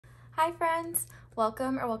Hi friends,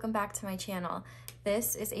 welcome back to my channel.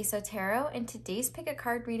 This is Synesthesia Tarot, and today's pick a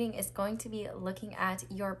card reading is going to be looking at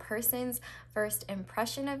your person's first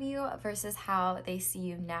impression of you versus how they see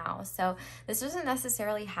you now. So this doesn't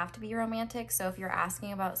necessarily have to be romantic, so if you're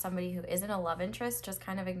asking about somebody who isn't a love interest, just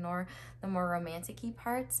kind of ignore the more romantic-y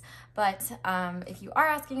parts. But if you are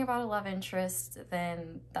asking about a love interest,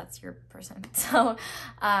 then that's your person. So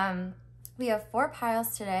we have 4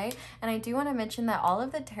 piles today, and I do want to mention that all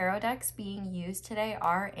of the tarot decks being used today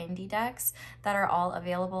are indie decks that are all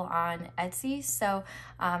available on Etsy, so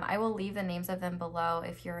I will leave the names of them below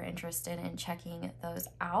if you're interested in checking those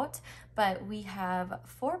out. But we have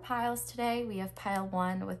 4 piles today. We have pile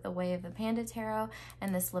 1 with the Way of the Panda Tarot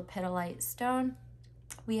and this Lepidolite stone.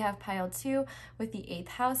 We have pile 2 with the 8th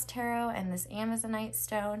House Tarot and this Amazonite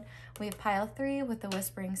stone. We have pile 3 with the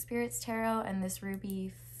Whispering Spirits Tarot and this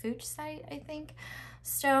ruby Fuchsite, I think,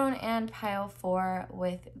 stone, and pile 4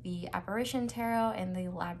 with the Apparition Tarot and the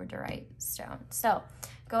Labradorite stone. So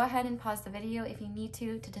go ahead and pause the video if you need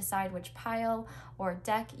to decide which pile or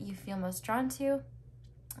deck you feel most drawn to.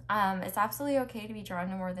 It's absolutely okay to be drawn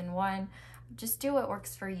to more than one. Just do what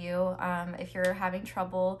works for you. If you're having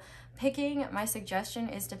trouble picking, my suggestion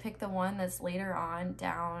is to pick the one that's later on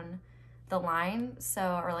down the line,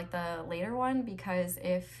 or like the later one, because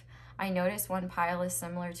if I notice one pile is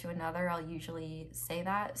similar to another, I'll usually say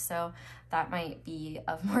that, so that might be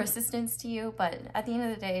of more assistance to you. But at the end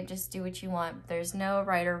of the day, just do what you want. There's no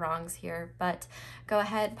right or wrongs here, but go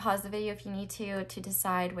ahead, pause the video if you need to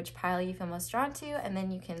decide which pile you feel most drawn to, and then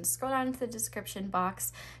you can scroll down into the description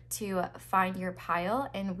box to find your pile,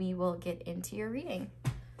 and we will get into your reading.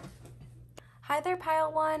 Hi there,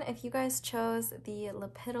 pile 1. If you guys chose the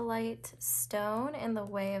Lepidolite stone and the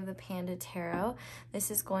Way of the Panda Tarot, this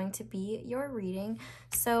is going to be your reading.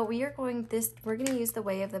 So we're going to use the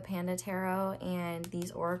Way of the Panda Tarot and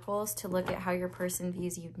these oracles to look at how your person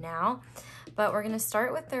views you now. But we're going to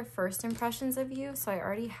start with their first impressions of you. So I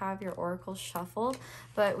already have your oracles shuffled,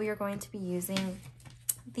 but we are going to be using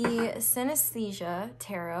the Synesthesia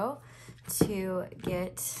Tarot to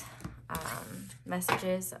get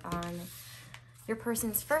messages on your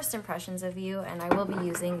person's first impressions of you, and I will be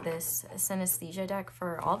using this Synesthesia deck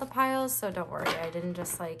for all the piles, so don't worry, I didn't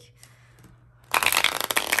just like,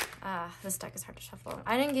 this deck is hard to shuffle.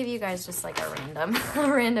 I didn't give you guys just like a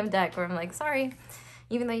random deck where I'm like, sorry,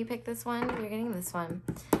 even though you picked this one, you're getting this one.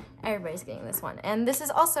 Everybody's getting this one. And this is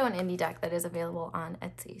also an indie deck that is available on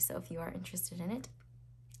Etsy, so if you are interested in it,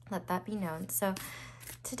 let that be known. So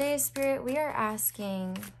today's spirit, we are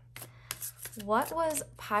asking, what was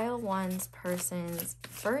pile 1's person's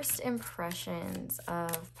first impressions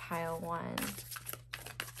of pile 1?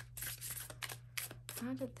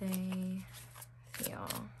 How did they feel?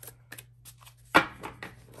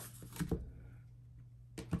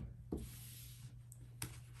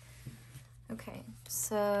 Okay,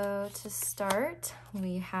 so to start,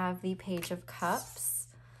 we have the Page of Cups,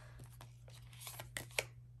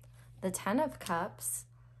 the 10 of Cups,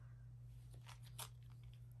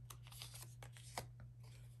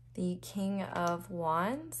 the King of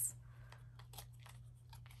Wands,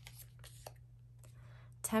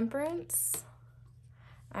 Temperance.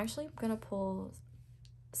 Actually, I'm gonna pull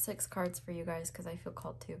 6 cards for you guys because I feel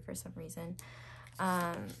called to for some reason.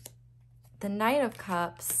 The Knight of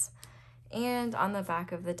Cups, and on the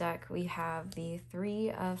back of the deck we have the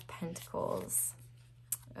 3 of Pentacles.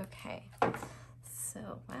 Okay,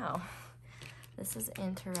 so wow, this is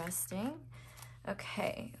interesting.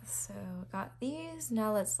 Okay, so got these.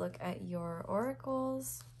 Now let's look at your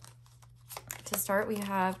oracles. To start, we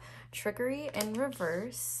have Trickery in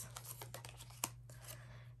reverse,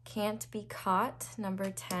 Can't Be Caught, number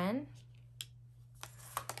 10,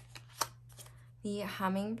 the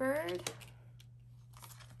Hummingbird,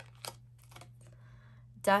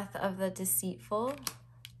 Death of the Deceitful,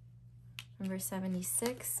 number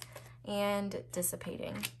 76, and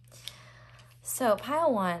Dissipating. So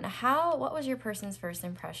pile 1, what was your person's first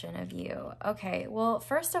impression of you? Okay, well,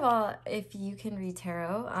 first of all, if you can read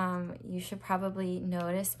tarot, you should probably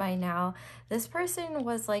notice by now, this person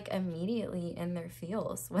was like immediately in their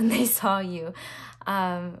feels when they saw you.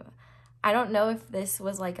 I don't know if this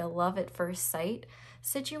was like a love at first sight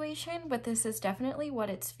situation, but this is definitely what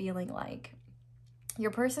it's feeling like.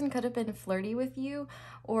 Your person could have been flirty with you,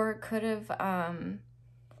 or could have,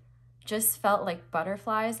 just felt like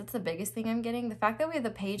butterflies. That's the biggest thing I'm getting. The fact that we have the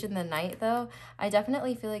Page and the Knight, though, I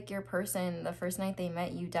definitely feel like your person, the first night they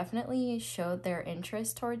met you, definitely showed their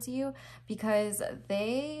interest towards you, because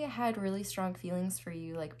they had really strong feelings for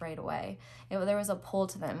you like right away. There was a pull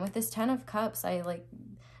to them. With this 10 of Cups, I like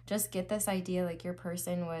just get this idea like your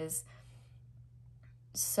person was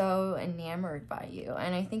so enamored by you.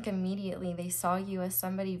 And I think immediately they saw you as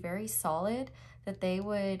somebody very solid that they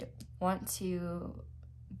would want to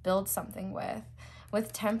build something with.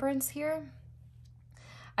 With Temperance here,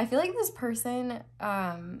 I feel like this person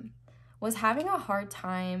was having a hard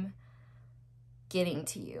time getting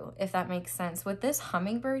to you, if that makes sense. With this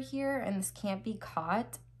hummingbird here and this can't be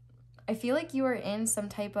caught, I feel like you were in some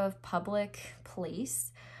type of public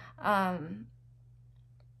place,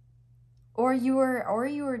 or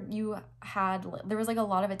you had, there was like a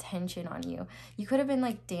lot of attention on you. You could have been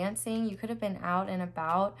like dancing, you could have been out and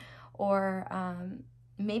about, or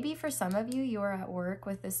maybe for some of you, you were at work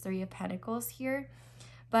with this Three of Pentacles here.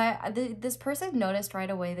 But this person noticed right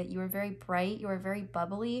away that you were very bright, you were very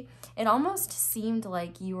bubbly. It almost seemed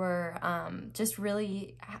like you were just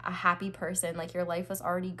really a happy person, like your life was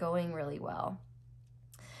already going really well.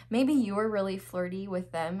 Maybe you were really flirty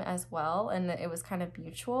with them as well, and it was kind of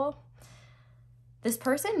mutual. This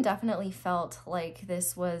person definitely felt like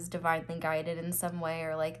this was divinely guided in some way,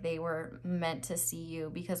 or like they were meant to see you,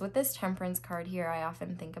 because with this Temperance card here, I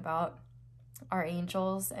often think about our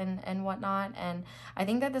angels and whatnot. And I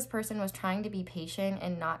think that this person was trying to be patient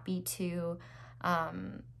and not be too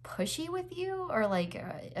pushy with you, or like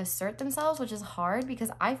assert themselves, which is hard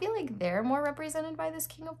because I feel like they're more represented by this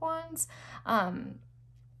King of Wands.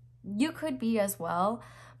 You could be as well,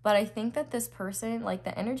 but I think that this person, like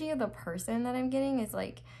the energy of the person that I'm getting is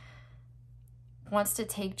like wants to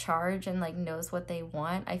take charge and like knows what they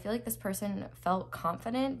want. I feel like this person felt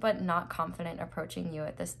confident but not confident approaching you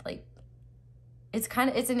at this, like, it's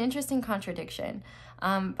an interesting contradiction.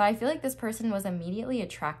 But I feel like this person was immediately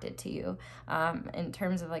attracted to you in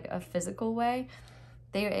terms of like a physical way.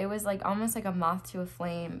 It was like almost like a moth to a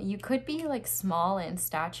flame. You could be like small in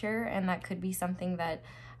stature, and that could be something that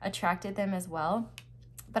attracted them as well.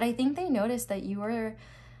 But I think they noticed that you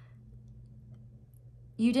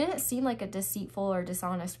didn't seem like a deceitful or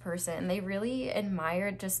dishonest person. They really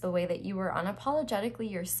admired just the way that you were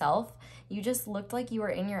unapologetically yourself. You just looked like you were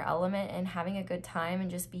in your element and having a good time and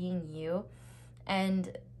just being you.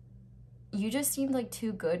 And you just seemed like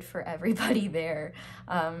too good for everybody there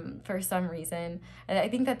for some reason. And I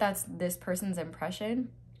think that that's this person's impression.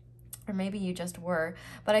 Or maybe you just were.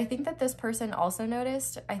 But I think that this person also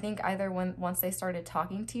noticed, I think either once they started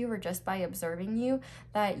talking to you or just by observing you,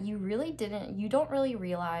 that you don't really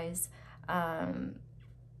realize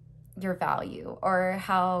your value or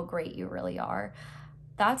how great you really are.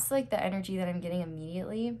 That's like the energy that I'm getting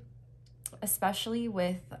immediately, especially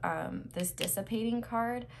with this dissipating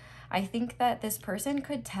card. I think that this person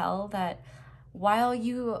could tell that while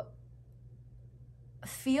you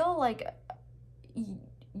feel like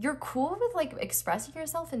you're cool with like expressing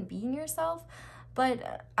yourself and being yourself,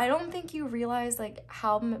 but I don't think you realize like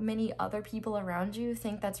how many other people around you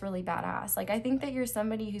think that's really badass. Like, I think that you're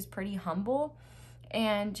somebody who's pretty humble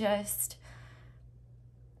and just,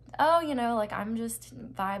 oh, you know, like I'm just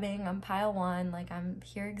vibing, I'm pile one, like I'm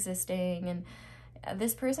here existing. And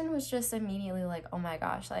this person was just immediately like, oh my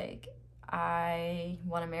gosh, like I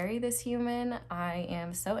want to marry this human. I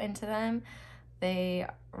am so into them. They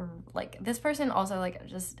like, this person also like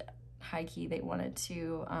just high key, they wanted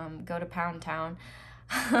to go to Pound Town.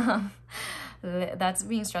 That's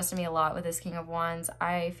being stressed to me a lot with this King of Wands.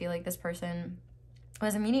 I feel like this person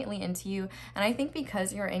was immediately into you, and I think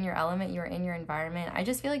because you're in your element, you're in your environment, I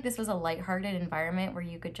just feel like this was a lighthearted environment where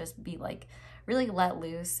you could just be like really let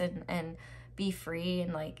loose and be free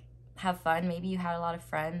and like have fun. Maybe you had a lot of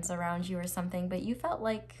friends around you or something, but you felt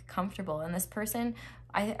like comfortable. And this person,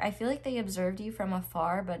 I feel like they observed you from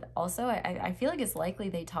afar, but also I feel like it's likely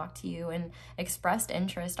they talked to you and expressed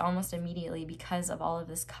interest almost immediately because of all of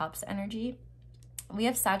this Cups energy. We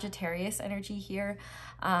have Sagittarius energy here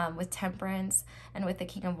with Temperance, and with the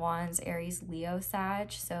King of Wands, Aries, Leo,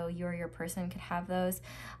 Sag. So you or your person could have those.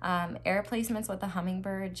 Air placements with the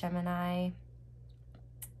Hummingbird, Gemini,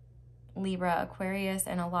 Libra, Aquarius,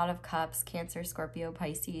 and a lot of Cups, Cancer, Scorpio,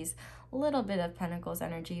 Pisces, a little bit of Pentacles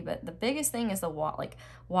energy. But the biggest thing is the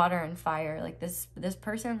water and fire. Like this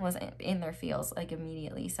person was in their feels like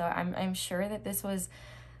immediately. So I'm sure that this was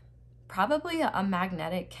probably a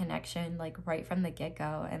magnetic connection like right from the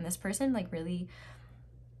get-go. And this person like really,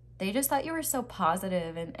 they just thought you were so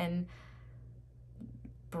positive and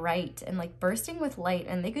bright and like bursting with light,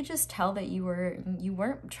 and they could just tell that you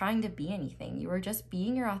weren't trying to be anything. You were just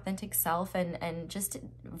being your authentic self and just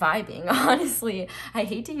vibing. Honestly, I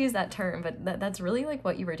hate to use that term, but that's really like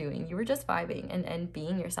what you were doing. You were just vibing and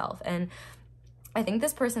being yourself. And I think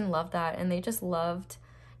this person loved that, and they just loved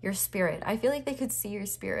your spirit. I feel like they could see your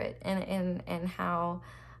spirit and how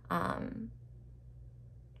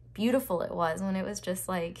beautiful it was when it was just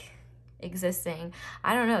like, existing.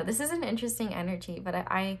 I don't know. This is an interesting energy, but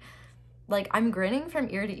I'm grinning from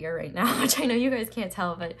ear to ear right now, which I know you guys can't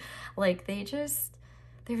tell, but like they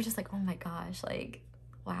were just like, oh my gosh, like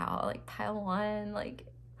wow, like pile one, like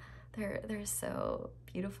they're so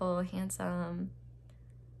beautiful, handsome.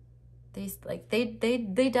 They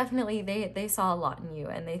definitely they saw a lot in you,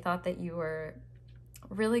 and they thought that you were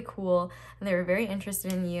really cool, and they were very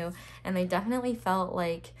interested in you, and they definitely felt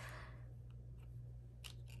like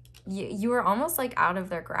you were almost like out of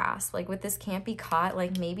their grasp. Like with this can't be caught,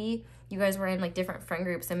 like maybe you guys were in like different friend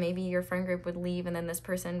groups, and maybe your friend group would leave, and then this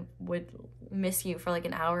person would miss you for like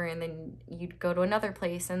an hour, and then you'd go to another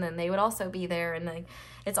place, and then they would also be there, and like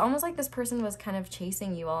it's almost like this person was kind of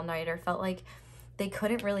chasing you all night, or felt like they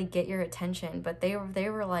couldn't really get your attention, but they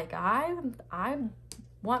were like, I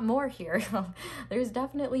want more here. There's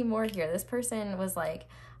definitely more here. This person was like,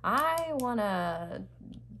 I want to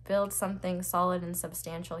build something solid and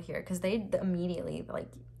substantial here, because they immediately,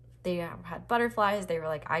 like, they had butterflies. They were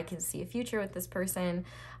like, I can see a future with this person.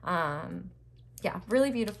 Yeah,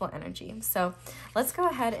 really beautiful energy. So let's go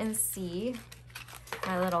ahead and see,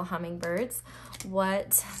 my little hummingbirds, how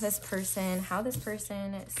this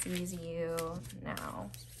person sees you now.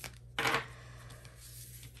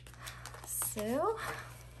 So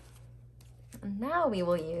now we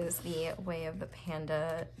will use the Way of the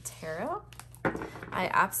Panda Tarot. I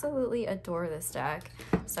absolutely adore this deck,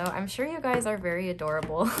 so I'm sure you guys are very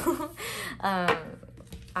adorable.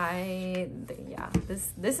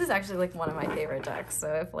 This is actually like one of my favorite decks,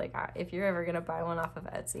 so if you're ever gonna buy one off of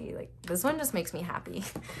Etsy, like this one just makes me happy.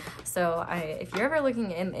 So if you're ever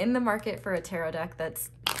looking in the market for a tarot deck that's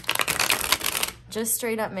just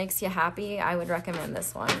straight up makes you happy, I would recommend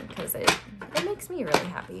this one, because it makes me really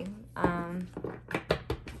happy.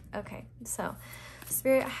 Okay, so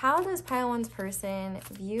Spirit, how does pile one's person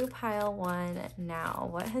view pile one now?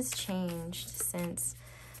 What has changed since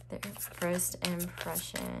their first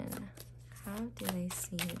impression? How do they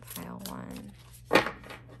see pile one?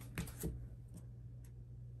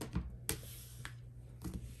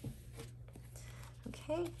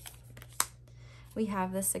 Okay, we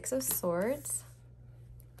have the Six of Swords,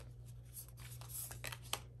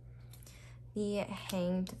 the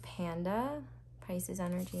Hanged Panda, Pisces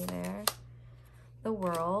energy there, the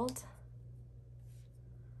World,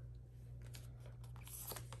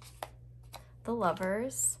 the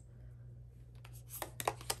Lovers,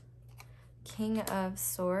 King of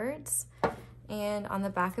Swords, and on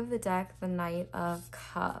the back of the deck, the Knight of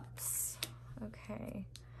Cups. Okay.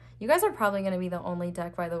 You guys are probably going to be the only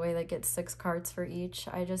deck, by the way, that gets 6 cards for each.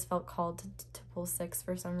 I just felt called to pull 6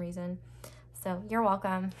 for some reason. So you're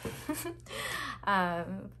welcome.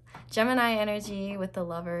 Gemini energy with the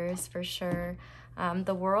Lovers for sure.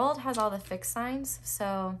 The World has all the fixed signs,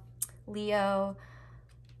 so Leo,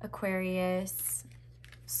 Aquarius,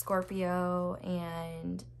 Scorpio,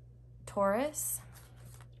 and Taurus.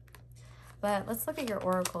 But let's look at your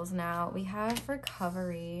oracles now. We have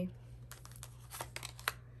Recovery,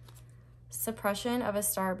 Suppression of a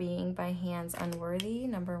Star Being by Hands Unworthy,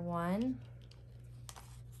 number 1.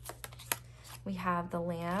 We have the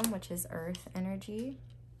Lamb, which is Earth energy.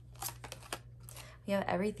 We have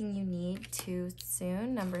Everything You Need Too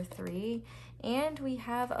Soon, number 3. And we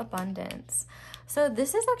have Abundance. So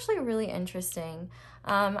this is actually really interesting.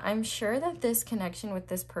 I'm sure that this connection with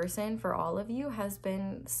this person for all of you has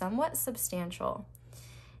been somewhat substantial.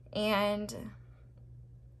 And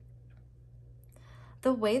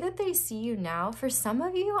the way that they see you now, for some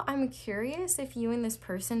of you, I'm curious if you and this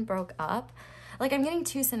person broke up. Like, I'm getting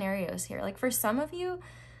 2 scenarios here. Like, for some of you,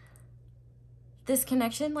 this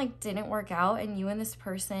connection like didn't work out and you and this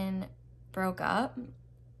person broke up.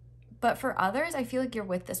 But for others, I feel like you're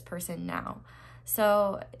with this person now.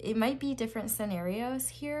 So it might be different scenarios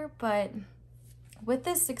here, but with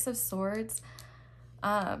this Six of Swords,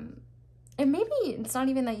 and maybe it's not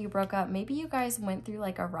even that you broke up. Maybe you guys went through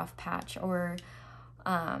like a rough patch or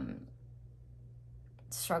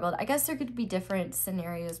struggled. I guess there could be different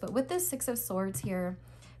scenarios, but with this Six of Swords here,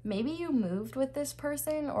 maybe you moved with this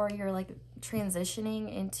person, or you're like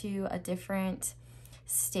transitioning into a different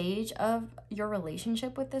stage of your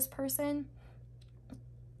relationship with this person.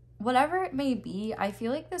 Whatever it may be, I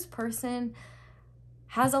feel like this person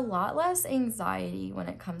has a lot less anxiety when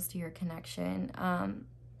it comes to your connection.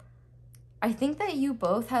 I think that you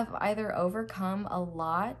both have either overcome a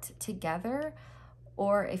lot together,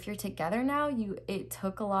 or if you're together now, it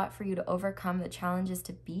took a lot for you to overcome the challenges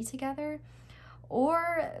to be together,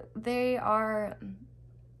 or they are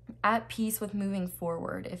at peace with moving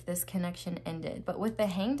forward if this connection ended. But with the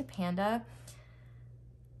Hanged Panda,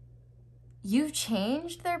 you've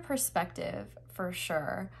changed their perspective for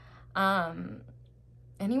sure.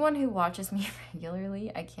 Anyone who watches me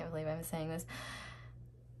regularly, I can't believe I'm saying this,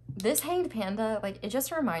 this hanged panda, like, it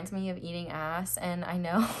just reminds me of eating ass, and I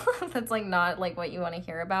know that's like not like what you want to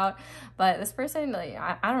hear about, but this person, like,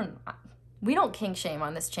 we don't kink shame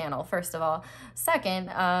on this channel, first of all. Second,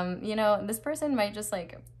 you know, this person might just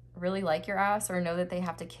like really like your ass or know that they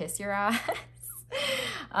have to kiss your ass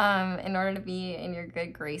in order to be in your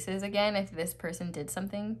good graces again if this person did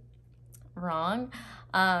something wrong.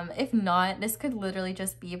 If not, this could literally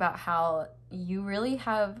just be about how you really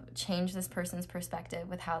have changed this person's perspective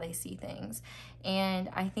with how they see things. And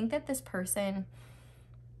I think that this person,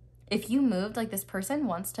 if you moved, like, this person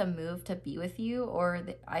wants to move to be with you, or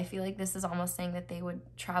I feel like this is almost saying that they would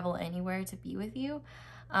travel anywhere to be with you.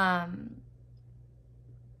 I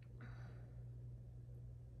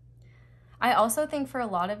also think for a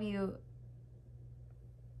lot of you,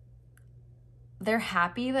 they're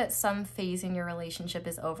happy that some phase in your relationship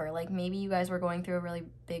is over. Like, maybe you guys were going through a really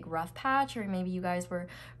big rough patch, or maybe you guys were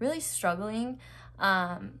really struggling,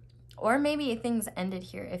 or maybe things ended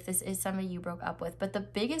here if this is somebody you broke up with. But the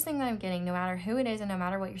biggest thing that I'm getting, no matter who it is and no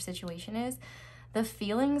matter what your situation is, the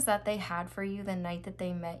feelings that they had for you the night that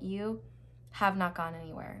they met you have not gone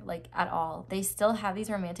anywhere, like, at all. They still have these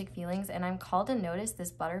romantic feelings, and I'm called to notice this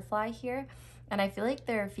butterfly here, and I feel like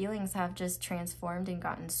their feelings have just transformed and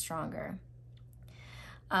gotten stronger.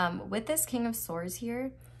 With this King of Swords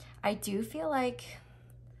here, I do feel like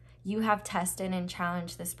you have tested and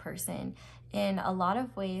challenged this person in a lot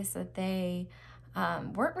of ways that they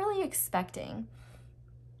weren't really expecting.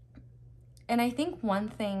 And I think one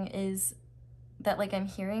thing is that, like, I'm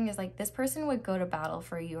hearing is, like, this person would go to battle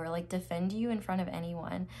for you or, like, defend you in front of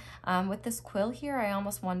anyone. With this quill here, I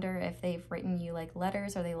almost wonder if they've written you, like,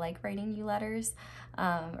 letters, or they like writing you letters,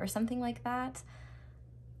 or something like that.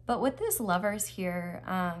 But with this Lovers here,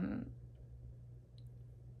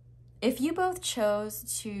 if you both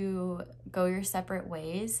chose to go your separate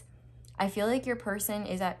ways, I feel like your person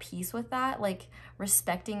is at peace with that, like,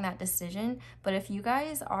 respecting that decision. But if you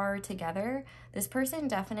guys are together, this person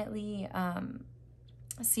definitely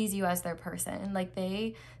sees you as their person. Like,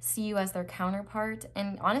 they see you as their counterpart.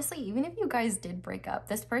 And honestly, even if you guys did break up,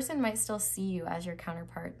 this person might still see you as your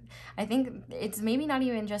counterpart. I think it's maybe not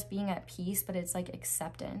even just being at peace, but it's like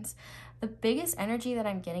acceptance. The biggest energy that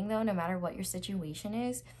I'm getting, though, no matter what your situation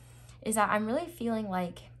is that I'm really feeling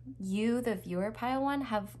like you, the viewer, Pile One,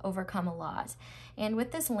 have overcome a lot. And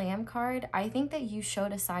with this Lamb card, I think that you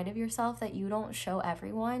showed a side of yourself that you don't show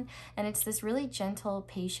everyone. And it's this really gentle,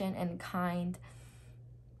 patient, and kind,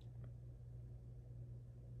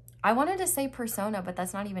 I wanted to say persona, but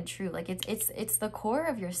that's not even true. Like, it's the core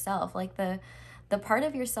of yourself, like the part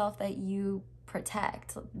of yourself that you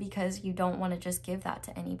protect because you don't want to just give that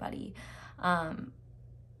to anybody.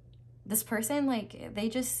 This person, like, they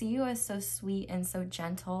just see you as so sweet and so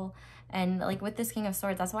gentle. And, like, with this King of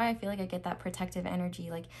Swords, that's why I feel like I get that protective energy.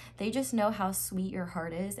 Like, they just know how sweet your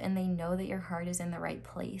heart is, and they know that your heart is in the right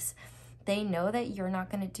place. They know that you're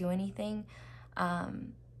not going to do anything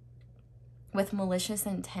with malicious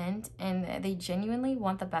intent, and they genuinely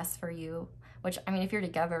want the best for you. Which, I mean, if you're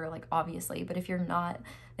together, like, obviously, but if you're not,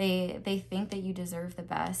 they think that you deserve the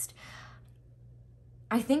best.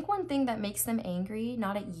 I think one thing that makes them angry,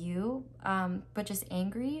 not at you, but just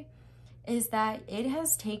angry, is that it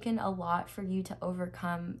has taken a lot for you to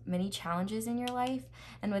overcome many challenges in your life.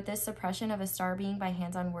 And with this suppression of a star being by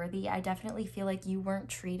hands unworthy, I definitely feel like you weren't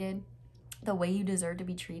treated the way you deserve to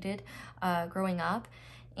be treated growing up.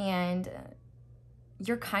 And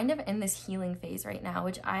you're kind of in this healing phase right now,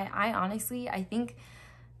 which I honestly, I think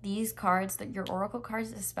these cards, that your oracle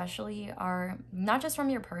cards especially, are not just from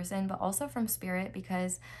your person, but also from spirit,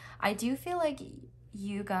 because I do feel like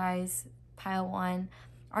you guys, Pile One,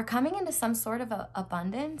 are coming into some sort of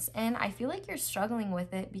abundance, and I feel like you're struggling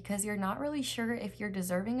with it because you're not really sure if you're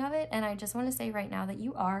deserving of it. And I just want to say right now that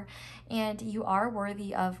you are, and you are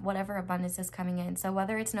worthy of whatever abundance is coming in. So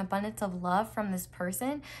whether it's an abundance of love from this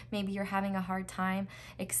person, maybe you're having a hard time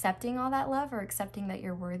accepting all that love or accepting that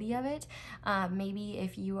you're worthy of it. Maybe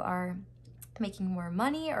if you are making more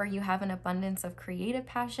money, or you have an abundance of creative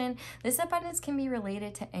passion, this abundance can be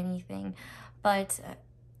related to anything. But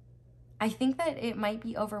I think that it might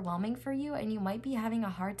be overwhelming for you, and you might be having a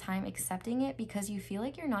hard time accepting it because you feel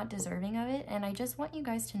like you're not deserving of it. And I just want you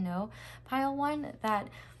guys to know, Pile One, that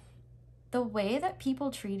the way that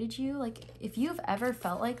people treated you, like, if you've ever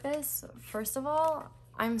felt like this, first of all,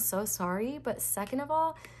 I'm so sorry. But second of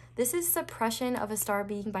all, this is suppression of a star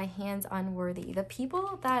being by hands unworthy. The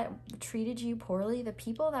people that treated you poorly, the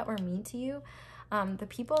people that were mean to you, the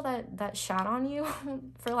people that shat on you,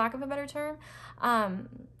 for lack of a better term,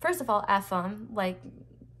 first of all, F them. Like,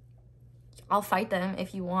 I'll fight them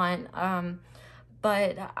if you want.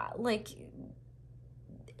 But like,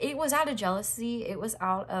 it was out of jealousy. It was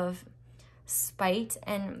out of spite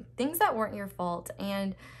and things that weren't your fault.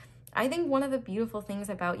 And I think one of the beautiful things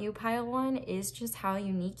about you, Pile 1, is just how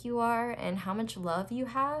unique you are and how much love you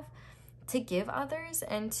have to give others,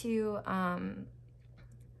 and to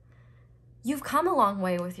you've come a long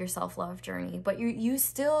way with your self-love journey, but you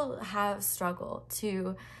still have struggled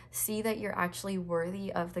to see that you're actually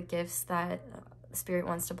worthy of the gifts that Spirit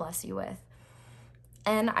wants to bless you with.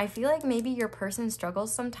 And I feel like maybe your person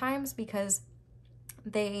struggles sometimes because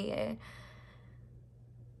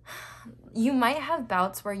you might have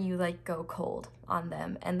bouts where you like go cold on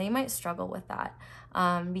them, and they might struggle with that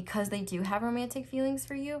because they do have romantic feelings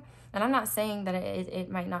for you. And I'm not saying that it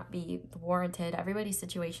might not be warranted. Everybody's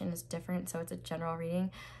situation is different, so it's a general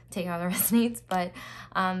reading. Take how it resonates. But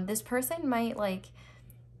this person might like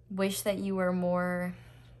wish that you were more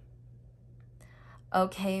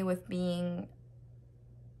okay with being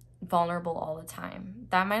vulnerable all the time.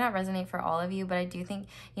 That might not resonate for all of you, but I do think,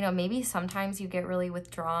 you know, maybe sometimes you get really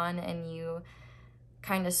withdrawn and you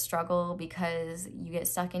kind of struggle because you get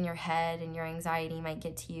stuck in your head and your anxiety might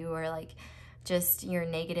get to you, or like just your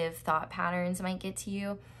negative thought patterns might get to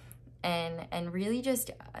you and really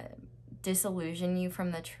just disillusion you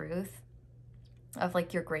from the truth of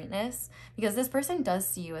like your greatness, because this person does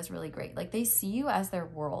see you as really great. Like they see you as their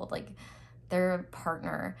world, like their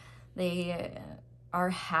partner. They are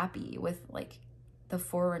happy with like the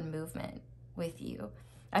forward movement with you.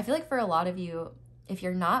 I feel like for a lot of you, if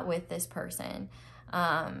you're not with this person,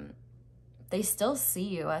 they still see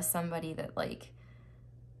you as somebody that like,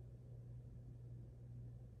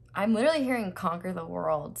 I'm literally hearing conquer the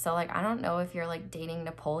world. So like, I don't know if you're like dating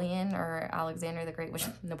Napoleon or Alexander the Great, which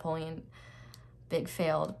Napoleon big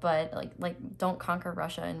failed, but like don't conquer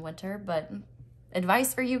Russia in winter. But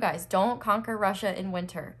advice for you guys, don't conquer Russia in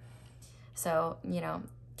winter. So, you know,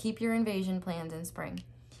 keep your invasion plans in spring.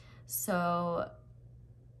 So,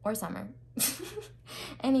 or summer.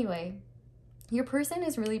 Anyway, your person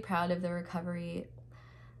is really proud of the recovery,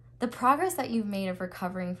 the progress that you've made of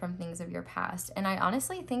recovering from things of your past. And I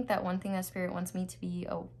honestly think that one thing that Spirit wants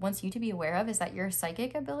you to be aware of is that your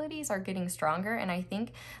psychic abilities are getting stronger. And I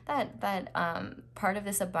think that part of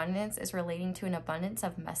this abundance is relating to an abundance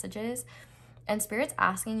of messages. And Spirit's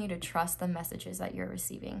asking you to trust the messages that you're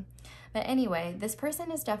receiving. But anyway, this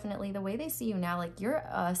person is definitely, the way they see you now, like you're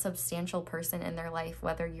a substantial person in their life,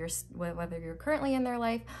 whether you're currently in their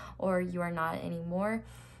life or you are not anymore.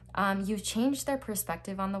 You've changed their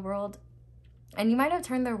perspective on the world, and you might have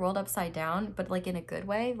turned their world upside down, but like in a good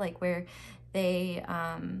way, like where they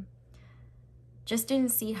just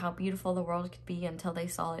didn't see how beautiful the world could be until they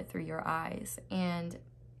saw it through your eyes. And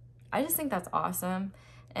I just think that's awesome.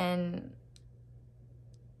 And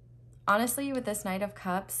honestly, with this Knight of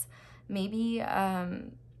Cups, maybe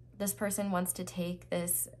this person wants to take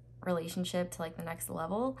this relationship to like the next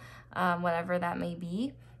level, whatever that may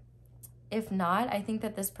be. If not, I think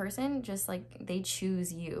that this person just like, they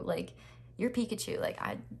choose you. Like you're Pikachu, like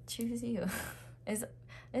I choose you. Is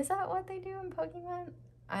that what they do in Pokemon?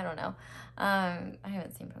 I don't know. I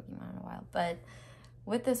haven't seen Pokemon in a while, but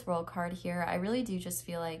with this World card here, I really do just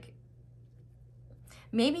feel like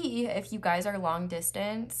maybe if you guys are long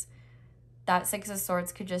distance, that Six of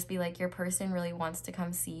Swords could just be like your person really wants to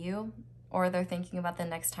come see you, or they're thinking about the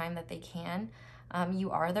next time that they can. You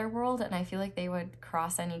are their world, and I feel like they would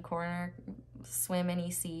cross any corner, swim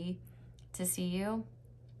any sea to see you,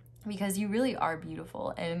 because you really are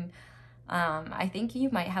beautiful. And I think you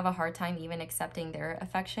might have a hard time even accepting their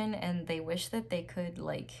affection, and they wish that they could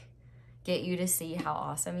like get you to see how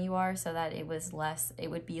awesome you are, so that it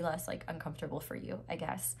would be less like uncomfortable for you, I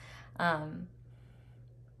guess.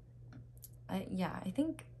 Yeah, I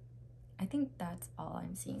think that's all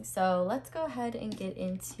I'm seeing. So let's go ahead and get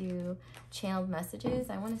into channeled messages.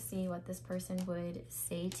 I want to see what this person would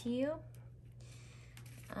say to you.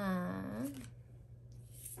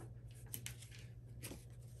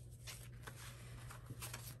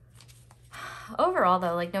 Overall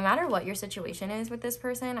though, like no matter what your situation is with this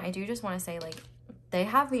person, I do just want to say like they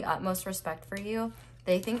have the utmost respect for you.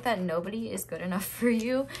 They think that nobody is good enough for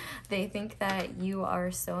you. They think that you are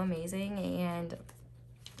so amazing. And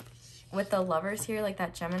with the Lovers here, like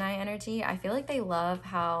that Gemini energy, I feel like they love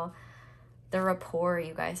how the rapport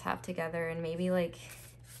you guys have together, and maybe like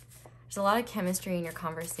there's a lot of chemistry in your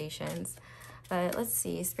conversations. But let's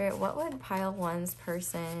see, Spirit, what would Pile 1's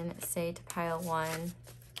person say to Pile 1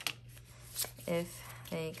 if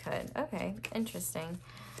they could? Okay, interesting.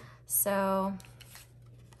 So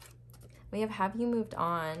we have you moved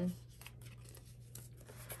on?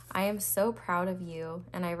 I am so proud of you,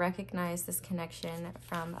 and I recognize this connection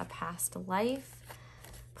from a past life.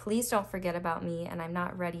 Please don't forget about me, and I'm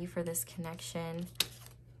not ready for this connection.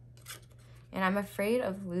 And I'm afraid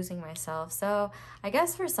of losing myself. So I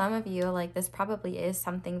guess for some of you, like, this probably is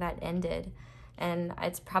something that ended. And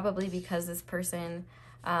it's probably because this person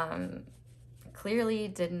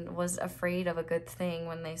clearly was afraid of a good thing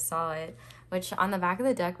when they saw it. Which on the back of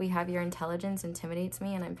the deck, we have your intelligence intimidates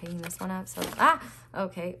me, and I'm picking this one up. So,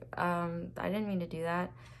 okay. I didn't mean to do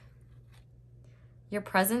that. Your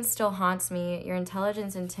presence still haunts me. Your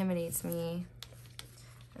intelligence intimidates me.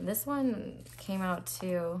 And this one came out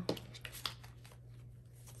too.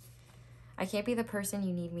 I can't be the person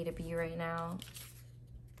you need me to be right now.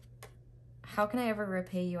 How can I ever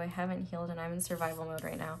repay you? I haven't healed and I'm in survival mode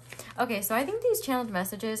right now. Okay, so I think these channeled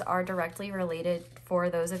messages are directly related for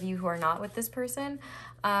those of you who are not with this person.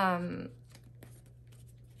 Oh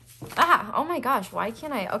my gosh, why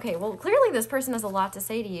can't I? Okay, well, clearly this person has a lot to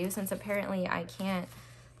say to you since apparently I can't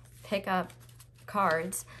pick up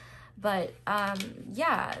cards. But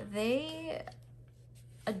yeah, they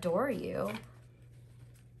adore you.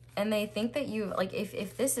 And they think that you, like,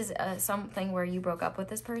 if this is something where you broke up with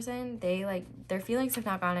this person, they, like, their feelings have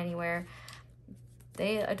not gone anywhere.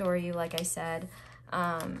 They adore you, like I said.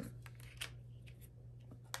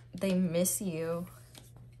 They miss you.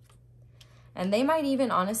 And they might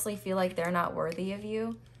even honestly feel like they're not worthy of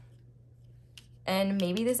you. And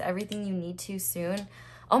maybe this everything you need too soon.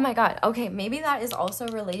 Oh my God. Okay, maybe that is also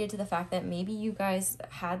related to the fact that maybe you guys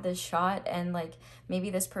had this shot and, like, maybe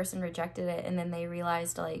this person rejected it and then they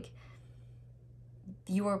realized, like,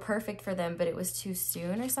 you were perfect for them, but it was too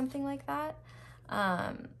soon or something like that.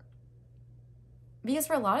 Because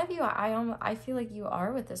for a lot of you, I feel like you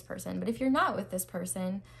are with this person. But if you're not with this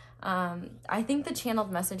person, I think the channeled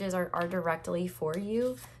messages are directly for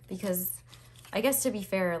you because I guess to be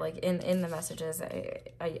fair, like in the messages,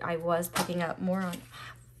 I was picking up more on...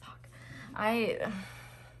 I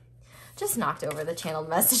just knocked over the channeled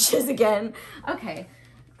messages again. Okay,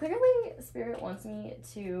 clearly Spirit wants me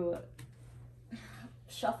to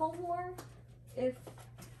shuffle more if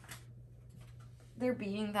they're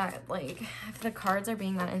being that, like, if the cards are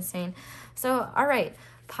being that insane. So, all right,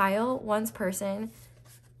 pile one's person.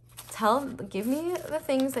 Give me the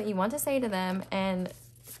things that you want to say to them and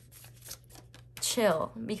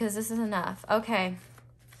chill because this is enough. Okay,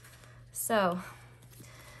 so...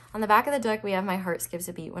 on the back of the deck, we have my heart skips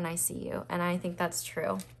a beat when I see you, and I think that's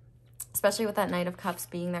true, especially with that Knight of Cups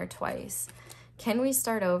being there twice. Can we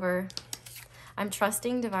start over? I'm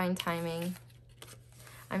trusting divine timing.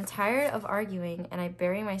 I'm tired of arguing, and I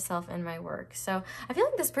bury myself in my work. So I feel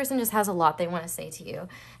like this person just has a lot they want to say to you,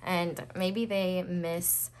 and maybe they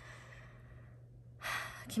miss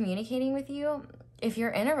communicating with you. If you're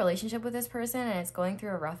in a relationship with this person and it's going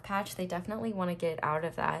through a rough patch, they definitely want to get out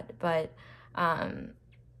of that, but...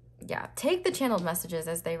 yeah, take the channeled messages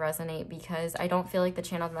as they resonate because I don't feel like the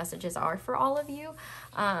channeled messages are for all of you.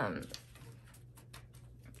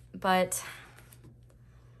 But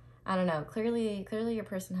I don't know. Clearly your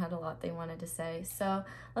person had a lot they wanted to say. So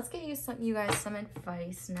let's get you guys some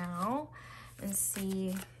advice now and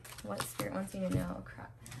see what Spirit wants me to know. Oh,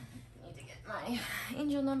 crap. I need to get my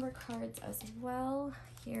angel number cards as well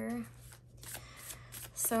here.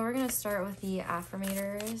 So we're going to start with the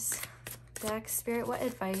Affirmators deck. Spirit, what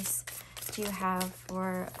advice do you have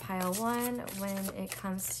for pile one when it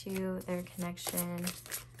comes to their connection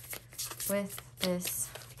with this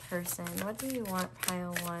person? What do you want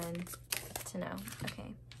pile one to know?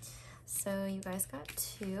 Okay, so you guys got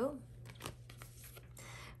two.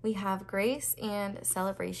 We have grace and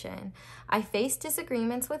celebration. I face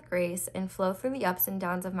disagreements with grace and flow through the ups and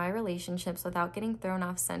downs of my relationships without getting thrown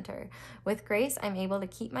off center. With grace, I'm able to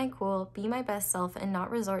keep my cool, be my best self, and not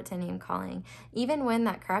resort to name calling, even when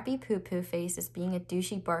that crappy poo-poo face is being a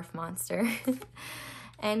douchey barf monster.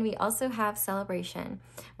 And we also have celebration.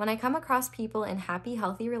 When I come across people in happy,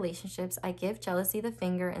 healthy relationships, I give jealousy the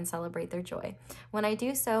finger and celebrate their joy. When I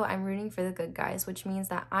do so, I'm rooting for the good guys, which means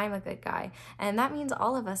that I'm a good guy. And that means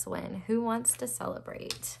all of us win. Who wants to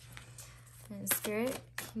celebrate? And Spirit,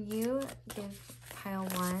 can you give pile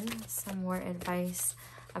one some more advice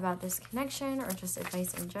about this connection or just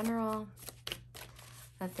advice in general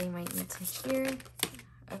that they might need to hear?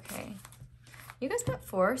 Okay. You guys got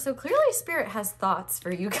four, so clearly Spirit has thoughts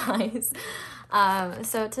for you guys.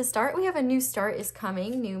 So to start, we have a new start is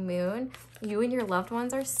coming, new moon. You and your loved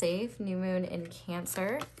ones are safe, new moon in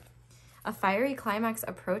Cancer. A fiery climax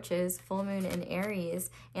approaches, full moon in Aries.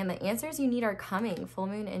 And the answers you need are coming, full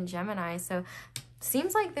moon in Gemini. So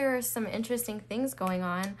seems like there are some interesting things going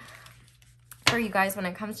on. for you guys when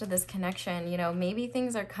it comes to this connection. You know, maybe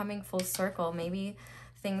things are coming full circle. Maybe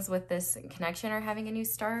things with this connection are having a new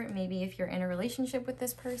start. Maybe if you're in a relationship with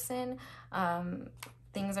this person,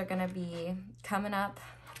 things are going to be coming up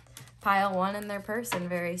pile one in their person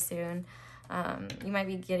very soon. You might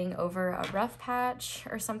be getting over a rough patch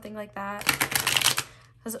or something like that.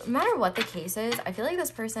 Because no matter what the case is, I feel like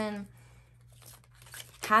this person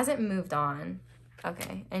hasn't moved on.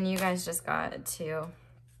 Okay, and you guys just got 2,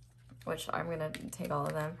 which I'm going to take all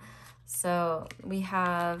of them. So we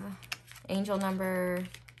have angel number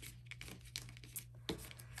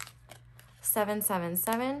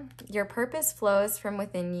 777. Your purpose flows from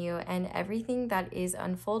within you, and everything that is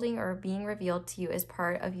unfolding or being revealed to you is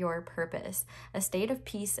part of your purpose, a state of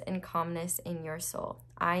peace and calmness in your soul.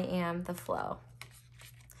 I am the flow.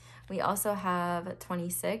 We also have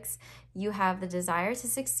 26. You have the desire to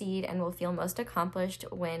succeed and will feel most accomplished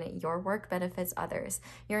when your work benefits others.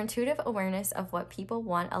 Your intuitive awareness of what people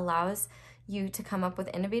want allows you to come up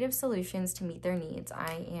with innovative solutions to meet their needs.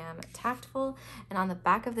 I am tactful. And on the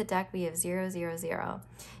back of the deck, we have 000.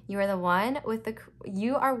 You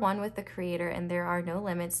are one with the Creator, and there are no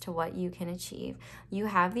limits to what you can achieve. You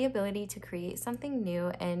have the ability to create something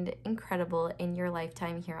new and incredible in your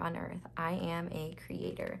lifetime here on Earth. I am a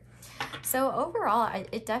creator. So overall,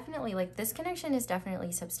 it definitely, like, this connection is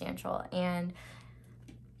definitely substantial. And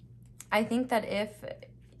I think that if,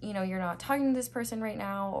 you know, you're not talking to this person right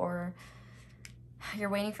now, or you're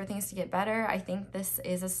waiting for things to get better, I think this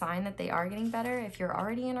is a sign that they are getting better. If you're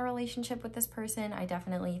already in a relationship with this person, I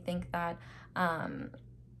definitely think that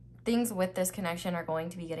things with this connection are going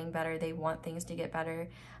to be getting better. They want things to get better.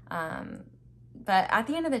 But at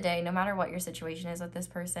the end of the day, no matter what your situation is with this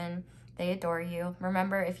person, they adore you.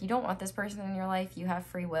 Remember, if you don't want this person in your life, you have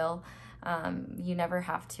free will. You never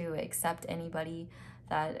have to accept anybody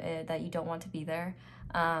that you don't want to be there.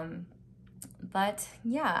 But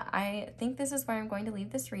yeah, I think this is where I'm going to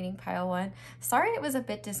leave this reading, pile one. Sorry it was a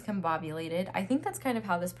bit discombobulated. I think that's kind of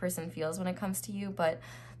how this person feels when it comes to you, but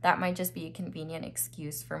that might just be a convenient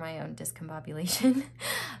excuse for my own discombobulation.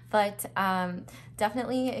 But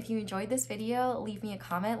definitely, if you enjoyed this video, leave me a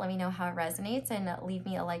comment. Let me know how it resonates, and leave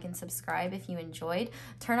me a like and subscribe if you enjoyed.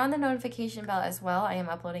 Turn on the notification bell as well. I am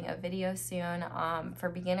uploading a video soon for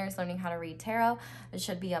beginners learning how to read tarot. It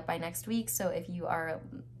should be up by next week, so if you are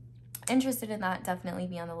interested in that, definitely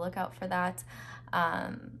be on the lookout for that.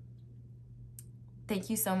 Thank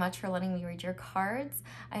you so much for letting me read your cards.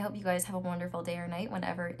 I hope you guys have a wonderful day or night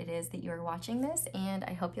whenever it is that you're watching this, and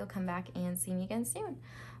I hope you'll come back and see me again soon.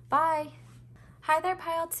 Bye! Hi there,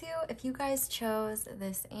 pile 2. If you guys chose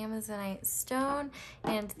this Amazonite stone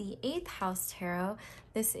and the 8th house tarot,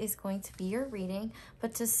 this is going to be your reading.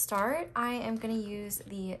 But to start, I am going to use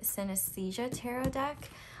the Synesthesia Tarot deck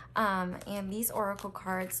and these oracle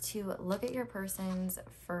cards to look at your person's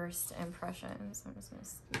first impressions. I'm just going to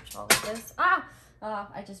scooch all of this.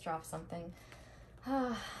 I just dropped something.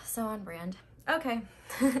 So on brand. Okay,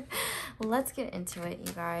 let's get into it,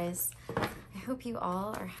 you guys. I hope you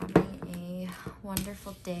all are having a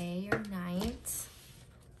wonderful day or night.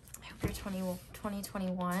 I hope your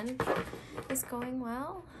 2021 is going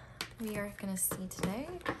well. We are going to see today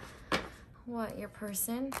what your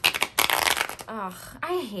person... Ugh,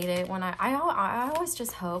 I hate it when I always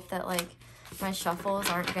just hope that, like, my shuffles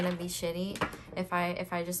aren't gonna be shitty if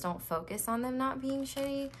I just don't focus on them not being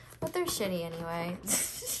shitty, but they're shitty anyway.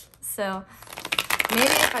 So maybe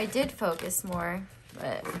if I did focus more,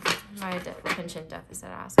 but my attention deficit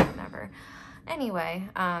ass whatever. Anyway,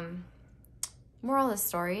 moral of the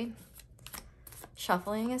story,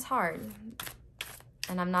 shuffling is hard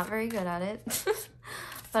and I'm not very good at it.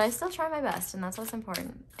 But I still try my best, and that's what's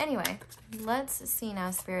important. Anyway, let's see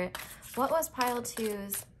now, Spirit. What was pile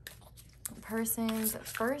 2's person's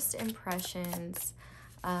first impressions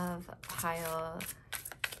of pile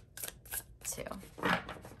 2? Okay.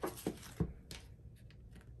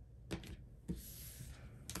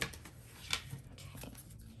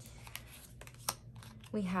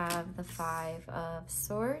 We have the 5 of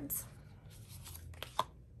Swords,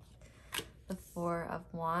 the 4 of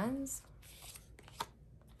Wands,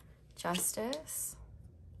 Justice,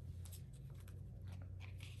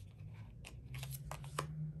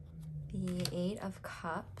 the 8 of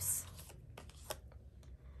Cups,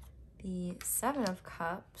 the 7 of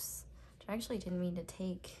Cups, which I actually didn't mean to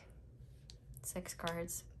take 6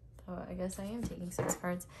 cards, so I guess I am taking 6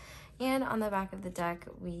 cards. And on the back of the deck,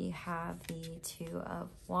 we have the 2 of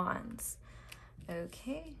Wands.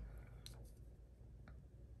 Okay.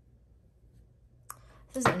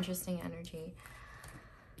 This is interesting energy.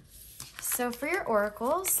 So for your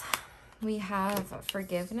oracles, we have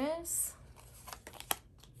forgiveness,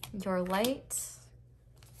 your light,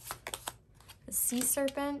 the sea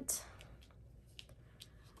serpent,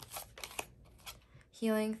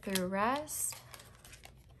 healing through rest,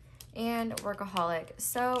 and workaholic.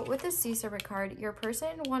 So with the sea serpent card, your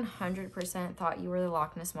person 100% thought you were the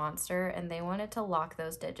Loch Ness monster and they wanted to lock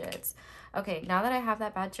those digits. Okay, now that I have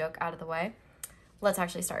that bad joke out of the way, let's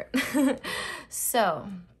actually start. So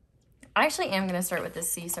I actually am going to start with the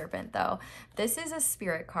sea serpent though. This is a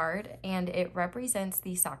spirit card and it represents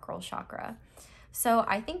the sacral chakra. So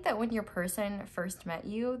I think that when your person first met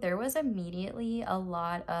you, there was immediately a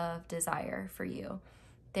lot of desire for you.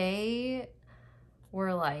 They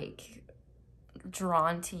were like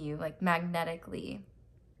drawn to you, like magnetically.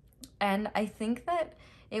 And I think that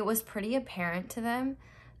it was pretty apparent to them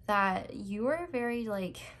that you were very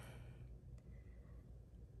like,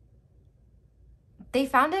 they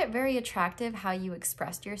found it very attractive how you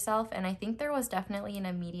expressed yourself. And I think there was definitely an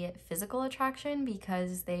immediate physical attraction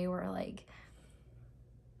because they were like,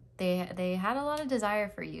 they had a lot of desire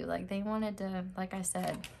for you. Like they wanted to, like I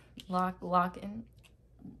said, lock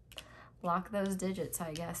those digits,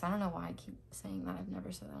 I guess. I don't know why I keep saying that. I've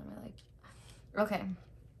never said that in my life. Okay.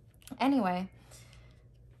 Anyway,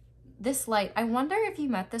 this light, I wonder if you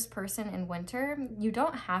met this person in winter. You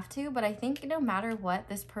don't have to, but I think no matter what,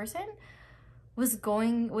 this person was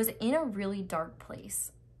in a really dark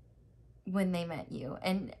place when they met you.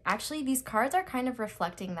 And actually these cards are kind of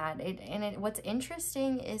reflecting that. What's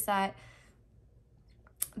interesting is that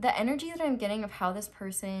the energy that I'm getting of how this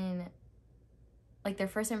person, like their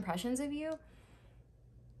first impressions of you,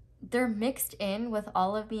 they're mixed in with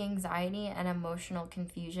all of the anxiety and emotional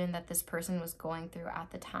confusion that this person was going through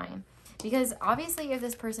at the time. Because obviously if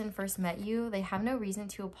this person first met you, they have no reason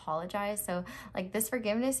to apologize. So like this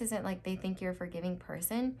forgiveness isn't like they think you're a forgiving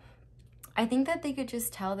person. I think that they could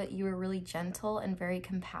just tell that you were really gentle and very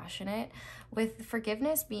compassionate. With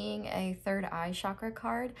forgiveness being a third eye chakra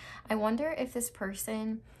card, I wonder if this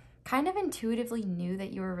person kind of intuitively knew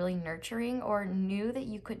that you were really nurturing or knew that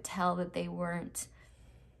you could tell that they weren't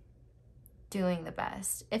doing the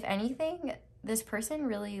best. If anything, this person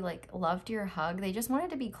really like loved your hug. They just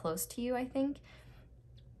wanted to be close to you, I think.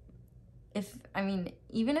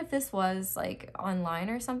 Even if this was like online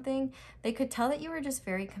or something, they could tell that you were just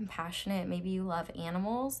very compassionate. Maybe you love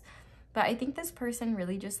animals, but I think this person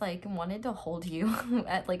really just like wanted to hold you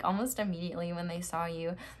at like almost immediately when they saw you.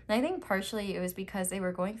 And I think partially it was because they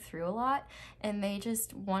were going through a lot and they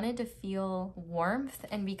just wanted to feel warmth.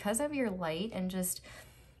 And because of your light and just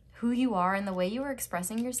who you are and the way you were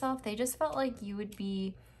expressing yourself, they just felt like you would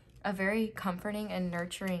be a very comforting and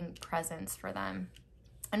nurturing presence for them.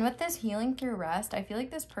 And with this healing through rest, I feel like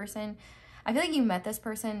you met this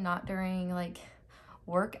person not during like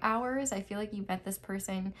work hours. I feel like you met this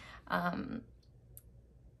person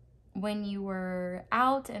when you were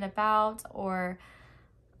out and about or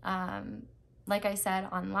like I said,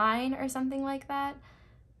 online or something like that.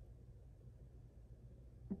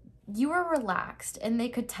 You were relaxed and they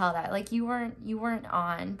could tell that, like you weren't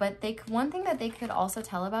on, but one thing that they could also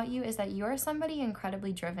tell about you is that you're somebody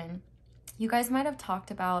incredibly driven. You guys might have talked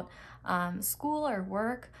about school or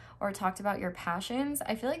work or talked about your passions.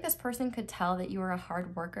 I feel like this person could tell that you were a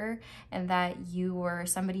hard worker and that you were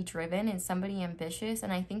somebody driven and somebody ambitious.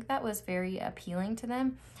 And I think that was very appealing to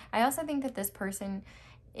them. I also think that this person,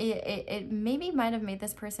 it maybe might have made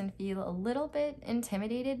this person feel a little bit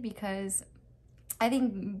intimidated because I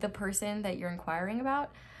think the person that you're inquiring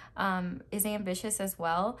about is ambitious as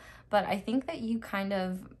well. But I think that you kind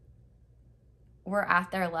of were at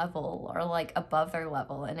their level or like above their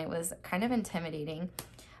level and it was kind of intimidating.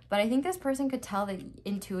 But I think this person could tell that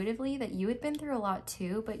intuitively that you had been through a lot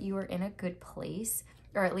too, but you were in a good place,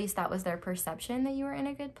 or at least that was their perception, that you were in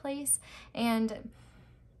a good place. And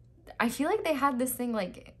I feel like they had this thing,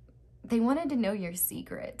 like they wanted to know your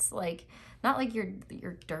secrets, like not like your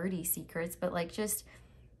dirty secrets, but like just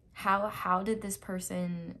how did this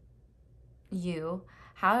person,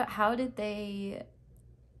 how did they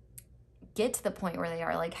get to the point where they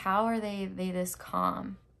are? Like, how are they this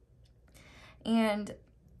calm? And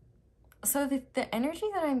so the energy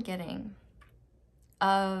that I'm getting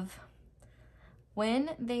of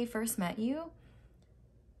when they first met you,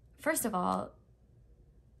 first of all,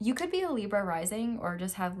 you could be a Libra rising or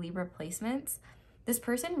just have Libra placements. This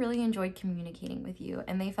person really enjoyed communicating with you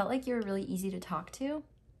and they felt like you were really easy to talk to.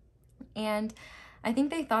 And I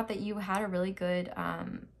think they thought that you had a really good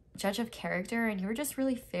judge of character and you were just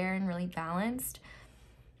really fair and really balanced.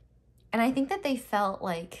 And I think that they felt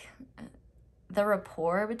like the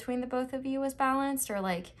rapport between the both of you was balanced, or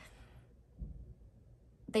like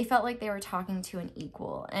they felt like they were talking to an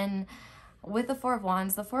equal. And with the Four of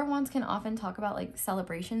Wands, the Four of Wands can often talk about like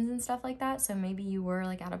celebrations and stuff like that. So maybe you were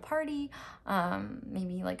like at a party,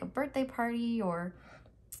 maybe like a birthday party or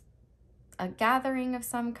a gathering of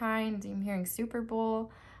some kind. I'm hearing Super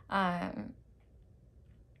Bowl.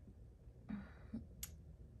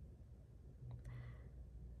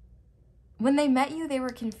 When they met you, they were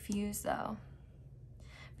confused though.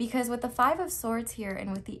 Because with the Five of Swords here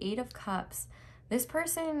and with the Eight of Cups, this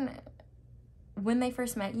person, when they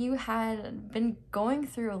first met you, had been going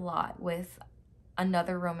through a lot with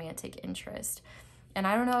another romantic interest. And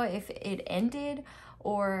I don't know if it ended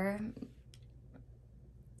or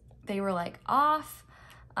they were like off.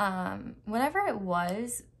 Whatever it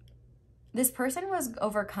was, this person was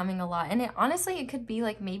overcoming a lot. And honestly, it could be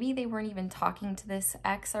like maybe they weren't even talking to this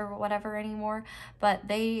ex or whatever anymore, but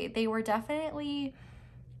they were definitely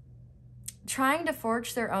trying to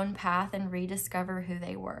forge their own path and rediscover who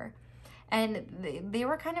they were. And they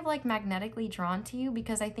were kind of like magnetically drawn to you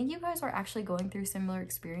because I think you guys were actually going through similar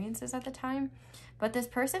experiences at the time. But this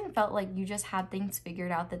person felt like you just had things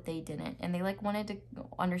figured out that they didn't. And they like wanted to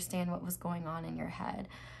understand what was going on in your head.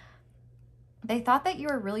 They thought that you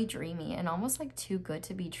were really dreamy and almost like too good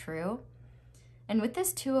to be true. And with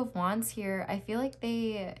this Two of Wands here, I feel like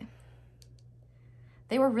they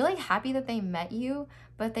were really happy that they met you,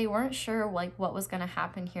 but they weren't sure like what was going to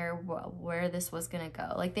happen here, where this was going to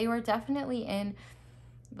go. Like they were definitely in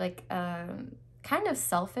like kind of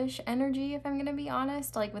selfish energy, if I'm going to be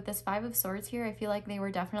honest. Like with this Five of Swords here, I feel like they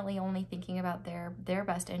were definitely only thinking about their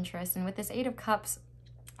best interest. And with this Eight of Cups,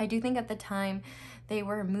 I do think at the time they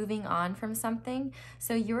were moving on from something.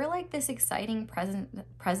 So you were like this exciting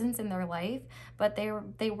presence in their life, but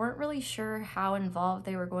they weren't really sure how involved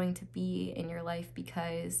they were going to be in your life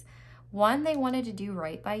because one, they wanted to do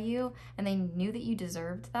right by you and they knew that you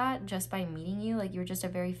deserved that just by meeting you. Like you were just a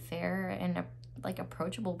very fair and like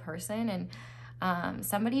approachable person, and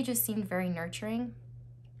somebody just seemed very nurturing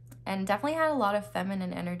and definitely had a lot of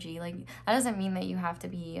feminine energy. Like that doesn't mean that you have to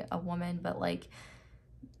be a woman, but like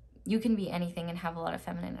you can be anything and have a lot of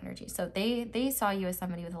feminine energy. So they saw you as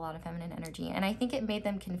somebody with a lot of feminine energy. And I think it made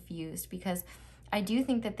them confused because I do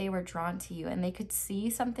think that they were drawn to you and they could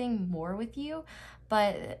see something more with you.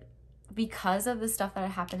 But because of the stuff that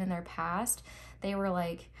had happened in their past, they were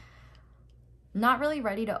like not really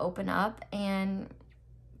ready to open up and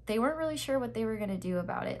they weren't really sure what they were going to do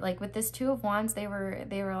about it. Like with this Two of Wands, they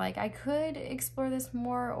were like, I could explore this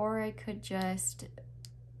more or I could just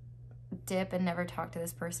dip and never talk to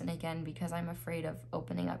this person again because I'm afraid of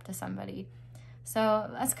opening up to somebody. So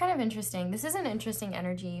that's kind of interesting. This is an interesting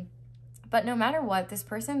energy, but no matter what, this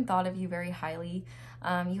person thought of you very highly.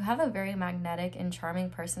 You have a very magnetic and charming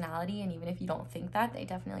personality, and even if you don't think that, they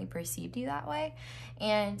definitely perceived you that way.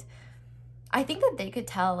 And I think that they could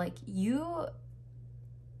tell, like, you,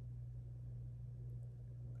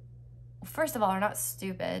 first of all, are not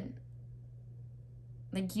stupid.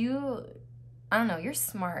 Like, you, I don't know, you're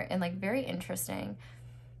smart and like very interesting.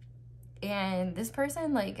 And this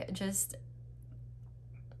person like just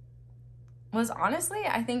was honestly,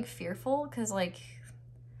 I think, fearful because like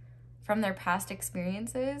from their past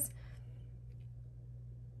experiences.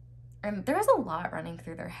 And there was a lot running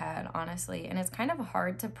through their head, honestly. And it's kind of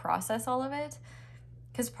hard to process all of it.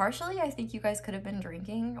 Because partially, I think you guys could have been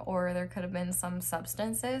drinking or there could have been some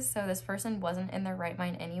substances. So this person wasn't in their right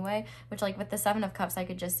mind anyway. Which like with the Seven of Cups, I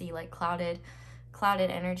could just see like clouded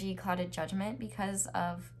energy, clouded judgment because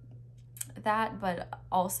of that. But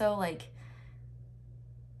also like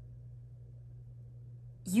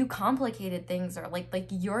you complicated things or like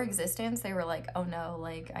your existence. They were like, oh no,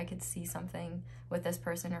 like I could see something with this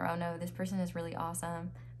person, or oh no, this person is really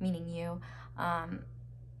awesome, meaning you.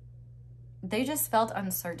 They just felt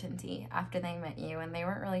uncertainty after they met you and they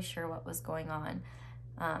weren't really sure what was going on.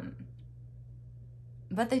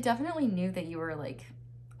 But they definitely knew that you were like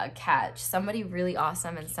a catch, somebody really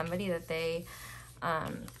awesome and somebody that they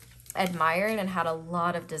admired and had a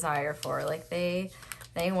lot of desire for. Like they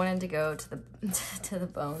wanted to go to the to the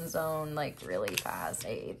bone zone like really fast. I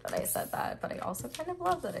hate that I said that, but I also kind of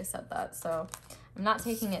love that I said that, so I'm not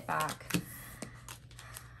taking it back.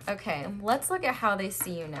 Okay, let's look at how they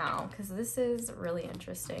see you now, because this is really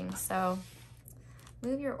interesting. So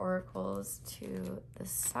move your oracles to the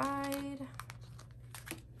side.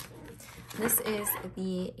 This is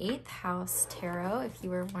the 8th house tarot, if you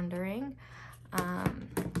were wondering.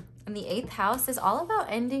 And the 8th house is all about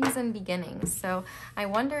endings and beginnings. So I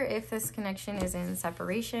wonder if this connection is in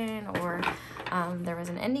separation or there was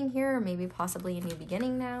an ending here, or maybe possibly a new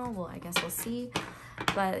beginning now. Well, I guess we'll see.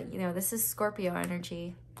 But, you know, this is Scorpio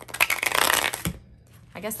energy.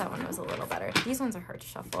 I guess that one was a little better. These ones are hard to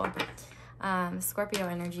shuffle. Scorpio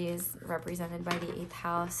energy is represented by the 8th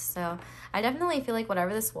house. So I definitely feel like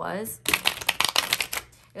whatever this was,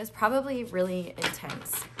 it was probably really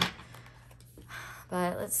intense.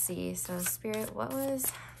 But let's see. So Spirit, what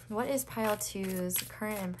is pile 2's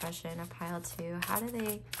current impression of pile 2? How do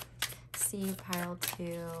they see pile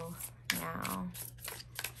 2 now?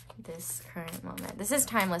 This current moment. This is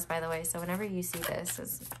timeless, by the way. So whenever you see this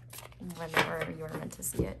is whenever you are meant to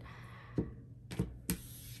see it.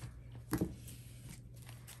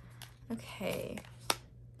 Okay.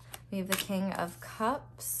 We have the King of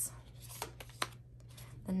Cups,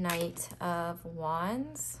 the Knight of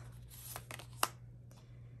Wands,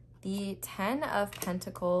 the 10 of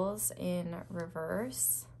Pentacles in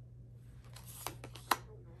reverse,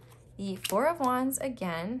 the 4 of Wands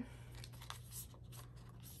again,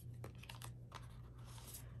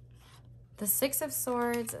 the 6 of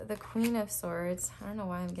Swords, the Queen of Swords. I don't know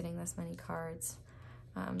why I'm getting this many cards,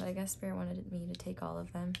 but I guess Spirit wanted me to take all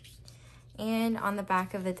of them. And on the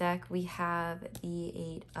back of the deck, we have the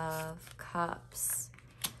 8 of Cups.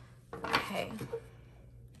 Okay.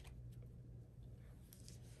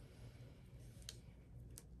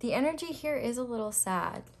 The energy here is a little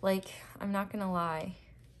sad. Like, I'm not gonna lie.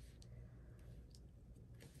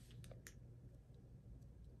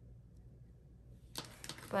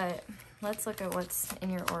 But let's look at what's in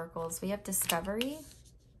your oracles. We have discovery.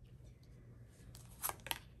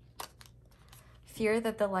 Fear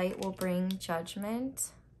that the light will bring judgment.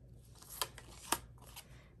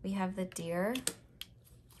 We have the Deer.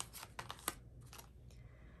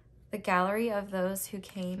 The gallery of those who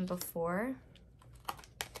came before.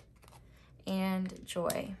 And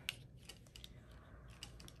joy.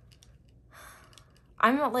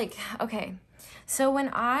 I'm like, okay. So when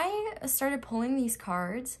I started pulling these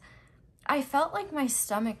cards, I felt like my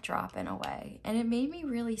stomach drop in a way, and it made me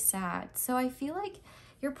really sad. So I feel like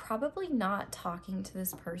you're probably not talking to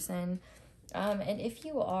this person. And if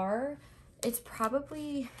you are, it's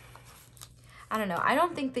probably, I don't know. I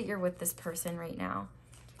don't think that you're with this person right now.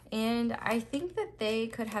 And I think that they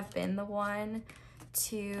could have been the one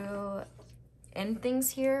to end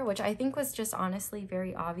things here, which I think was just honestly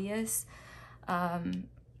very obvious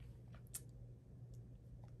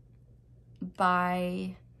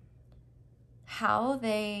by how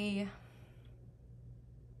they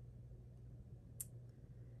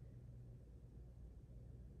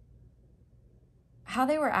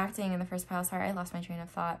were acting in the first pile. Sorry, I lost my train of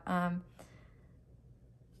thought.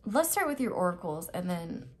 Let's start with your oracles and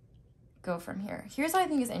then go from here. Here's what I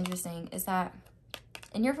think is interesting is that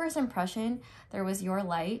in your first impression, there was your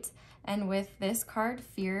light. And with this card,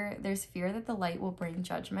 fear, there's fear that the light will bring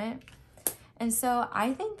judgment. And so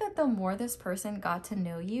I think that the more this person got to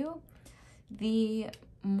know you, the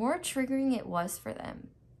more triggering it was for them.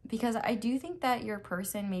 Because I do think that your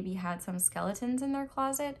person maybe had some skeletons in their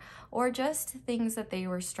closet or just things that they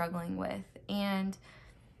were struggling with. And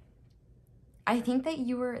I think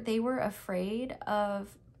that they were afraid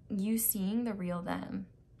of you seeing the real them.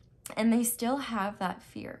 And they still have that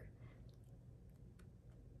fear.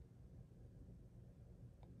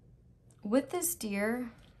 With this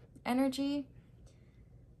Deer energy,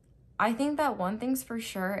 I think that one thing's for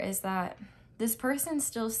sure is that this person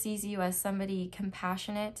still sees you as somebody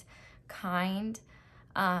compassionate, kind,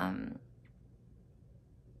 an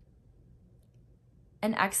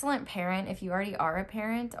excellent parent if you already are a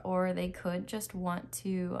parent, or they could just want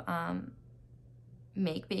to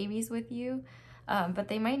make babies with you. But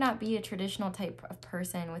they might not be a traditional type of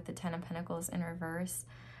person with the 10 of Pentacles in reverse.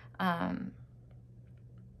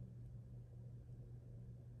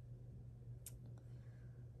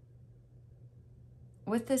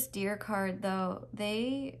 With this Deer card, though,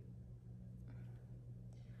 there's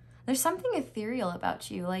something ethereal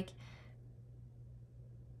about you. Like,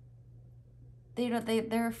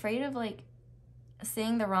 they're afraid of, like,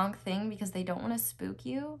 saying the wrong thing because they don't want to spook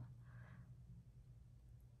you.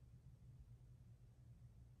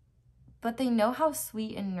 But they know how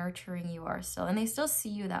sweet and nurturing you are still, and they still see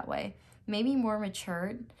you that way. Maybe more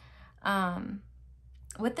matured.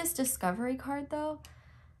 With this Discovery card, though,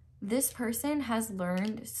 this person has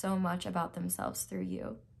learned so much about themselves through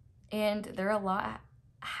you. And they're a lot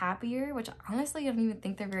happier, which honestly, I don't even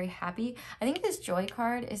think they're very happy. I think this Joy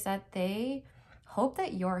card is that they hope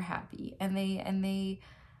that you're happy, and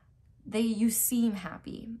you seem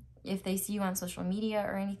happy if they see you on social media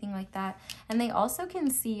or anything like that. And they also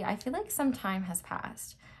can see, I feel like some time has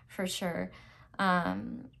passed for sure.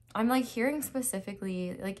 I'm like hearing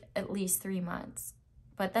specifically like at least 3 months,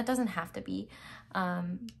 but that doesn't have to be.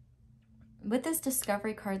 With this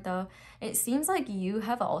Discovery card, though, it seems like you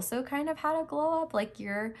have also kind of had a glow up. Like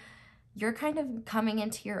you're kind of coming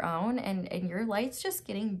into your own, and your light's just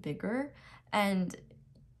getting bigger. And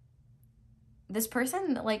this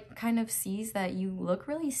person like kind of sees that you look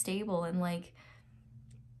really stable, and like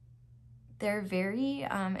they're very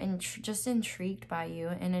just intrigued by you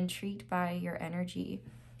and intrigued by your energy.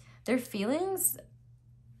 Their feelings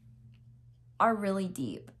are really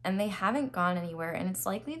deep and they haven't gone anywhere, and it's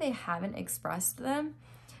likely they haven't expressed them.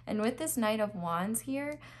 And with this Knight of Wands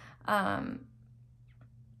here,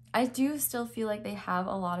 I do still feel like they have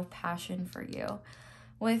a lot of passion for you.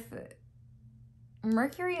 With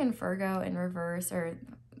Mercury and Virgo in reverse, or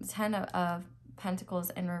 10 of Pentacles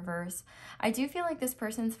in reverse, I do feel like this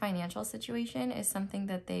person's financial situation is something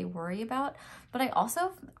that they worry about. But I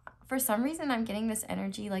also, for some reason, I'm getting this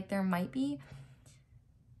energy like there might be,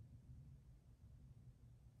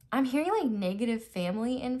 I'm hearing like negative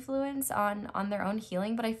family influence on their own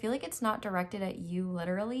healing, but I feel like it's not directed at you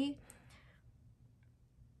literally.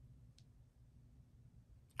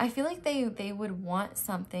 I feel like they would want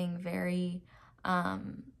something very,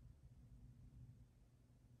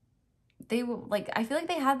 they will, like, I feel like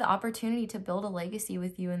they had the opportunity to build a legacy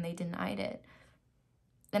with you and they denied it.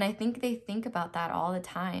 And I think they think about that all the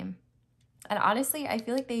time. And honestly, I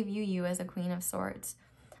feel like they view you as a Queen of Swords.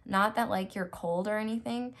 Not that like you're cold or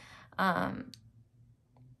anything.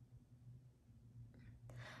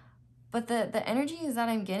 But the energy is that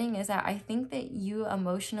I'm getting is that I think that you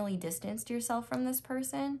emotionally distanced yourself from this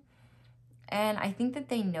person. And I think that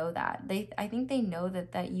they know that. I think they know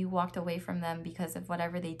that you walked away from them because of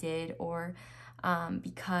whatever they did, or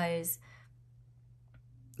because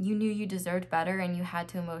you knew you deserved better and you had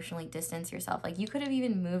to emotionally distance yourself. Like you could have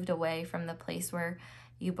even moved away from the place where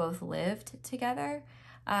you both lived together.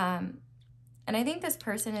 And I think this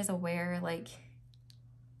person is aware, like,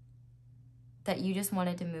 that you just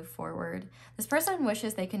wanted to move forward. This person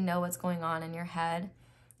wishes they can know what's going on in your head.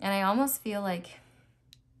 And I almost feel like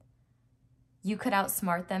you could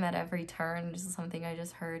outsmart them at every turn. This is something I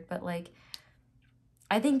just heard. But like,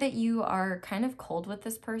 I think that you are kind of cold with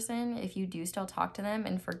this person if you do still talk to them,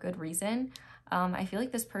 and for good reason. I feel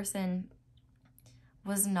like this person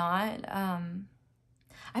was not,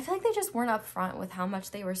 I feel like they just weren't upfront with how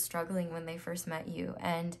much they were struggling when they first met you,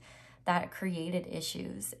 and that created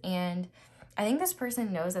issues. And I think this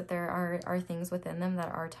person knows that there are things within them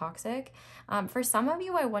that are toxic. For some of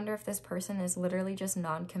you, I wonder if this person is literally just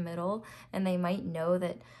non-committal, and they might know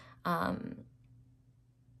that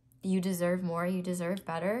you deserve more, you deserve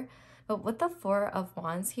better. But with the Four of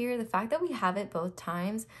Wands here, the fact that we have it both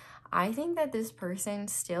times, I think that this person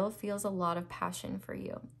still feels a lot of passion for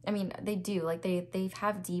you. I mean, they do. Like, they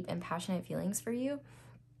have deep and passionate feelings for you.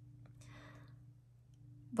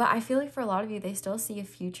 But I feel like for a lot of you, they still see a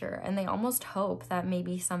future, and they almost hope that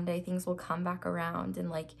maybe someday things will come back around and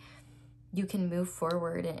like you can move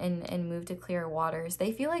forward and move to clearer waters.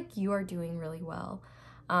 They feel like you are doing really well.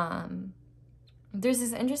 There's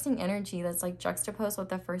this interesting energy that's like juxtaposed with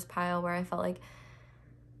the first pile, where I felt like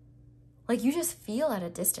you just feel at a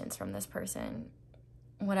distance from this person,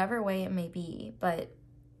 whatever way it may be. But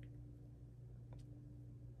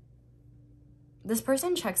this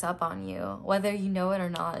person checks up on you, whether you know it or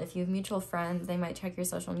not. If you have mutual friends, they might check your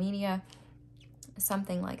social media,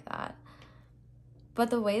 something like that. But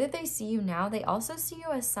the way that they see you now, they also see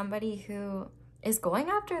you as somebody who is going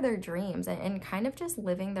after their dreams and kind of just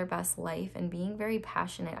living their best life and being very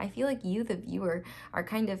passionate. I feel like you, the viewer, are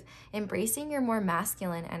kind of embracing your more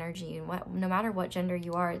masculine energy. No matter what gender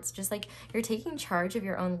you are, it's just like you're taking charge of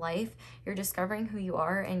your own life. You're discovering who you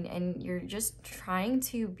are, and you're just trying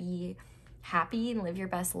to be happy and live your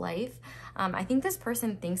best life. I think this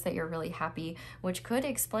person thinks that you're really happy, which could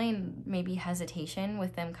explain maybe hesitation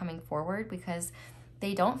with them coming forward, because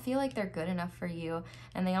they don't feel like they're good enough for you,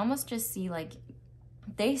 and they almost just see like,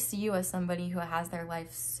 they see you as somebody who has their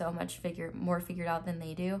life so much more figured out than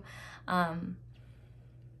they do.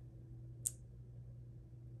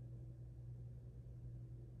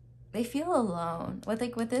 They feel alone with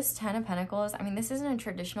this 10 of Pentacles. I mean, this isn't a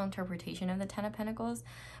traditional interpretation of the 10 of Pentacles,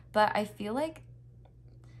 but I feel like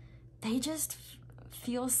they just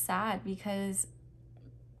feel sad, because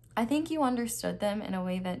I think you understood them in a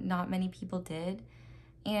way that not many people did.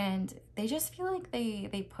 And they just feel like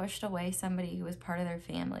they pushed away somebody who was part of their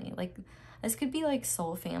family. Like, this could be like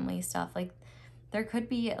soul family stuff. Like, there could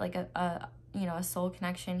be like a soul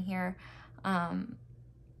connection here.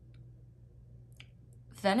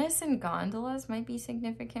 Venice and gondolas might be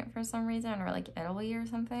significant for some reason, or like Italy or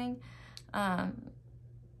something. But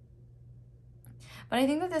I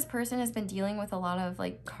think that this person has been dealing with a lot of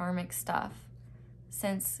like karmic stuff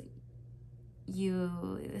since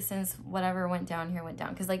since whatever went down here went down,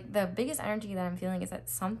 because like the biggest energy that I'm feeling is that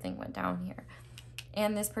something went down here,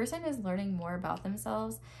 and this person is learning more about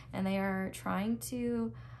themselves, and they are trying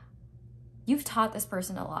to, you've taught this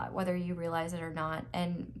person a lot, whether you realize it or not,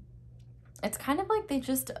 and it's kind of like they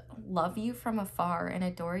just love you from afar and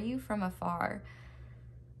adore you from afar.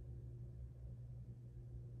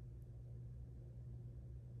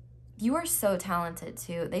 You are so talented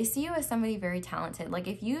too. They see you as somebody very talented. Like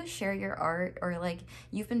if you share your art, or like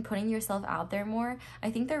you've been putting yourself out there more, I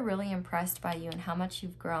think they're really impressed by you and how much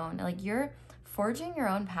you've grown. Like you're forging your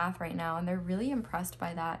own path right now, and they're really impressed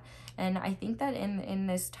by that. And I think that in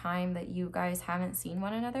this time that you guys haven't seen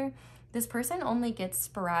one another, this person only gets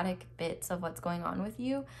sporadic bits of what's going on with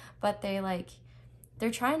you, but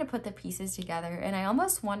they're trying to put the pieces together. And I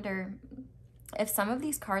almost wonder if some of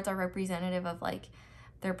these cards are representative of like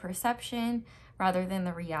their perception rather than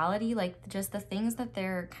the reality, like just the things that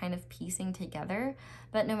they're kind of piecing together.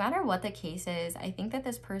 But no matter what the case is, I think that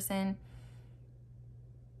this person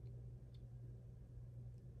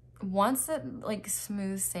wants it like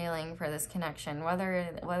smooth sailing for this connection, whether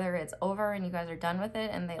it's over and you guys are done with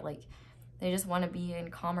it and they just want to be in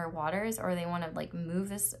calmer waters, or they want to like move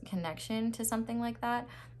this connection to something like that.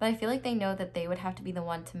 But I feel like they know that they would have to be the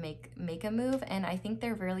one to make a move, and I think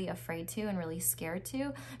they're really afraid to and really scared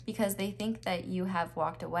to, because they think that you have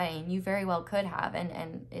walked away, and you very well could have,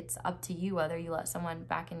 and it's up to you whether you let someone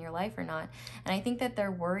back in your life or not. And I think that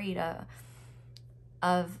they're worried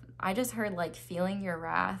of I just heard like feeling your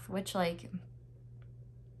wrath, which like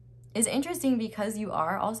is interesting because you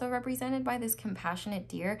are also represented by this compassionate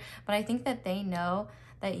deer. But I think that they know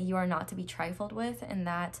that you are not to be trifled with, and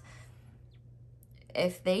that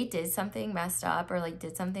if they did something messed up or like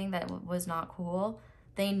did something that was not cool,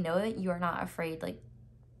 they know that you are not afraid like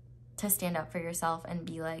to stand up for yourself and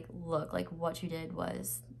be like, look, like what you did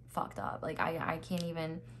was fucked up. Like I can't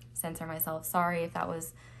even censor myself. Sorry if that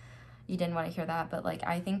was, you didn't want to hear that, but like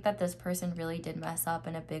I think that this person really did mess up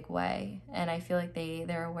in a big way, and I feel like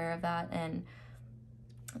they're aware of that, and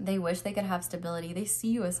they wish they could have stability. They see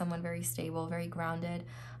you as someone very stable, very grounded.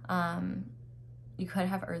 You could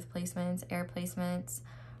have earth placements, air placements,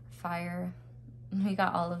 fire. We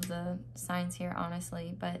got all of the signs here,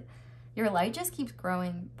 honestly, but your light just keeps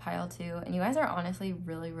growing, pile 2, and you guys are honestly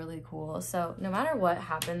really, really cool. So no matter what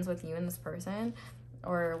happens with you and this person,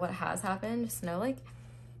 or what has happened, just know like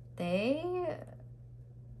they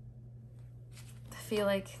feel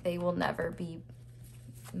like they will never be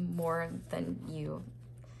more than you.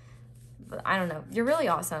 But I don't know. You're really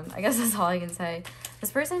awesome. I guess that's all I can say.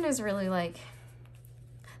 This person is really like,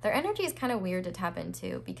 their energy is kind of weird to tap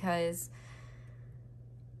into, because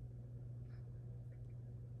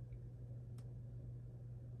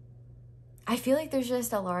I feel like there's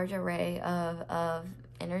just a large array of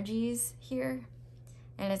energies here,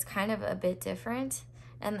 and it's kind of a bit different.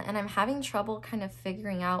 And I'm having trouble kind of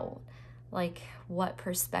figuring out like what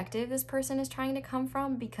perspective this person is trying to come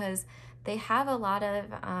from, because they have a lot of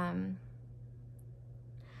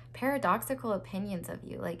paradoxical opinions of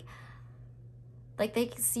you. Like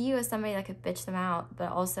they see you as somebody that could bitch them out,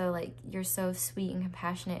 but also like you're so sweet and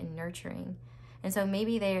compassionate and nurturing. And so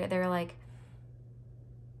maybe they're like,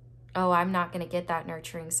 oh, I'm not going to get that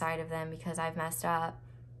nurturing side of them because I've messed up.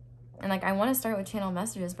 And like I want to start with channel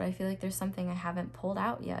messages, but I feel like there's something I haven't pulled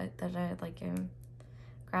out yet that I like am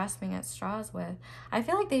grasping at straws with. I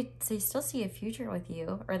feel like they still see a future with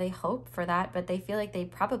you, or they hope for that, but they feel like they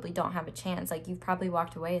probably don't have a chance. Like you've probably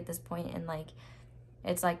walked away at this point, and like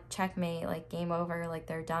it's like checkmate, like game over, like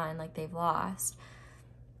they're done, like they've lost.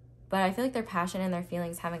 But I feel like their passion and their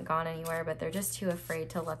feelings haven't gone anywhere, but they're just too afraid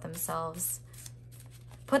to let themselves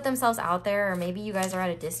put themselves out there, or maybe you guys are at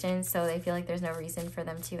a distance, so they feel like there's no reason for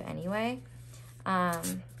them to anyway.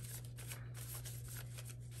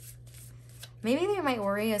 Maybe they might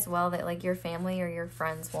worry as well that like your family or your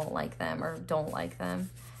friends won't like them or don't like them,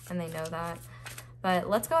 and they know that. But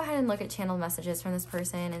let's go ahead and look at channel messages from this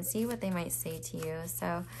person and see what they might say to you.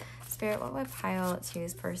 So Spirit, what would pile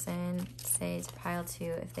 2's person say to pile 2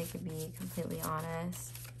 if they could be completely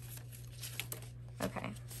honest?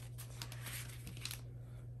 Okay.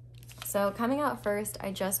 So coming out first,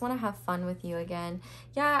 I just want to have fun with you again.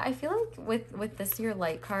 Yeah, I feel like with this your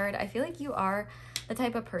light card, I feel like you are the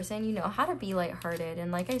type of person, you know how to be lighthearted.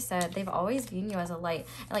 And like I said, they've always viewed you as a light.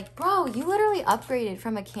 And like, bro, you literally upgraded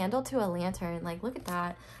from a candle to a lantern. Like, look at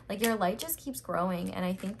that. Like your light just keeps growing. And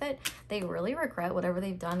I think that they really regret whatever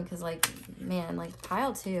they've done, because like, man, like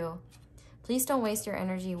pile 2, please don't waste your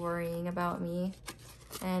energy worrying about me.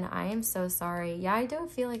 And I am so sorry. Yeah, I do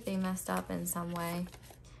feel like they messed up in some way.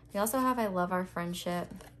 We also have I love our friendship.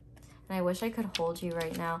 and I wish I could hold you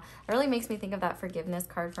right now. It really makes me think of that forgiveness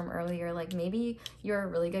card from earlier. Like maybe you're a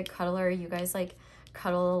really good cuddler. You guys like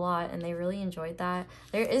cuddle a lot and they really enjoyed that.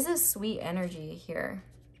 There is a sweet energy here.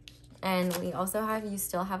 And we also have, you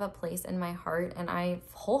still have a place in my heart, and I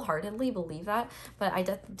wholeheartedly believe that, but I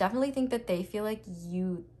definitely think that they feel like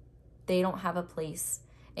they don't have a place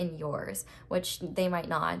in yours, which they might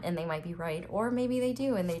not, and they might be right, or maybe they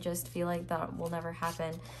do and they just feel like that will never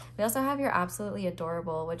happen. We also have you're absolutely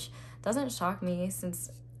adorable, which doesn't shock me since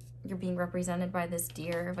you're being represented by this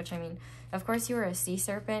deer, which I mean, of course you were a sea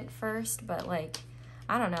serpent first, but like,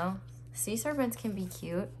 I don't know, sea serpents can be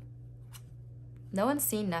cute. No one's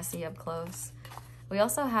seen Nessie up close. We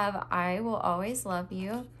also have I will always love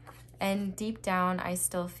you, and deep down I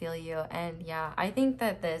still feel you. And yeah, I think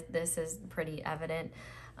that this is pretty evident.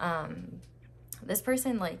 This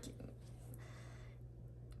person, like,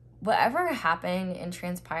 whatever happened and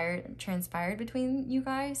transpired between you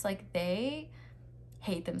guys, like, they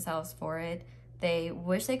hate themselves for it. They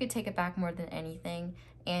wish they could take it back more than anything,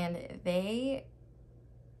 and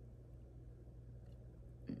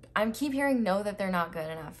I keep hearing no, that they're not good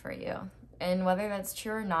enough for you. And whether that's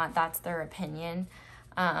true or not, that's their opinion.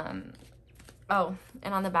 Oh,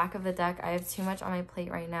 and on the back of the deck, I have too much on my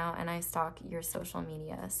plate right now, and I stalk your social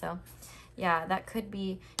media. So yeah, that could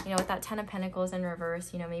be, you know, with that 10 of Pentacles in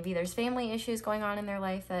reverse, you know, maybe there's family issues going on in their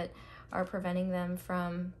life that are preventing them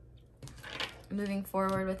from moving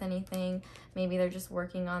forward with anything. Maybe they're just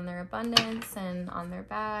working on their abundance and on their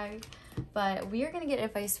bag. But we are going to get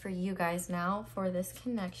advice for you guys now for this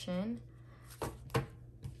connection.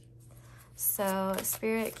 So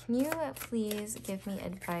Spirit, can you please give me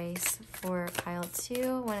advice for pile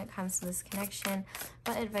 2 when it comes to this connection?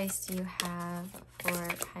 What advice do you have for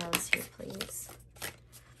pile 2, please?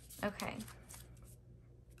 Okay.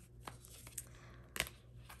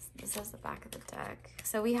 This is the back of the deck.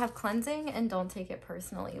 So we have cleansing and don't take it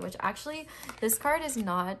personally, which actually this card is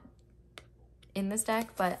not in this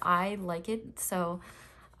deck, but I like it. So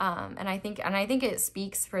and I think it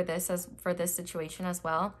speaks for this situation as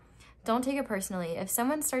well. Don't take it personally. If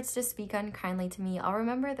someone starts to speak unkindly to me, I'll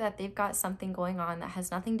remember that they've got something going on that has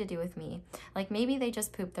nothing to do with me. Like maybe they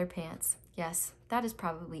just pooped their pants. Yes, that is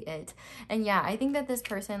probably it. And yeah, I think that this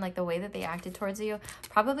person, like the way that they acted towards you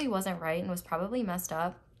probably wasn't right and was probably messed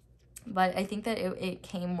up. But I think that it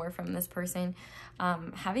came more from this person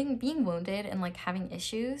being wounded and like having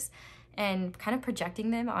issues and kind of projecting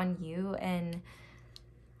them on you. And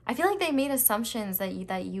I feel like they made assumptions that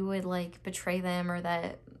you would like betray them, or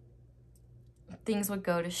that things would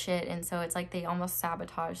go to shit, and so it's like they almost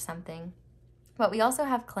sabotage something. But we also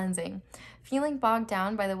have cleansing. Feeling bogged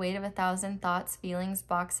down by the weight of 1,000 thoughts, feelings,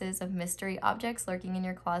 boxes of mystery objects lurking in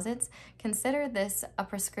your closets? Consider this a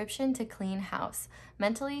prescription to clean house.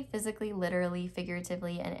 Mentally, physically, literally,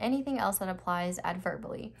 figuratively, and anything else that applies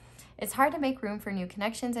adverbally. It's hard to make room for new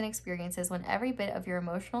connections and experiences when every bit of your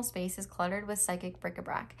emotional space is cluttered with psychic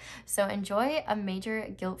bric-a-brac. So enjoy a major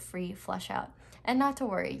guilt-free flush out. And not to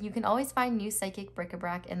worry, you can always find new psychic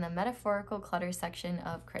bric-a-brac in the metaphorical clutter section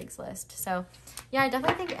of Craigslist. So yeah, I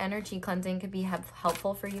definitely think energy cleansing could be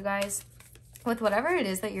helpful for you guys with whatever it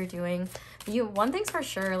is that you're doing. One thing's for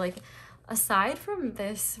sure, like aside from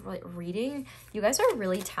this reading, you guys are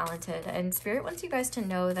really talented, and Spirit wants you guys to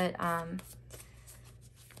know that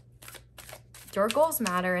your goals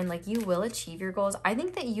matter, and like you will achieve your goals. I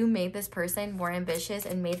think that you made this person more ambitious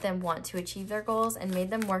and made them want to achieve their goals and made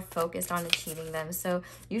them more focused on achieving them. So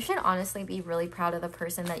you should honestly be really proud of the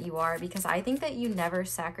person that you are, because I think that you never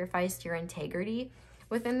sacrificed your integrity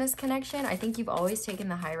within this connection. I think you've always taken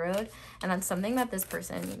the high road, and that's something that this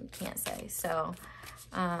person can't say. So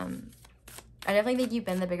I definitely think you've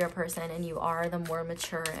been the bigger person, and you are the more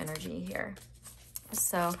mature energy here.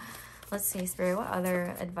 So let's see, Spirit, what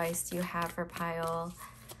other advice do you have for pile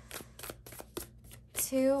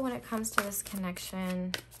 2 when it comes to this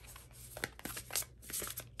connection?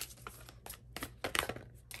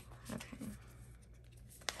 Okay.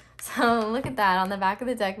 So look at that. On the back of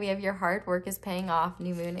the deck, we have your hard work is paying off,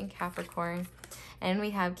 new moon in Capricorn. And we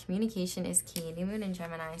have communication is key, new moon in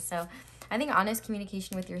Gemini. So I think honest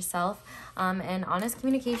communication with yourself and honest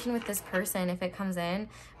communication with this person, if it comes in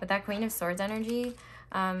with that Queen of Swords energy,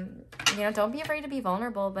 you know, don't be afraid to be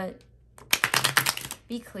vulnerable, but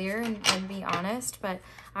be clear and be honest. But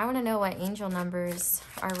I want to know what angel numbers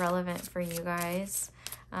are relevant for you guys.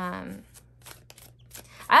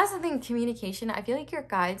 I also think communication, I feel like your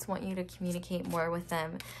guides want you to communicate more with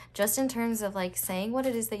them, just in terms of like saying what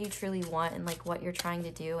it is that you truly want and like what you're trying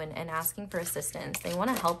to do, and asking for assistance. They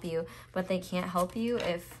want to help you, but they can't help you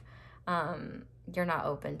if you're not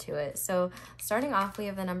open to it. So starting off, we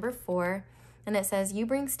have the number 4. And it says, you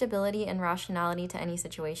bring stability and rationality to any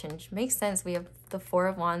situation, which makes sense. We have the Four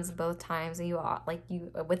of Wands both times. And you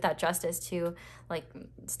with that justice too, like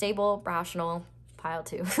stable, rational, pile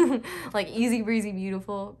 2. Like easy breezy,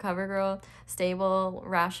 beautiful, cover girl, stable,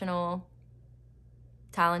 rational,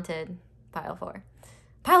 talented, pile 4.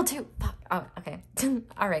 Pile 2. Oh, okay.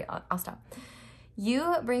 All right, I'll stop.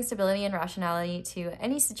 You bring stability and rationality to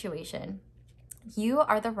any situation. You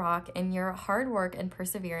are the rock, and your hard work and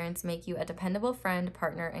perseverance make you a dependable friend,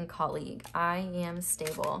 partner, and colleague. I am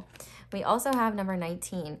stable. We also have number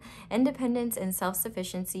 19. Independence and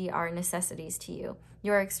self-sufficiency are necessities to you.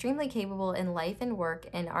 You are extremely capable in life and work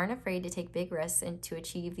and aren't afraid to take big risks and to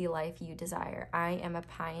achieve the life you desire. I am a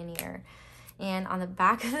pioneer. And on the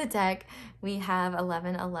back of the deck, we have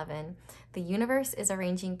 1111. The universe is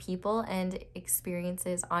arranging people and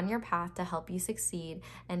experiences on your path to help you succeed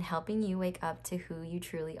and helping you wake up to who you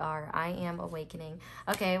truly are. I am awakening.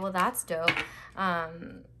 Okay, well, that's dope. Yeah,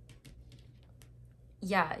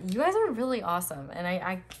 you guys are really awesome. And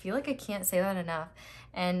I feel like I can't say that enough.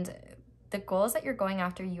 And the goals that you're going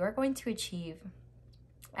after, you are going to achieve.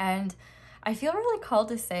 And I feel really called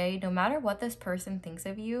to say, no matter what this person thinks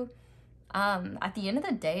of you, at the end of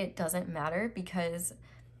the day, it doesn't matter, because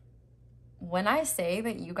when I say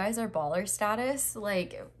that you guys are baller status,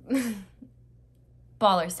 like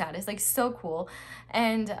baller status, like so cool.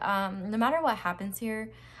 And no matter what happens here,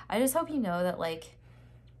 I just hope you know that like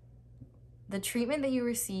the treatment that you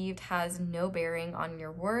received has no bearing on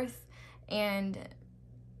your worth, and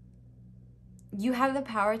you have the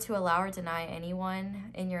power to allow or deny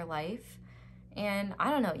anyone in your life. And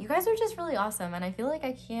I don't know, you guys are just really awesome, and I feel like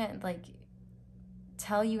I can't like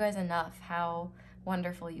tell you guys enough how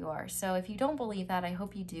wonderful you are. So if you don't believe that, I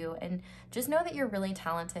hope you do, and just know that you're really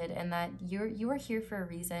talented and that you are here for a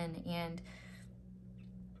reason. And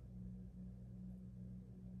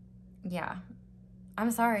yeah, I'm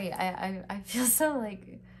sorry, I feel so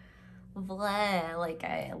like bleh,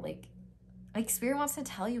 like Spirit wants to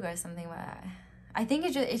tell you guys something, but I think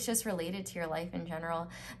it's just related to your life in general.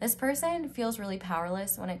 This person feels really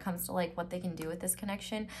powerless when it comes to like what they can do with this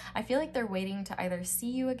connection. I feel like they're waiting to either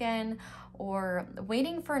see you again or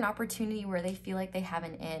waiting for an opportunity where they feel like they have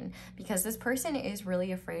an in, because this person is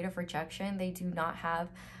really afraid of rejection. They do not have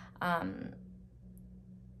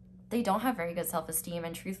they don't have very good self-esteem,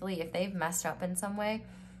 and truthfully, if they've messed up in some way,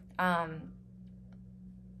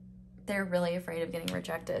 they're really afraid of getting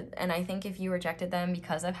rejected. And I think if you rejected them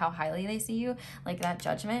because of how highly they see you, like that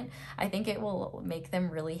judgment, I think it will make them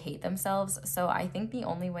really hate themselves. So I think the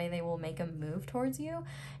only way they will make a move towards you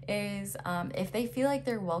is if they feel like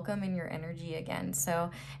they're welcome in your energy again.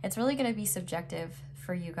 So it's really going to be subjective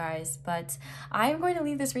for you guys, but I'm going to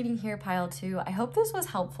leave this reading here, pile 2. I hope this was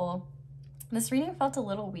helpful. This reading felt a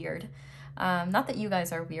little weird. Not that you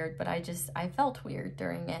guys are weird, but I felt weird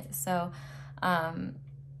during it. So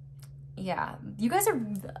yeah, you guys are,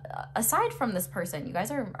 aside from this person, you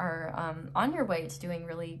guys are on your way to doing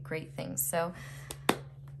really great things. So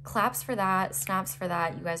claps for that, snaps for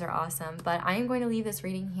that. You guys are awesome. But I am going to leave this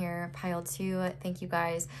reading here, pile 2. Thank you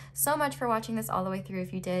guys so much for watching this all the way through.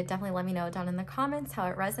 If you did, definitely let me know down in the comments how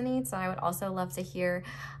it resonates. And I would also love to hear,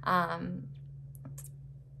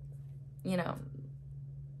 you know,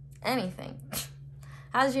 anything.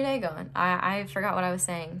 How's your day going? I forgot what I was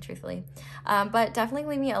saying, truthfully. But definitely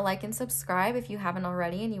leave me a like and subscribe if you haven't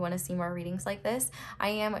already and you want to see more readings like this. I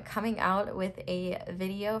am coming out with a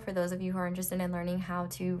video for those of you who are interested in learning how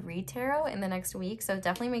to read tarot in the next week. So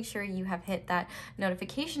definitely make sure you have hit that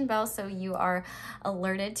notification bell so you are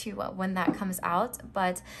alerted to when that comes out.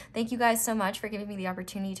 But thank you guys so much for giving me the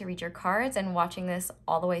opportunity to read your cards and watching this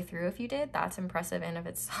all the way through. If you did, that's impressive in of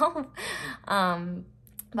itself.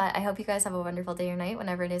 But I hope you guys have a wonderful day or night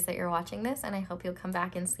whenever it is that you're watching this, and I hope you'll come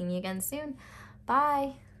back and see me again soon.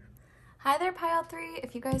 Bye! Hi there, pile 3.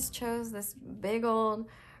 If you guys chose this big old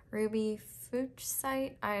ruby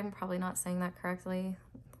Fuchsite, I'm probably not saying that correctly.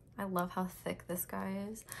 I love how thick this guy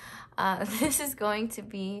is. This is going to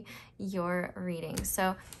be your reading.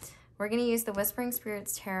 So we're going to use the Whispering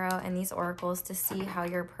Spirits Tarot and these oracles to see how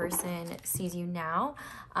your person sees you now.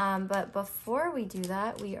 But before we do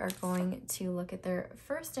that, we are going to look at their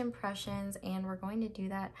first impressions, and we're going to do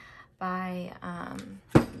that by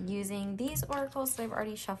using these oracles that I've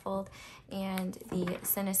already shuffled and the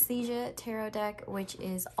Synesthesia Tarot deck, which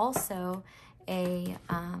is also an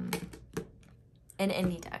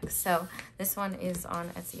indie deck. So this one is on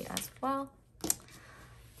Etsy as well.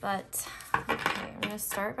 But, okay, I'm going to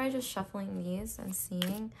start by just shuffling these and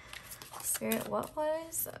seeing, Spirit, what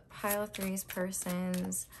was pile 3's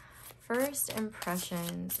person's first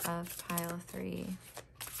impressions of pile 3?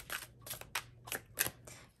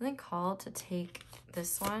 feeling called to take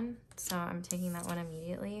this one, so I'm taking that one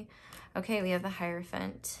immediately. Okay, we have the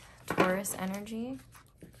Hierophant, Taurus energy.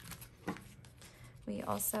 We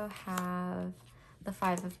also have the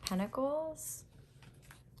Five of Pentacles,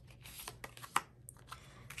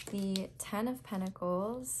 the Ten of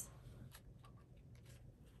Pentacles,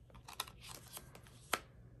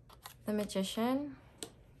 the Magician,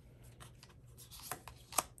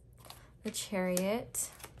 the Chariot,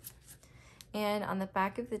 and on the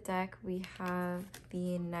back of the deck we have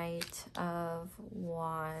the Knight of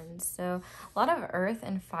Wands. So a lot of earth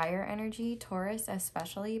and fire energy, Taurus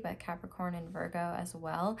especially, but Capricorn and Virgo as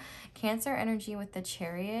well. Cancer energy with the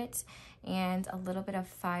Chariot, and a little bit of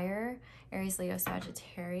fire, Aries, Leo,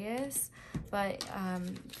 Sagittarius. But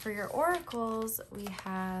for your oracles, we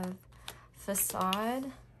have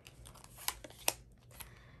Facade,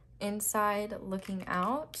 Inside Looking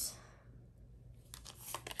Out,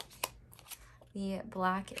 the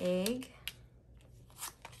Black Egg,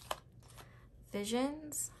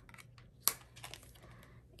 Visions,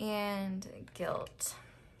 and Guilt.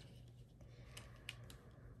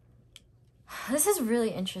 This is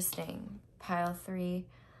really interesting, pile 3.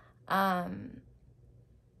 The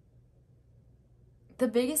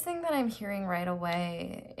biggest thing that I'm hearing right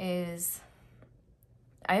away is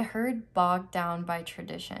I heard bogged down by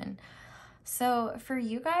tradition. So for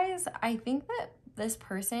you guys, I think that this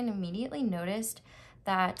person immediately noticed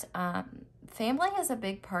that family is a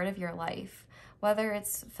big part of your life, whether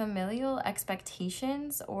it's familial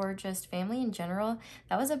expectations or just family in general.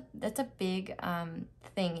 That's a big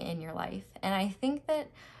thing in your life. And I think that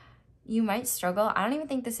you might struggle. I don't even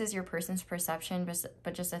think this is your person's perception,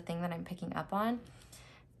 but just a thing that I'm picking up on.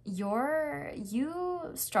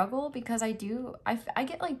 You struggle because I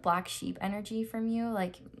get like black sheep energy from you.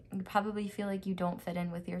 Like, you probably feel like you don't fit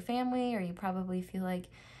in with your family, or you probably feel like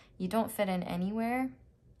you don't fit in anywhere.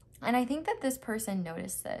 And I think that this person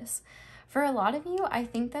noticed this. For a lot of you, I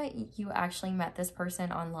think that you actually met this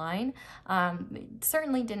person online.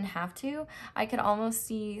 Certainly didn't have to. I could almost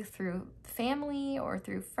see through family or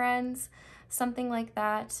through friends, something like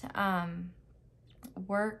that.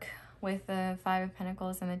 Work with the Five of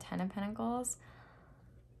Pentacles and the Ten of Pentacles.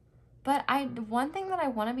 But one thing that I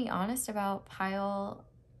want to be honest about, pile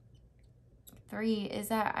 3, is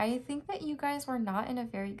that I think that you guys were not in a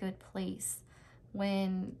very good place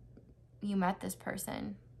when you met this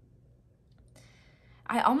person.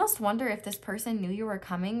 I almost wonder if this person knew you were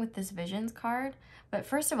coming with this Visions card. But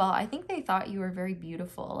first of all, I think they thought you were very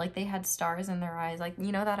beautiful. Like, they had stars in their eyes. Like,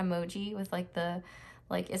 you know that emoji with like the,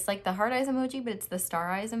 like, it's like the heart eyes emoji, but it's the star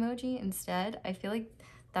eyes emoji instead. I feel like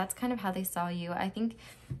that's kind of how they saw you. I think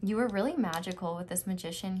you were really magical with this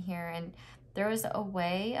Magician here, and there was a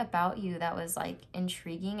way about you that was like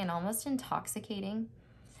intriguing and almost intoxicating.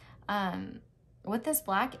 With this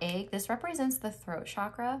Black Egg, this represents the throat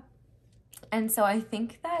chakra. And so I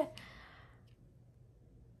think that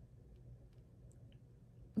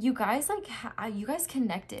you guys you guys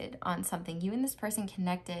connected on something. You and this person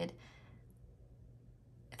connected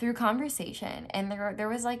through conversation, and there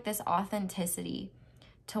was like this authenticity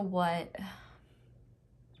to what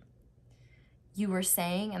you were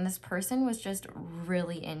saying, and this person was just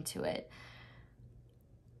really into it.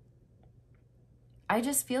 I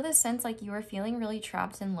just feel this sense like you were feeling really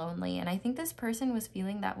trapped and lonely, and I think this person was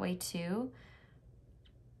feeling that way too.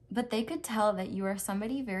 But they could tell that you are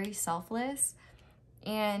somebody very selfless,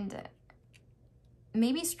 and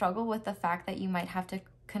maybe struggle with the fact that you might have to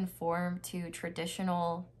conform to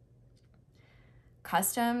traditional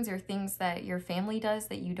customs or things that your family does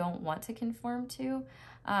that you don't want to conform to.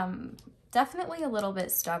 Definitely a little bit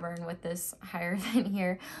stubborn with this Hierophant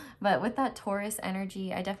here, but with that Taurus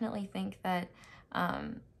energy, I definitely think that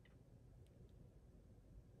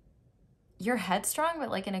you're headstrong, but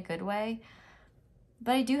like in a good way.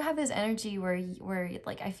 But I do have this energy where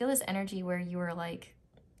like, I feel this energy where you were like,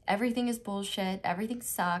 everything is bullshit, everything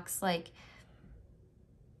sucks, like,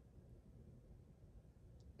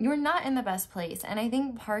 you're not in the best place. And I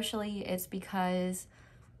think partially it's because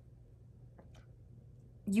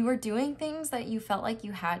you were doing things that you felt like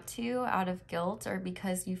you had to out of guilt, or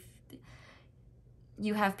because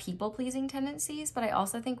you have people-pleasing tendencies. But I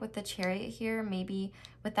also think with the Chariot here, maybe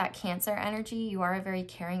with that Cancer energy, you are a very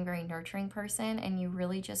caring, very nurturing person, and you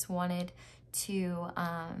really just wanted to,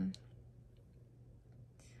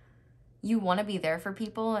 you want to be there for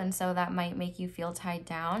people, and so that might make you feel tied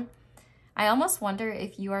down. I almost wonder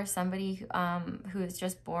if you are somebody who is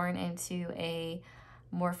just born into a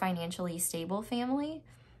more financially stable family.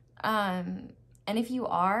 And if you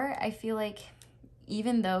are, I feel like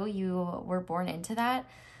even though you were born into that,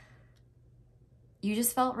 you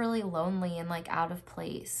just felt really lonely and like out of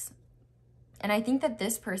place. And I think that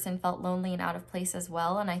this person felt lonely and out of place as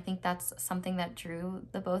well. And I think that's something that drew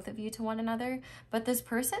the both of you to one another. But this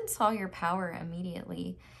person saw your power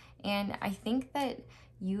immediately. And I think that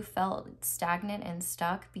you felt stagnant and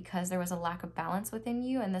stuck because there was a lack of balance within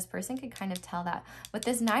you. And this person could kind of tell that. With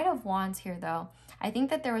this Knight of Wands here, though, I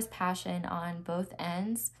think that there was passion on both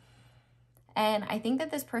ends. And I think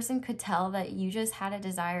that this person could tell that you just had a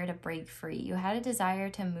desire to break free. You had a desire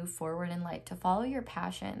to move forward in life, to follow your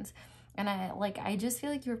passions. And I just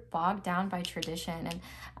feel like you were bogged down by tradition. And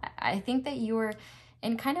I think that you were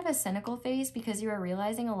in kind of a cynical phase because you were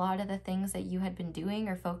realizing a lot of the things that you had been doing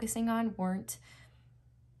or focusing on weren't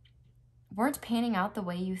panning out the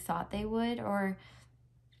way you thought they would. Or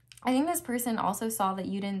I think this person also saw that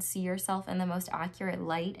you didn't see yourself in the most accurate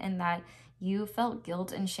light, and that you felt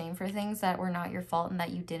guilt and shame for things that were not your fault and that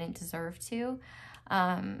you didn't deserve to.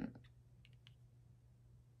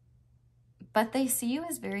 But they see you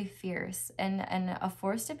as very fierce and a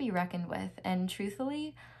force to be reckoned with. And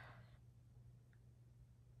truthfully,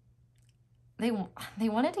 they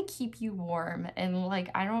wanted to keep you warm. And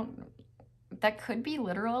like, that could be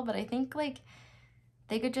literal, but I think like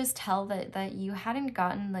they could just tell that you hadn't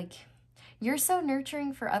gotten, like, you're so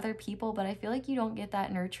nurturing for other people, but I feel like you don't get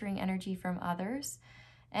that nurturing energy from others.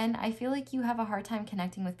 And I feel like you have a hard time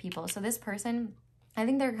connecting with people. So this person, I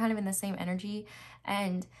think they're kind of in the same energy,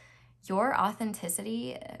 and your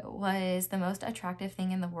authenticity was the most attractive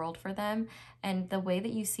thing in the world for them. And the way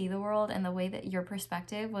that you see the world and the way that your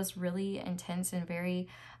perspective was really intense and very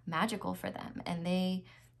magical for them. And they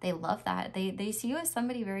love that. They see you as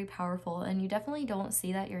somebody very powerful, and you definitely don't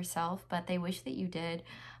see that yourself, but they wish that you did.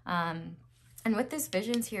 And with this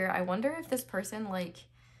visions here, I wonder if this person like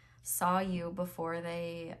saw you before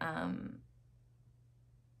they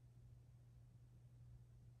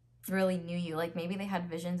really knew you. Like maybe they had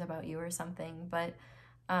visions about you or something. But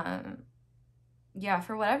yeah,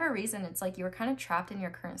 for whatever reason, it's like you were kind of trapped in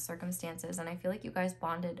your current circumstances, and I feel like you guys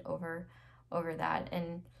bonded over that.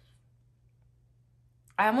 And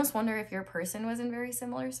I almost wonder if your person was in very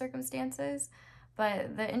similar circumstances.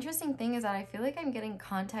 But the interesting thing is that I feel like I'm getting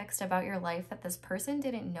context about your life that this person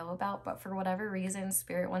didn't know about, but for whatever reason,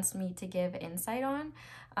 Spirit wants me to give insight on.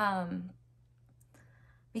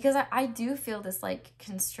 Because I do feel this like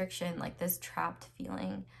constriction, like this trapped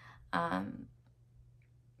feeling.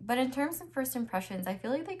 But in terms of first impressions, I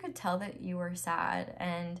feel like they could tell that you were sad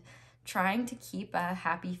and trying to keep a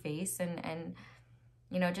happy face and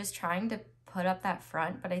you know, just trying to put up that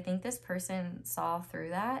front. But I think this person saw through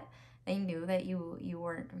that. They knew that you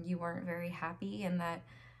weren't very happy, and that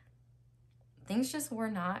things just were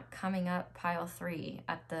not coming up pile 3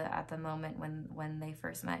 at the moment when they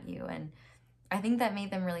first met you. And I think that made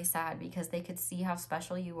them really sad because they could see how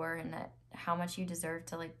special you were and that how much you deserve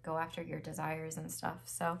to like go after your desires and stuff.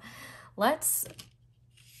 So let's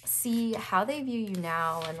see how they view you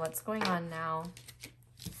now and what's going on now.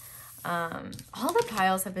 All the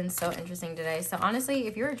piles have been so interesting today. So honestly,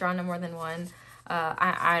 if you're drawn to more than one,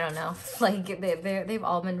 I don't know, like they've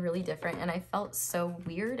all been really different, and I felt so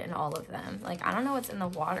weird in all of them. Like I don't know what's in the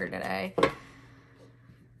water today,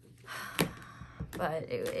 but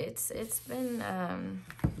it's been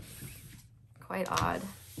quite odd.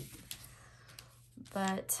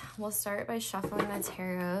 But we'll start by shuffling the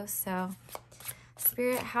tarot. So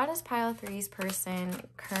Spirit, how does pile 3's person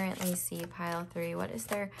currently see pile 3? What is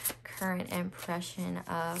their current impression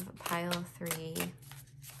of pile 3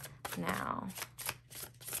 now?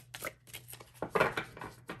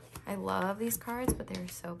 I love these cards, but they're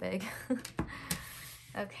so big.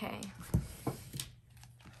 Okay.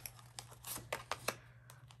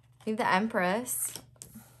 We have the Empress,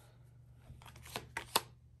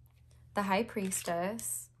 the High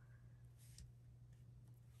Priestess,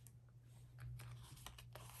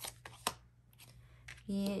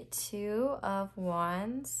 the Two of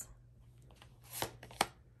Wands,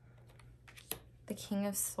 the King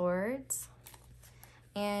of Swords,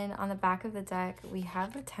 and on the back of the deck, we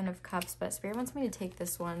have the Ten of Cups, but Spirit wants me to take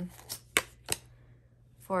this one.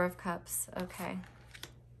 Four of Cups, okay.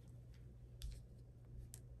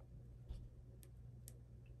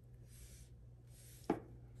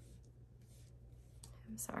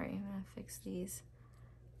 I'm sorry, I'm gonna fix these.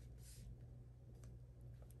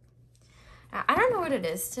 I don't know what it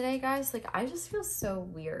is today, guys. Like, I just feel so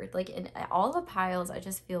weird. Like, in all the piles, I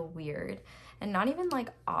just feel weird. And not even, like,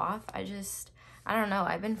 off. I don't know.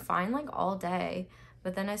 I've been fine, like, all day.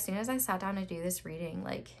 But then as soon as I sat down to do this reading,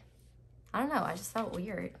 like, I don't know. I just felt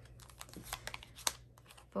weird.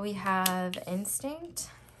 But we have Instinct,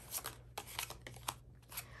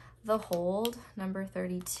 the Hold, number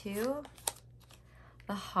 32,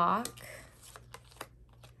 the Hawk,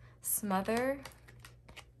 Smother,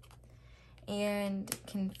 and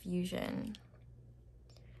Confusion.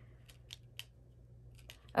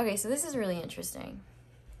 Okay, so this is really interesting.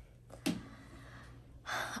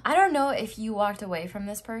 I don't know if you walked away from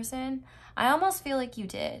this person. I almost feel like you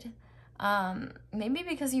did. Maybe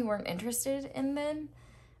because you weren't interested in them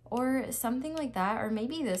or something like that. Or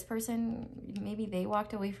maybe this person, maybe they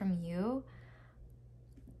walked away from you.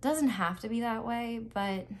 Doesn't have to be that way,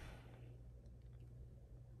 but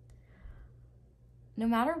no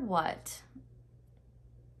matter what,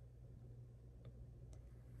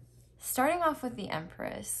 starting off with the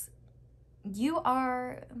Empress, you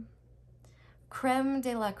are creme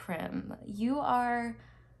de la creme. You are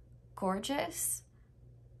gorgeous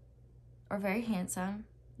or very handsome.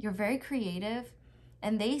 You're very creative,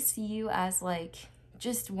 and they see you as like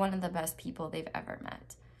just one of the best people they've ever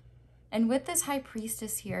met. And with this High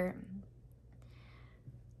Priestess here,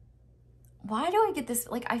 why do I get this?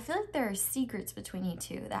 Like, I feel like there are secrets between you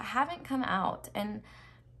two that haven't come out. And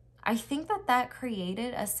I think that that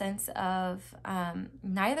created a sense of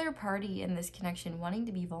neither party in this connection wanting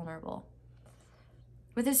to be vulnerable.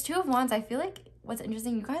 With this Two of Wands, I feel like what's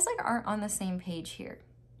interesting, you guys like aren't on the same page here.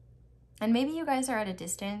 And maybe you guys are at a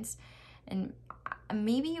distance, and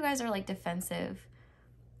maybe you guys are like defensive.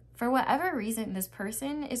 For whatever reason, this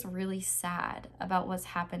person is really sad about what's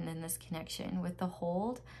happened in this connection with the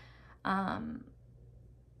Hold and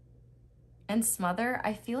Smother.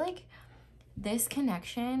 I feel like this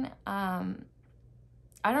connection, I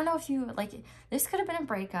don't know if you, like, this could have been a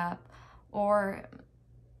breakup or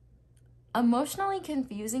emotionally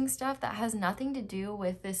confusing stuff that has nothing to do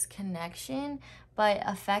with this connection, but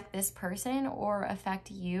affect this person or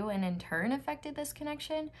affect you and in turn affected this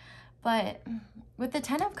connection. But with the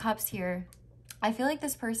Ten of Cups here, I feel like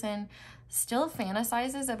this person still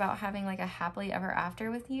fantasizes about having like a happily ever after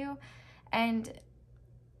with you, and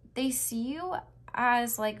they see you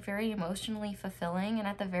as like very emotionally fulfilling, and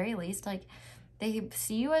at the very least, like, they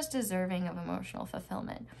see you as deserving of emotional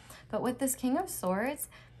fulfillment. But with this King of Swords,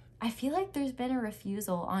 I feel like there's been a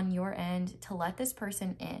refusal on your end to let this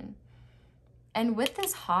person in. And with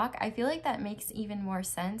this Hawk, I feel like that makes even more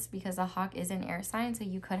sense because the Hawk is an air sign, so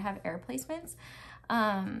you could have air placements.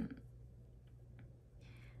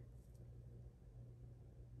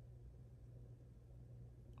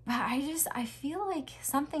 But I feel like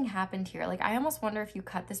something happened here. Like, I almost wonder if you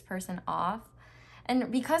cut this person off. And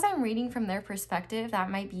because I'm reading from their perspective, that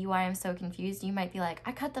might be why I'm so confused. You might be like,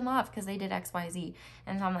 I cut them off because they did X, Y, Z.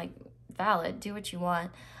 And so I'm like, valid, do what you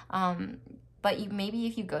want. But maybe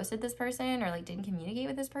if you ghosted this person or like didn't communicate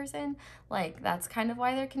with this person, like that's kind of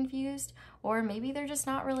why they're confused. Or maybe they're just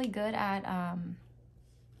not really good at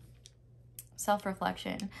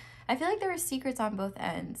self-reflection. I feel like there are secrets on both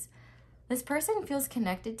ends. This person feels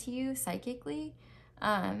connected to you psychically.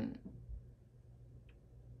 And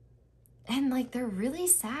like they're really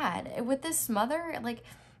sad. With this Smother, like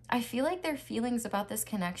I feel like their feelings about this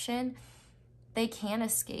connection, they can't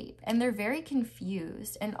escape, and they're very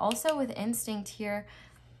confused. And also with Instinct here,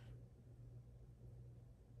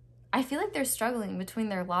 I feel like they're struggling between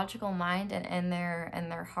their logical mind and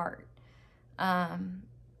their heart.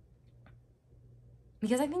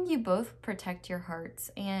 Because I think you both protect your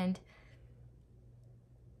hearts, and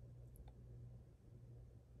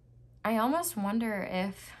I almost wonder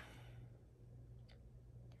if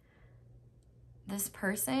this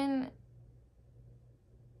person,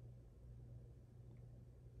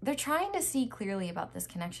 they're trying to see clearly about this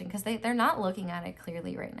connection because they're not looking at it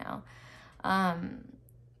clearly right now.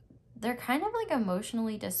 They're kind of like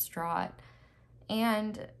emotionally distraught.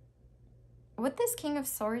 And with this King of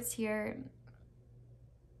Swords here,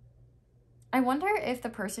 I wonder if the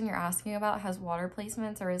person you're asking about has water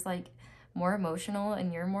placements or is like more emotional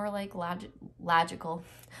and you're more like logical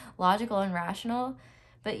and rational.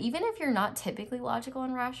 But even if you're not typically logical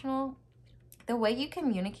and rational, the way you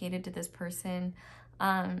communicated to this person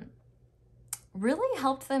really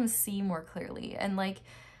helped them see more clearly. And like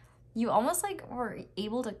you almost like were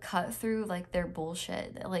able to cut through like their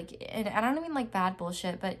bullshit. Like, and I don't mean like bad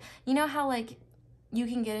bullshit, but you know how like you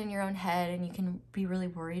can get in your own head and you can be really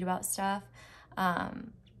worried about stuff.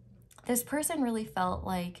 This person really felt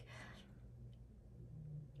like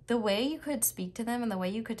the way you could speak to them and the way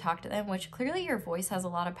you could talk to them, which clearly your voice has a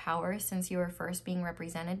lot of power since you were first being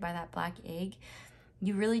represented by that black egg.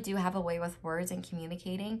 You really do have a way with words and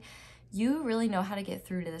communicating. You really know how to get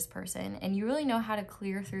through to this person, and you really know how to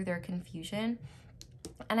clear through their confusion.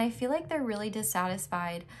 And I feel like they're really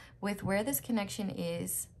dissatisfied with where this connection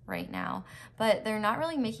is right now, but they're not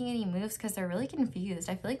really making any moves because they're really confused.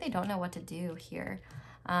 I feel like they don't know what to do here.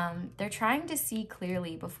 They're trying to see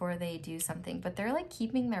clearly before they do something, but they're like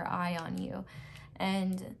keeping their eye on you.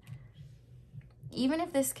 And even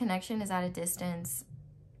if this connection is at a distance,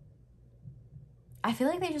 I feel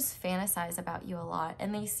like they just fantasize about you a lot,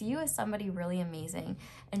 and they see you as somebody really amazing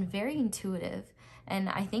and very intuitive. And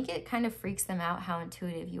I think it kind of freaks them out how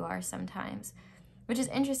intuitive you are sometimes, which is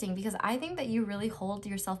interesting because I think that you really hold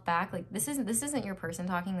yourself back. Like this isn't your person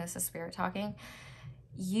talking, this is spirit talking.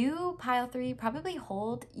 You, pile 3, probably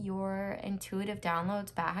hold your intuitive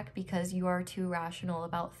downloads back because you are too rational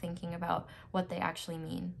about thinking about what they actually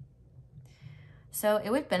mean. So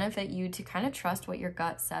it would benefit you to kind of trust what your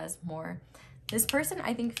gut says more. This person,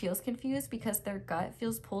 I think, feels confused because their gut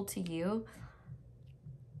feels pulled to you.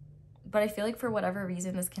 But I feel like for whatever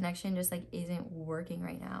reason, this connection just like isn't working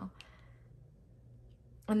right now.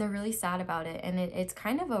 And they're really sad about it. And it's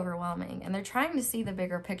kind of overwhelming. And they're trying to see the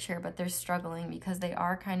bigger picture, but they're struggling because they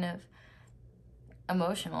are kind of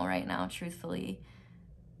emotional right now, truthfully.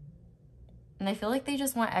 And I feel like they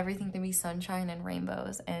just want everything to be sunshine and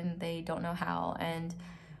rainbows, and they don't know how. And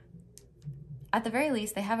at the very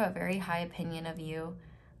least, they have a very high opinion of you.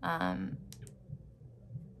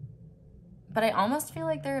 But I almost feel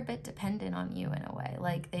like they're a bit dependent on you in a way.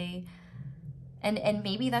 Like they, and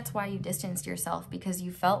maybe that's why you distanced yourself, because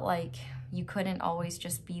you felt like you couldn't always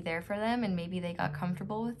just be there for them, and maybe they got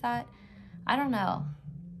comfortable with that. I don't know.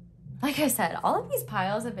 Like I said, all of these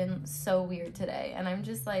piles have been so weird today, and I'm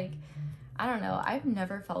just like, I don't know. I've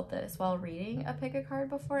never felt this while reading a pick a card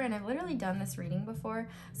before, and I've literally done this reading before.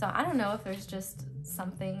 So I don't know if there's just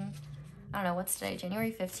something, I don't know, what's today,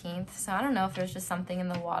 January 15th. So I don't know if there's just something in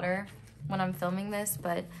the water when I'm filming this,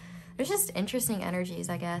 but there's just interesting energies,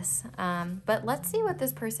 I guess. But let's see what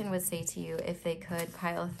this person would say to you if they could,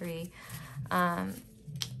 pile 3.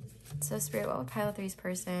 So Spirit, what would pile 3's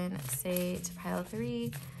person say to pile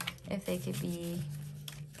 3 if they could be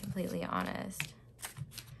completely honest?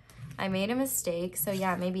 I made a mistake, so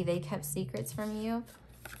yeah, maybe they kept secrets from you.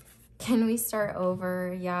 Can we start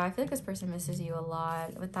over? Yeah, I feel like this person misses you a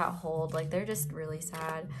lot with that hold. Like, they're just really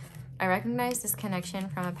sad. I recognize this connection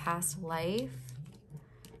from a past life.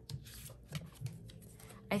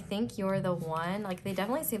 I think you're the one. Like, they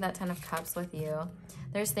definitely see that 10 of Cups with you.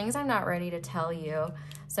 There's things I'm not ready to tell you.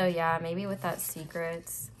 So yeah, maybe with that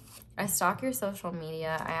secrets. I stalk your social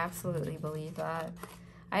media. I absolutely believe that.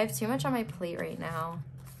 I have too much on my plate right now.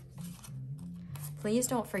 Please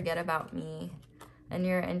don't forget about me. And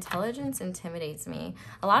your intelligence intimidates me.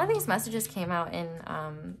 A lot of these messages came out in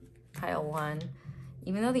pile 1,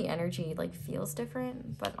 even though the energy like feels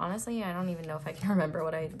different. But honestly, I don't even know if I can remember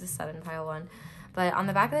what I just said in pile 1. But on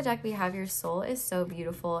the back of the deck, we have your soul is so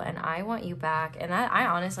beautiful and I want you back. And that I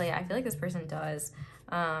feel like this person does.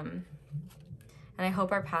 And I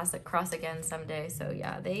hope our paths cross again someday. So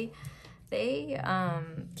yeah, they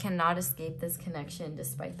cannot escape this connection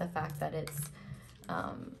despite the fact that it's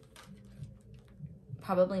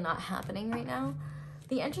probably not happening right now.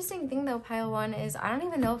 The interesting thing though, pile 1, is I don't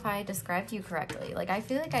even know if I described you correctly. Like, I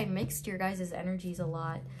feel like I mixed your guys' energies a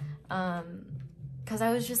lot, because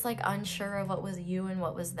I was just like unsure of what was you and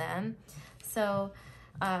what was them. So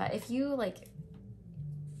if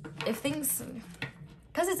things,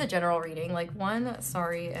 because it's a general reading, like,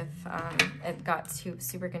 sorry if it got too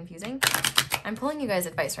super confusing. I'm pulling you guys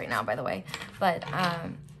advice right now, by the way, but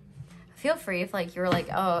feel free if like you're like,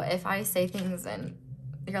 oh, if I say things and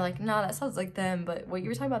you're like, no, that sounds like them, but what you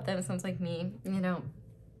were talking about them sounds like me, you know,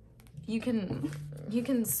 you can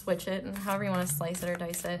switch it and however you want to slice it or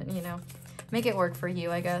dice it, you know, make it work for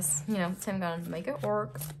you, I guess. You know, Tim Gunn, make it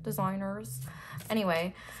work, designers.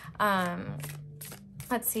 Anyway,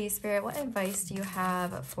 let's see, Spirit, what advice do you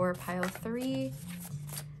have for pile 3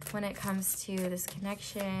 when it comes to this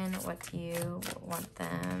connection? What do you want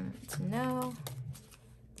them to know?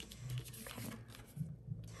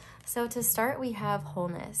 So to start, we have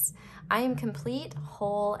wholeness. I am complete,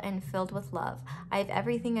 whole, and filled with love. I have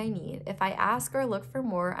everything I need. If I ask or look for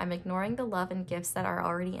more, I'm ignoring the love and gifts that are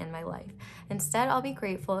already in my life. Instead, I'll be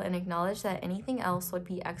grateful and acknowledge that anything else would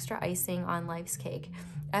be extra icing on life's cake.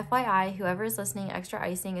 FYI, whoever is listening, extra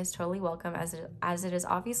icing is totally welcome as it is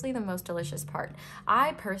obviously the most delicious part.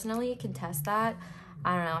 I personally contest that.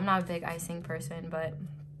 I don't know, I'm not a big icing person, but,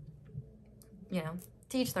 you know,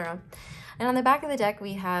 to each their own. And on the back of the deck,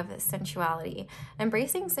 we have sensuality.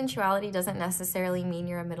 Embracing sensuality doesn't necessarily mean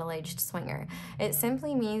you're a middle-aged swinger. It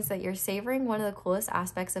simply means that you're savoring one of the coolest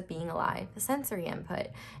aspects of being alive, the sensory input.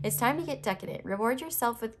 It's time to get decadent. Reward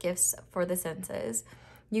yourself with gifts for the senses.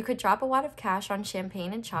 You could drop a wad of cash on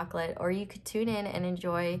champagne and chocolate, or you could tune in and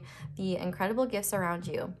enjoy the incredible gifts around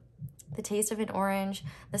you. The taste of an orange,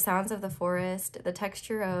 the sounds of the forest, the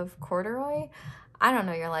texture of corduroy. I don't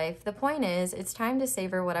know your life. The point is, it's time to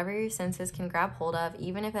savor whatever your senses can grab hold of,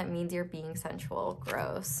 even if that means you're being sensual.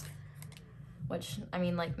 Gross. Which, I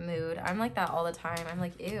mean, like, mood. I'm like that all the time. I'm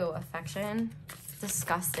like, ew, affection. It's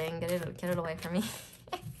disgusting. Get it away from me.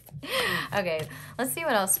 Okay, let's see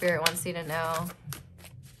what else Spirit wants you to know. All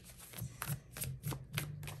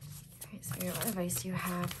right, Spirit, what advice do you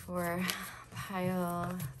have for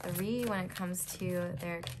pile 3 when it comes to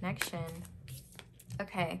their connection?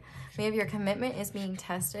 Okay, we have your commitment is being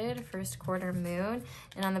tested, first quarter moon,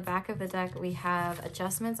 and on the back of the deck we have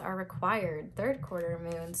adjustments are required, third quarter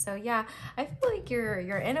moon. So yeah, I feel like you're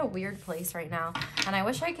in a weird place right now, and I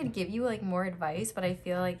wish I could give you like more advice, but I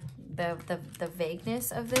feel like the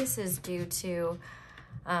vagueness of this is due to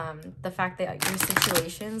the fact that your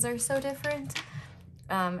situations are so different.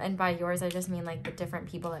 And by yours, I just mean like the different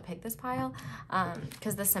people that pick this pile,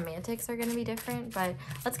 because the semantics are going to be different. But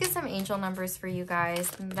let's get some angel numbers for you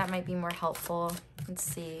guys. That might be more helpful. Let's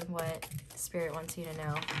see what Spirit wants you to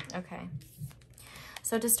know. Okay.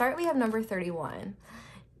 So to start, we have number 31.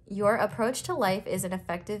 Your approach to life is an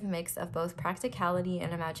effective mix of both practicality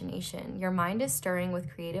and imagination. Your mind is stirring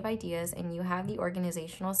with creative ideas, and you have the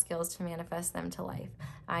organizational skills to manifest them to life.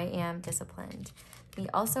 I am disciplined. We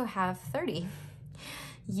also have 30.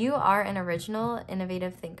 You are an original,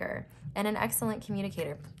 innovative thinker and an excellent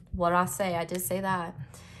communicator. What did I say? I did say that.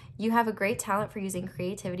 You have a great talent for using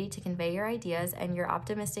creativity to convey your ideas, and your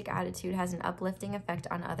optimistic attitude has an uplifting effect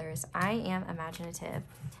on others. I am imaginative.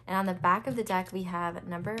 And on the back of the deck, we have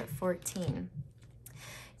number 14.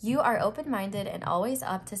 You are open-minded and always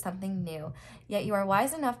up to something new, yet you are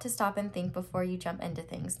wise enough to stop and think before you jump into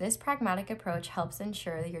things. This pragmatic approach helps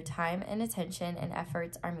ensure that your time and attention and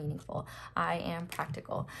efforts are meaningful. I am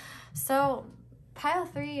practical. So pile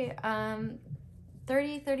 3,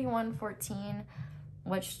 30, 31, 14,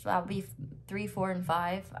 which that'll be 3, 4, and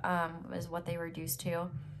 5 is what they reduced to.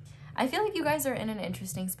 I feel like you guys are in an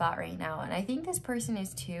interesting spot right now, and I think this person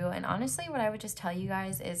is too. And honestly, what I would just tell you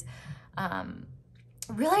guys is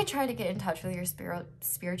really try to get in touch with your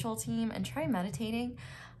spiritual team and try meditating.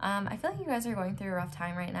 I feel like you guys are going through a rough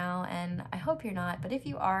time right now, and I hope you're not, but if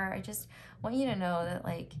you are, I just want you to know that,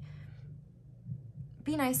 like,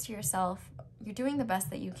 be nice to yourself. You're doing the best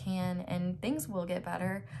that you can, and things will get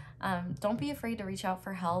better. Don't be afraid to reach out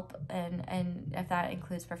for help, and if that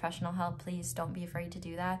includes professional help, please don't be afraid to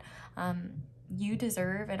do that. You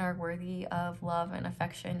deserve and are worthy of love and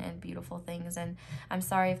affection and beautiful things, and I'm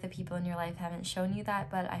sorry if the people in your life haven't shown you that,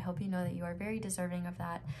 but I hope you know that you are very deserving of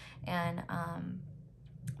that. And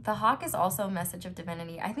the hawk is also a message of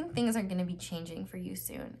divinity. I think things are going to be changing for you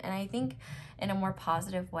soon, and I think in a more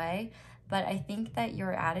positive way, but I think that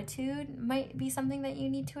your attitude might be something that you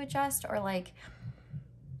need to adjust, or like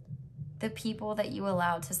the people that you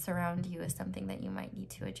allow to surround you is something that you might need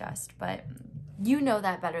to adjust. But you know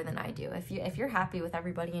that better than I do. If you're happy with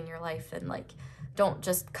everybody in your life, then like don't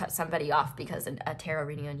just cut somebody off because a tarot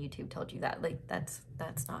reading on YouTube told you that. Like that's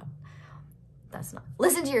not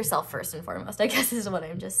listen to yourself first and foremost, I guess is what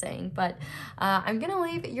I'm just saying. But I'm gonna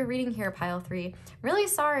leave your reading here, pile 3. Really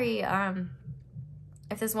sorry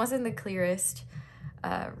if this wasn't the clearest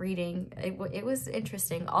reading. It was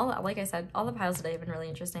interesting. Like I said, all the piles today have been really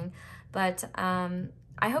interesting, but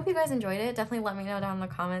I hope you guys enjoyed it. Definitely let me know down in the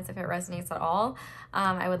comments if it resonates at all.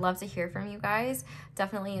 I would love to hear from you guys.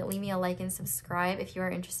 Definitely leave me a like and subscribe if you are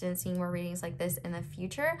interested in seeing more readings like this in the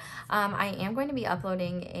future. I am going to be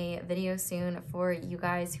uploading a video soon for you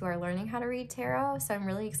guys who are learning how to read tarot, so I'm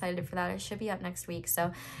really excited for that. It should be up next week,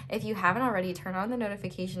 so if you haven't already, turn on the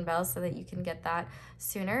notification bell so that you can get that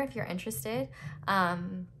sooner if you're interested.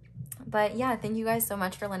 But yeah, thank you guys so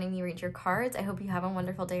much for letting me read your cards. I hope you have a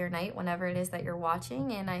wonderful day or night whenever it is that you're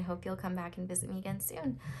watching, and I hope you'll come back and visit me again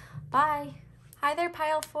soon. Bye. Hi there,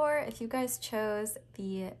 pile 4. If you guys chose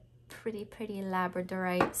the pretty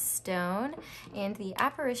Labradorite stone and the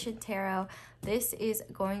Apparition Tarot, this is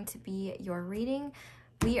going to be your reading.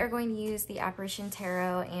 We are going to use the Apparition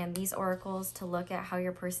Tarot and these oracles to look at how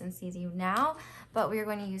your person sees you now, but we are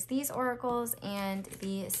going to use these oracles and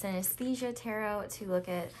the Synesthesia Tarot to look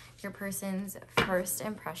at your person's first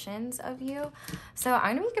impressions of you. So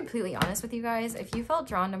I'm going to be completely honest with you guys. If you felt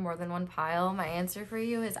drawn to more than one pile, my answer for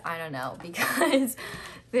you is I don't know, because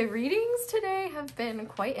the readings today have been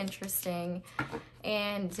quite interesting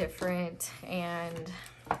and different, and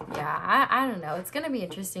yeah, I don't know. It's going to be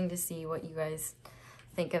interesting to see what you guys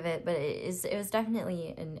think of it, but it was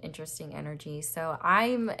definitely an interesting energy. So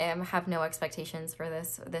I have no expectations for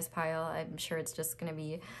this pile. I'm sure it's just going to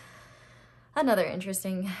be another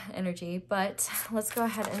interesting energy, but let's go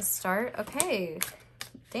ahead and start. Okay,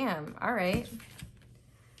 damn, all right.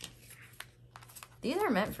 These are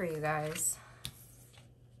meant for you guys.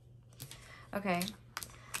 Okay,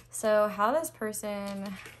 so how this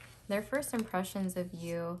person, their first impressions of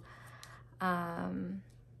you,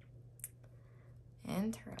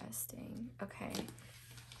 interesting. Okay,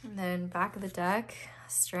 and then back of the deck,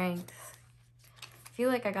 Strength. I feel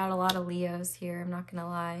like I got a lot of Leos here, I'm not gonna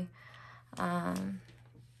lie. I'm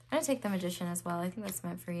gonna take the Magician as well. I think that's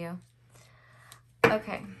meant for you.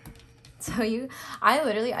 Okay, so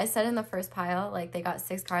I said in the first pile, like, they got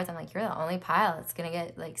 6 cards. I'm like, you're the only pile that's gonna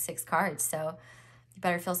get like 6 cards, so you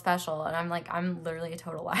better feel special. And I'm like, I'm literally a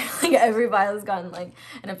total liar. Like, every pile has gotten like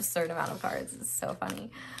an absurd amount of cards. It's so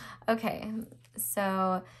funny. Okay,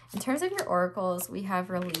 so in terms of your oracles, we have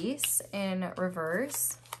Release in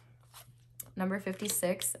reverse, number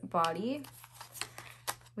 56, Body.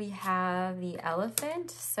 We have the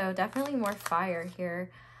Elephant, so definitely more fire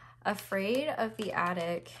here. Afraid of the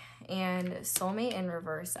Attic, and Soulmate in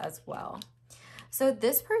reverse as well. So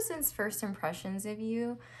this person's first impressions of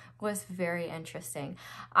you was very interesting.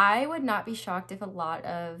 I would not be shocked if a lot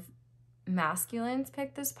of masculines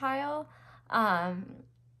picked this pile.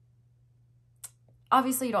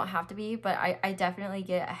 Obviously you don't have to be, but I definitely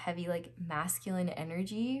get a heavy like masculine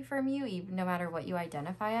energy from you, even no matter what you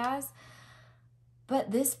identify as.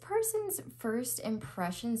 But this person's first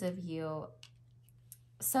impressions of you,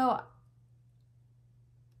 so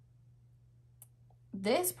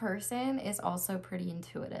this person is also pretty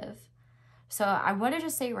intuitive. So I want to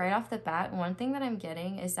just say right off the bat, one thing that I'm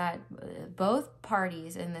getting is that both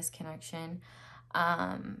parties in this connection,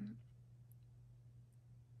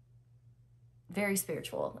 very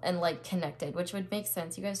spiritual and like connected, which would make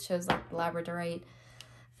sense. You guys chose like Labradorite,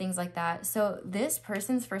 things like that. So this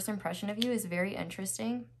person's first impression of you is very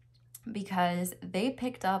interesting because they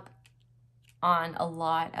picked up on a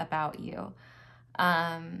lot about you.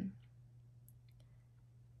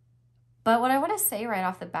 But what I want to say right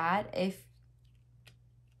off the bat, if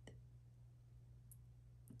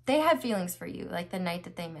they had feelings for you like the night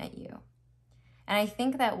that they met you. And I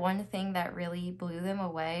think that one thing that really blew them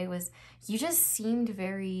away was you just seemed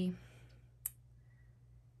very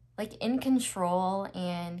like in control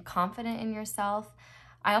and confident in yourself.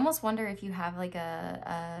 I almost wonder if you have like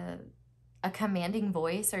a commanding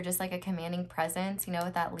voice or just like a commanding presence, you know,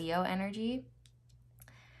 with that Leo energy.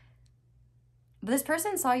 But this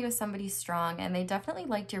person saw you as somebody strong and they definitely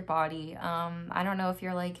liked your body. I don't know if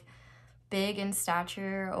you're like big in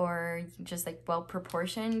stature or just like well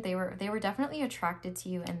proportioned. They were definitely attracted to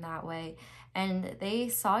you in that way. And they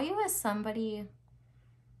saw you as somebody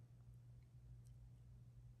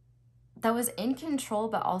that was in control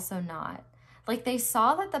but also not. Like they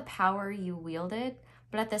saw that the power you wielded,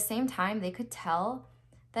 but at the same time they could tell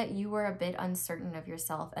that you were a bit uncertain of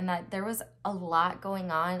yourself and that there was a lot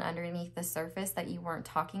going on underneath the surface that you weren't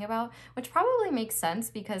talking about, which probably makes sense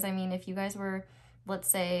because, I mean, if you guys were, let's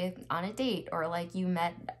say, on a date or like you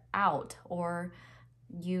met out or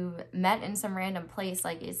you met in some random place,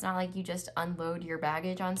 like it's not like you just unload your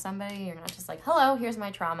baggage on somebody. You're not just like, hello, here's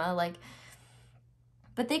my trauma. Like,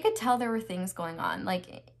 but they could tell there were things going on,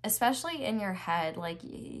 like especially in your head. Like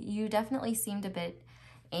you definitely seemed a bit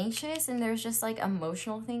anxious and there's just like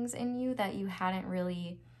emotional things in you that you hadn't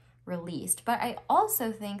really released. But I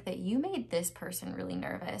also think that you made this person really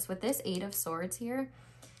nervous with this 8 of Swords here.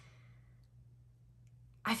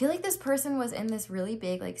 I feel like this person was in this really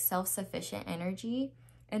big like self-sufficient energy,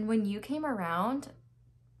 and when you came around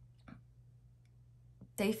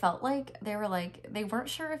they felt like they weren't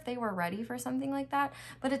sure if they were ready for something like that,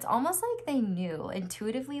 but it's almost like they knew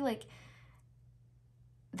intuitively, like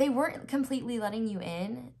they weren't completely letting you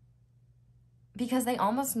in because they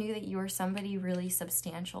almost knew that you were somebody really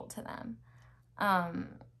substantial to them.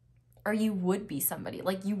 Or you would be somebody,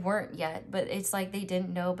 like you weren't yet, but it's like they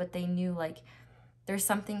didn't know, but they knew like there's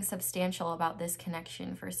something substantial about this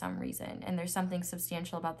connection for some reason, and there's something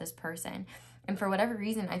substantial about this person. And for whatever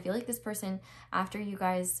reason, I feel like this person, after you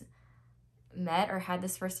guys met or had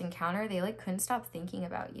this first encounter, they like couldn't stop thinking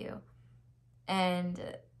about you. And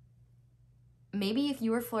maybe if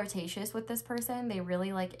you were flirtatious with this person, they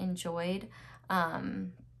really like enjoyed,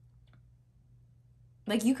 like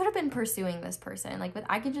you could have been pursuing this person. Like, but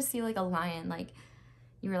I could just see like a lion, like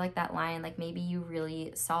you were like that lion, like maybe you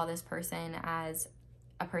really saw this person as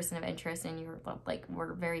a person of interest and you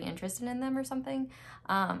were very interested in them or something.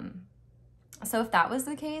 So if that was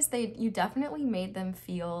the case, you definitely made them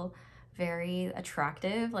feel very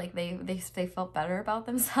attractive. Like they felt better about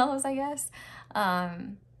themselves, I guess.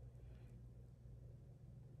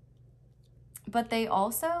 But they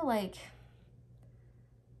also like,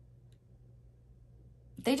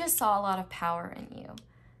 they just saw a lot of power in you.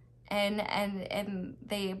 And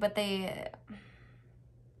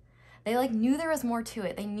they like knew there was more to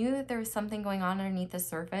it. They knew that there was something going on underneath the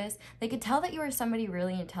surface. They could tell that you were somebody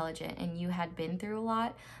really intelligent and you had been through a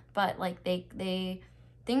lot, but like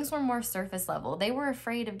things were more surface level. They were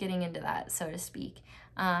afraid of getting into that, so to speak.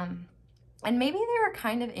 And maybe they were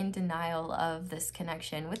kind of in denial of this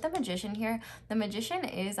connection. With the Magician here, the Magician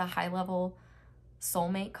is a high-level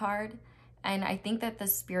soulmate card. And I think that the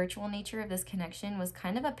spiritual nature of this connection was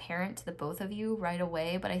kind of apparent to the both of you right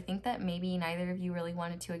away, but I think that maybe neither of you really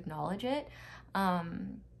wanted to acknowledge it.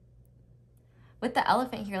 With the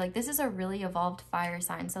Elephant here, like this is a really evolved fire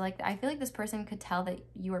sign. So like I feel like this person could tell that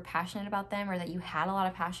you were passionate about them or that you had a lot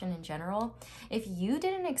of passion in general. If you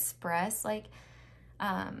didn't express like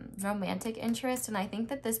romantic interest, and I think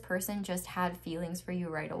that this person just had feelings for you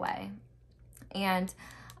right away. And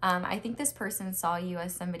I think this person saw you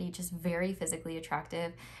as somebody just very physically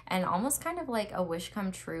attractive and almost kind of like a wish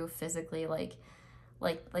come true physically, like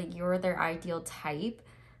you're their ideal type,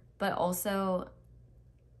 but also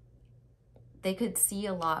they could see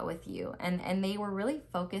a lot with you, and they were really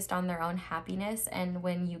focused on their own happiness. And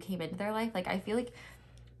when you came into their life, like I feel like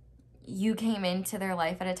you came into their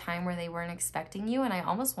life at a time where they weren't expecting you, and I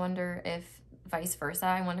almost wonder if vice versa.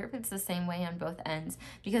 I wonder if it's the same way on both ends,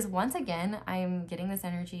 because once again, I'm getting this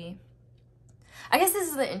energy. I guess this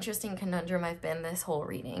is the interesting conundrum I've been this whole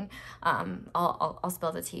reading. I'll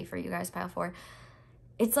spill the tea for you guys, pile 4.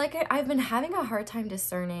 It's like I've been having a hard time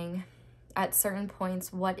discerning at certain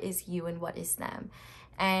points what is you and what is them.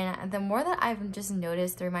 And the more that I've just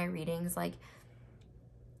noticed through my readings, like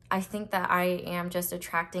I think that I am just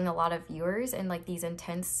attracting a lot of viewers and like these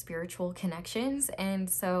intense spiritual connections. And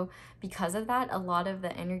so because of that, a lot of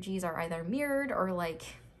the energies are either mirrored or like,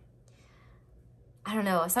 I don't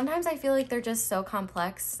know. Sometimes I feel like they're just so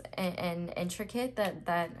complex and intricate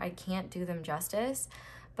that I can't do them justice.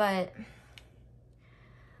 But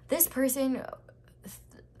this person,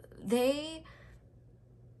 they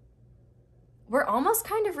were almost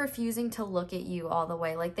kind of refusing to look at you all the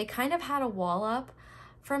way. Like they kind of had a wall up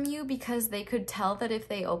from you because they could tell that if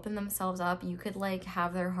they opened themselves up, you could like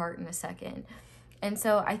have their heart in a second. And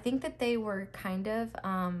so I think that they were kind of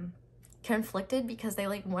conflicted because they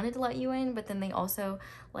like wanted to let you in, but then they also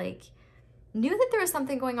like knew that there was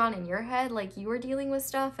something going on in your head, like you were dealing with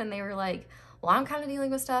stuff, and they were like, well, I'm kind of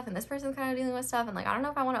dealing with stuff and this person's kind of dealing with stuff, and like I don't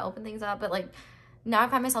know if I want to open things up. But like now I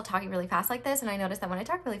find myself talking really fast like this, and I notice that when I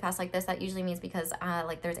talk really fast like this, that usually means because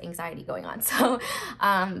like there's anxiety going on. So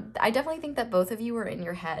I definitely think that both of you were in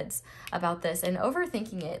your heads about this and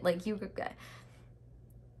overthinking it. Like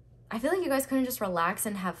I feel like you guys couldn't just relax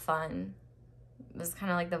and have fun. This is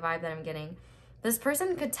kind of like the vibe that I'm getting. This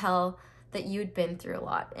person could tell that you'd been through a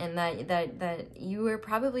lot, and that you were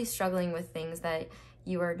probably struggling with things that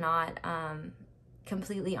you were not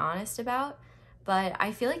completely honest about. But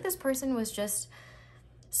I feel like this person was just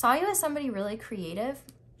saw you as somebody really creative.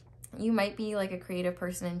 You might be like a creative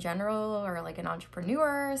person in general, or like an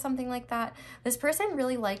entrepreneur or something like that. This person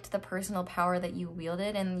really liked the personal power that you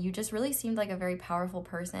wielded, and you just really seemed like a very powerful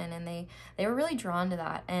person, and they were really drawn to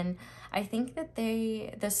that. And I think that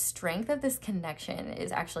the strength of this connection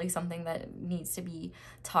is actually something that needs to be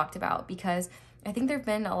talked about, because I think there've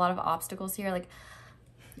been a lot of obstacles here. Like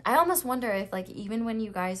I almost wonder if like even when you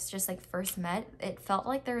guys just like first met, it felt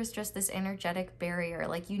like there was just this energetic barrier.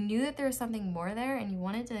 Like you knew that there was something more there and you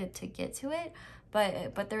wanted to get to it,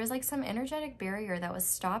 but there was like some energetic barrier that was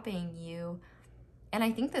stopping you, and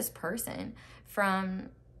I think this person, from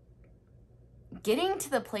getting to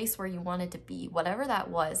the place where you wanted to be, whatever that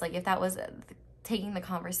was. Like if that was taking the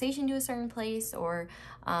conversation to a certain place, or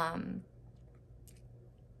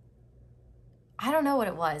I don't know what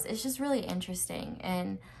it was. It's just really interesting.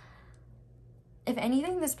 And if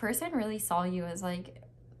anything, this person really saw you as like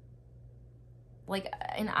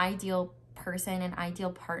an ideal person, an ideal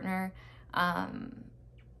partner.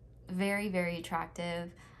 Very, very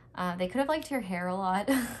attractive. They could have liked your hair a lot.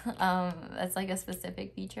 That's like a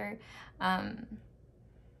specific feature.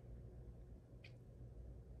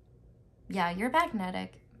 Yeah, you're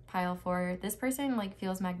magnetic, pile 4. This person like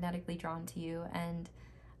feels magnetically drawn to you, and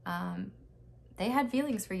they had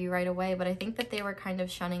feelings for you right away, but I think that they were kind of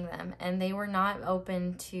shunning them, and they were not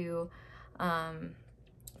open to,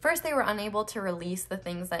 first they were unable to release the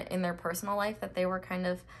things that in their personal life that they were kind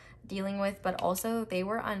of dealing with, but also they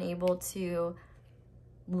were unable to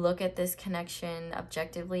look at this connection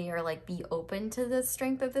objectively, or like be open to the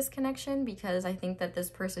strength of this connection, because I think that this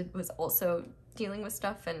person was also dealing with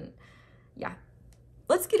stuff. And yeah,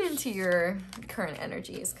 let's get into your current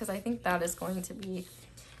energies, because I think that is going to be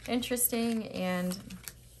interesting and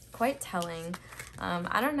quite telling.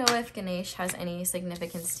 I don't know if Ganesh has any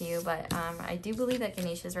significance to you, but I do believe that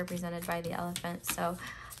Ganesh is represented by the elephant. So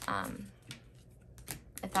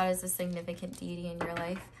if that is a significant deity in your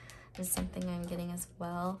life, is something I'm getting as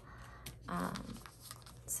well.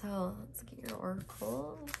 So let's get your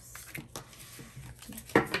oracles.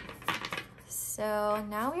 So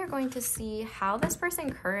now we are going to see how this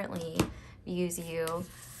person currently views you,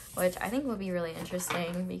 which I think will be really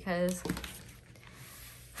interesting because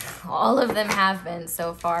all of them have been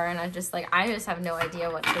so far, and I just have no idea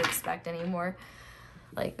what to expect anymore.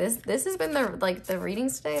 Like this has been the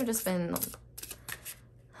readings today have just been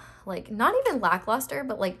like not even lackluster,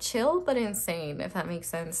 but like chill but insane, if that makes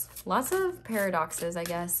sense. Lots of paradoxes, I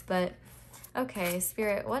guess. But okay,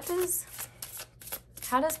 Spirit,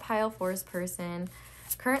 how does pile 4's person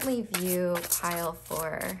currently view pile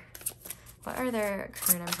 4? What are their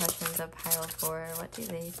current impressions of pile 4? What do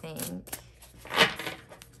they think?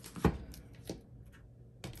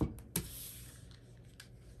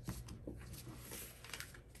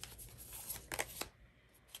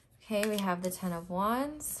 Okay, we have the 10 of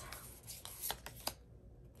Wands,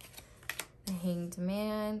 the Hanged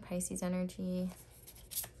Man, Pisces energy,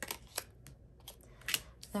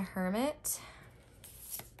 the Hermit,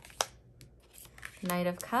 Knight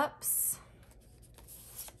of Cups,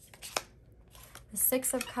 the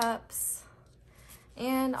 6 of Cups,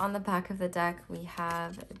 and on the back of the deck we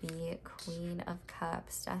have the Queen of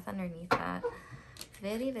Cups. Death underneath that.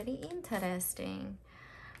 Very, very interesting.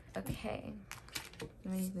 Okay,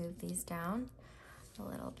 let me move these down a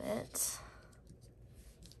little bit.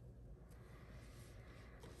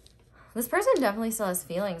 This person definitely still has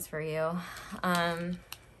feelings for you.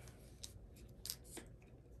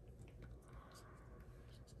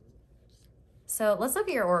 So let's look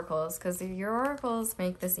at your oracles, because your oracles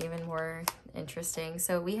make this even more interesting.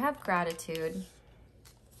 So we have Gratitude.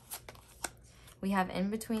 We have In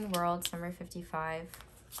Between Worlds, number 55.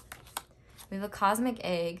 We have a Cosmic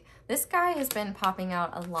Egg. This guy has been popping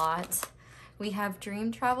out a lot. We have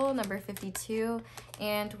Dream Travel, number 52,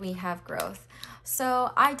 and we have Growth.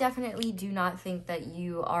 So I definitely do not think that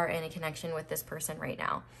you are in a connection with this person right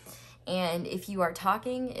now. And if you are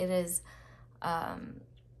talking, it is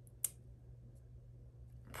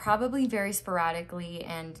probably very sporadically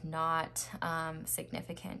and not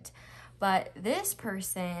significant. But this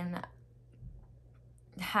person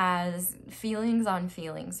has feelings on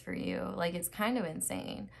feelings for you. Like, it's kind of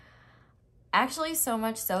insane. Actually, so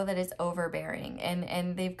much so that it's overbearing.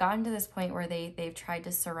 And they've gotten to this point where they've tried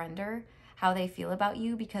to surrender how they feel about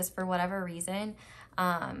you, because for whatever reason,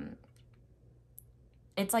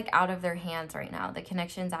 it's like out of their hands right now. The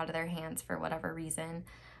connection's out of their hands for whatever reason.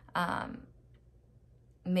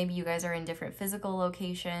 Maybe you guys are in different physical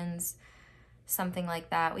locations, something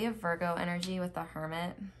like that. We have Virgo energy with the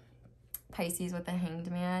Hermit, Pisces with the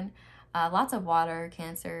Hanged Man, lots of water,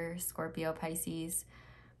 Cancer, Scorpio, Pisces.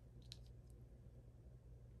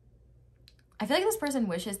 I feel like this person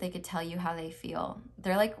wishes they could tell you how they feel.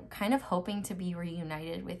 They're like kind of hoping to be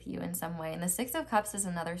reunited with you in some way. And the 6 of Cups is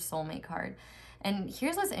another soulmate card. And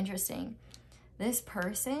here's what's interesting. This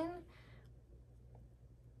person,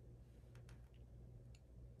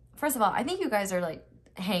 first of all, I think you guys are like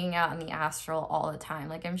hanging out in the astral all the time.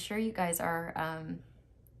 Like, I'm sure you guys are,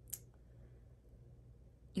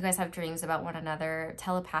 you guys have dreams about one another,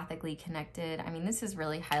 telepathically connected. I mean, this is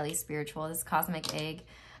really highly spiritual. This Cosmic Egg,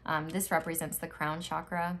 this represents the crown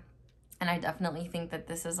chakra. And I definitely think that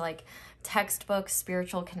this is like textbook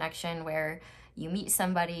spiritual connection where you meet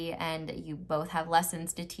somebody and you both have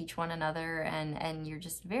lessons to teach one another, and you're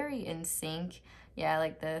just very in sync. Yeah,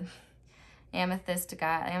 like the amethyst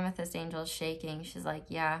angel is shaking. She's like,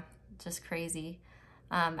 yeah, just crazy.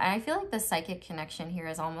 And I feel like the psychic connection here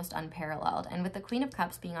is almost unparalleled. And with the Queen of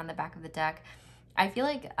Cups being on the back of the deck, I feel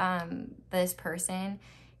like this person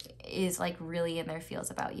is like really in their feels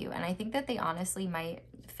about you. And I think that they honestly might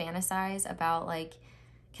fantasize about like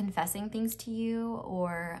confessing things to you,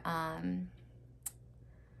 or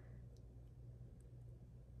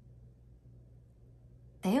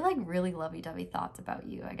they have like really lovey-dovey thoughts about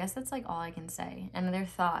you. I guess that's like all I can say. And their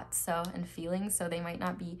thoughts, so, and feelings, so they might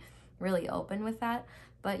not be really open with that,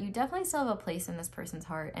 but you definitely still have a place in this person's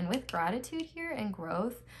heart. And with Gratitude here and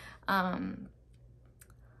Growth,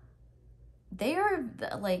 they are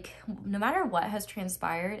like, no matter what has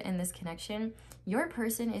transpired in this connection, your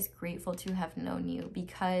person is grateful to have known you,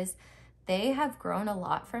 because they have grown a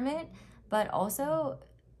lot from it, but also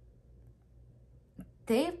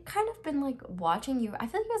they've kind of been like watching you. I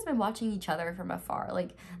feel like you guys have been watching each other from afar. Like,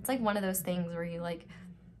 it's like one of those things where you like,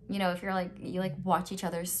 you know, if you're like, you like watch each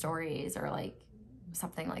other's stories or like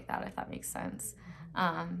something like that, if that makes sense.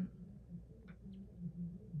 I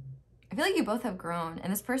feel like you both have grown,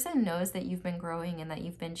 and this person knows that you've been growing and that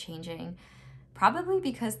you've been changing. Probably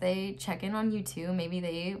because they check in on you too. Maybe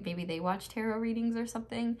they watch tarot readings or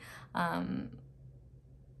something.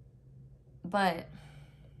 But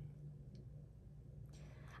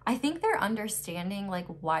I think they're understanding like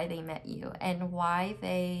why they met you and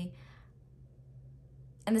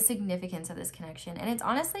and the significance of this connection. And it's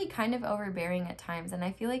honestly kind of overbearing at times. And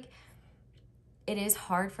I feel like it is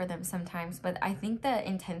hard for them sometimes, but I think the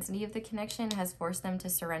intensity of the connection has forced them to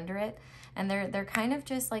surrender it. And they're kind of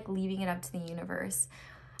just like leaving it up to the universe.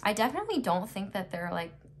 I definitely don't think that they're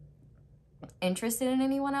like interested in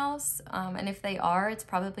anyone else. And if they are, it's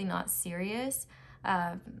probably not serious.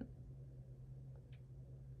 But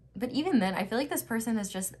even then, I feel like this person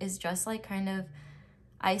is just like kind of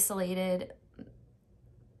isolated.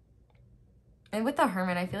 And with the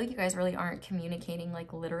Hermit, I feel like you guys really aren't communicating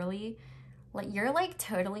like literally. Like you're like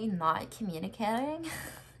totally not communicating.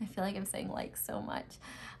 I feel like I'm saying like so much.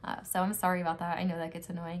 So I'm sorry about that. I know that gets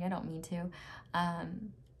annoying. I don't mean to.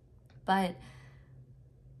 But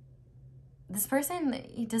this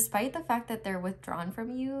person, despite the fact that they're withdrawn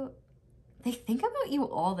from you, they think about you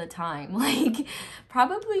all the time, like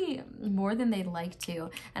probably more than they'd like to.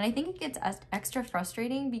 And I think it gets extra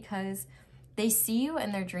frustrating because they see you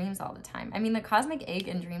in their dreams all the time. I mean, the cosmic egg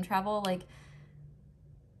and dream travel, like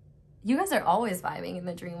you guys are always vibing in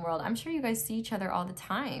the dream world. I'm sure you guys see each other all the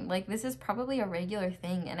time. Like this is probably a regular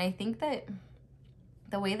thing. And I think that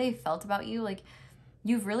the way they felt about you, like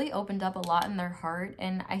you've really opened up a lot in their heart.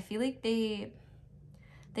 And I feel like they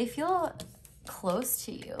feel close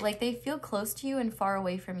to you. Like they feel close to you and far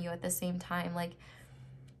away from you at the same time. Like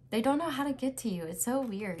they don't know how to get to you. It's so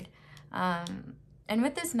weird. And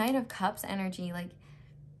with this Knight of Cups energy, like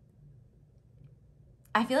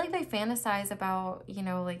I feel like they fantasize about, you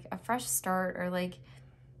know, like a fresh start or like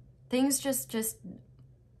things just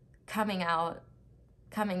coming out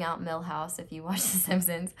Millhouse if you watch The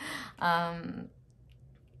Simpsons.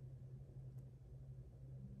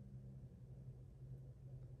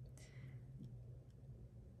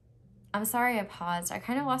 I'm sorry I paused. I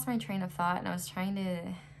kind of lost my train of thought and I was trying to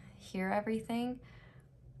hear everything.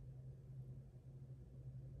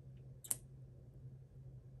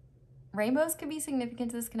 Rainbows could be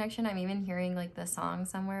significant to this connection. I'm even hearing like the song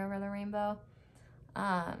Somewhere Over the Rainbow.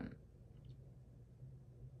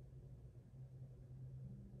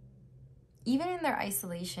 Even in their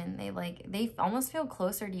isolation, they almost feel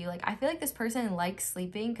closer to you. Like I feel like this person likes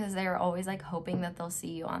sleeping because they're always like hoping that they'll see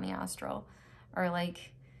you on the astral or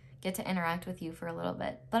like get to interact with you for a little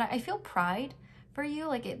bit. But I feel pride for you.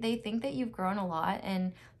 Like they think that you've grown a lot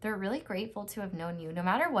and they're really grateful to have known you. No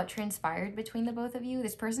matter what transpired between the both of you,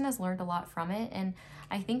 this person has learned a lot from it. And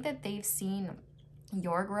I think that they've seen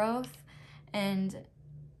your growth and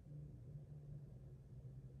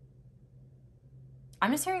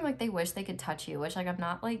I'm just hearing like they wish they could touch you, which like I'm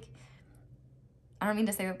not like, I don't mean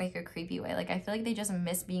to say that like a creepy way. Like I feel like they just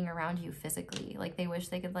miss being around you physically. Like they wish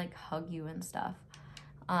they could like hug you and stuff.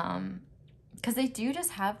 Because they do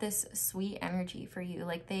just have this sweet energy for you.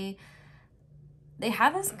 Like they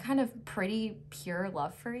have this kind of pretty pure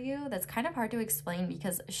love for you that's kind of hard to explain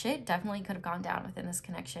because shit definitely could have gone down within this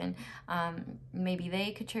connection. Maybe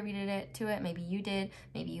they contributed it to it. Maybe you did.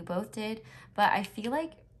 Maybe you both did. But I feel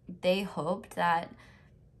like they hoped that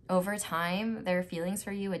over time their feelings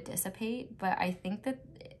for you would dissipate. But I think that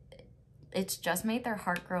it's just made their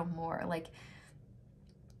heart grow more. Like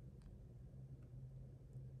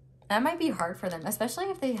that might be hard for them, especially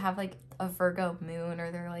if they have like a Virgo moon or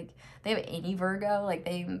they're like, they have any Virgo, like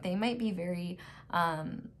they might be very,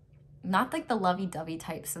 not like the lovey-dovey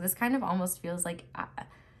type. So this kind of almost feels like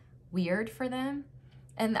weird for them.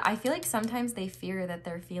 And I feel like sometimes they fear that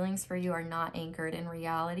their feelings for you are not anchored in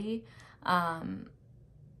reality. And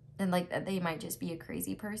like that they might just be a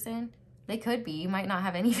crazy person. They could be, you might not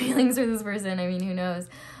have any feelings for this person. I mean, who knows?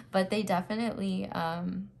 But they definitely,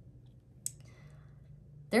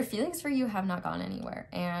 their feelings for you have not gone anywhere.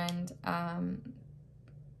 And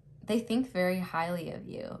they think very highly of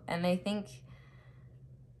you. And they think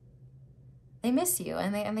they miss you.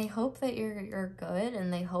 And they hope that you're good.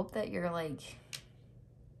 And they hope that you're like,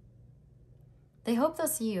 they hope they'll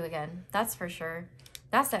see you again. That's for sure.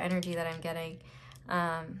 That's the energy that I'm getting.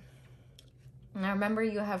 And I remember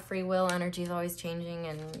you have free will. Energy is always changing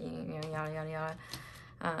and you know, yada, yada, yada.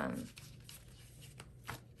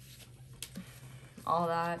 All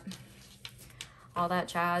that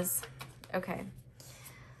jazz. Okay.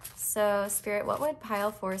 So, Spirit, what would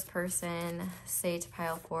Pile 4's person say to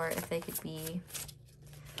Pile 4 if they could be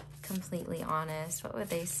completely honest? What would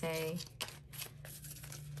they say?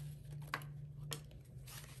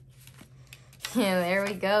 Yeah, there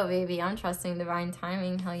we go, baby. I'm trusting divine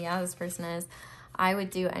timing. Hell yeah, this person is. I would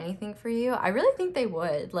do anything for you. I really think they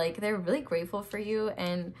would. Like, they're really grateful for you.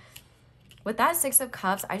 And with that Six of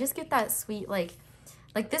Cups, I just get that sweet, like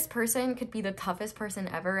this person could be the toughest person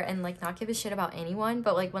ever and like not give a shit about anyone,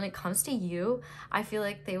 but like when it comes to you, I feel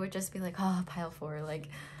like they would just be like, oh, pile 4, like,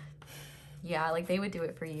 yeah, like they would do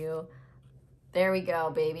it for you. There we go,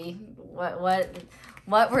 baby.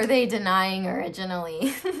 What were they denying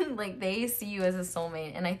originally? Like, they see you as a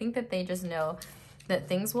soulmate, and I think that they just know that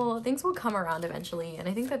things will come around eventually, and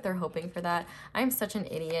I think that they're hoping for that. I'm such an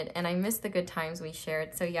idiot, and I miss the good times we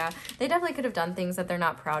shared. So yeah, they definitely could have done things that they're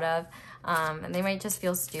not proud of, and they might just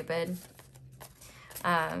feel stupid.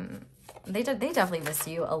 They definitely miss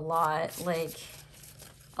you a lot, like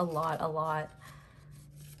a lot.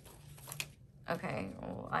 Okay,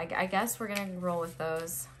 well, I guess we're gonna roll with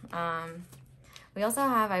those. We also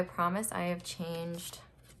have, I promise I have changed.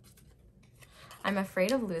 I'm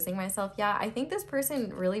afraid of losing myself. Yeah, I think this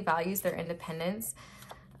person really values their independence.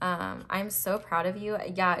 I'm so proud of you.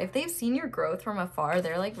 Yeah, if they've seen your growth from afar,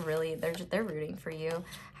 they're like really, they're rooting for you.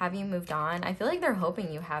 Have you moved on? I feel like they're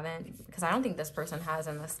hoping you haven't, because I don't think this person has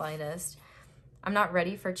in the slightest. I'm not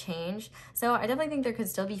ready for change. So I definitely think there could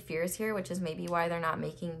still be fears here, which is maybe why they're not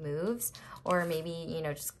making moves, or maybe, you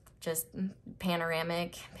know, just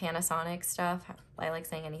panoramic, Panasonic stuff. I like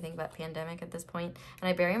saying anything but pandemic at this point. And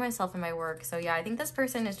I bury myself in my work. So yeah, I think this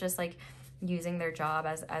person is just like using their job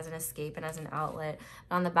as an escape and as an outlet.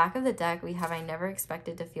 And on the back of the deck, we have, I never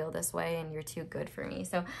expected to feel this way and you're too good for me.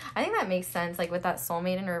 So I think that makes sense. Like with that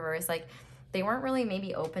soulmate in reverse, like they weren't really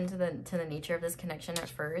maybe open to the nature of this connection at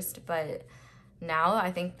first, but now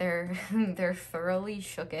I think they're thoroughly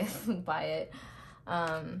shooketh by it.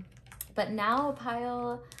 But now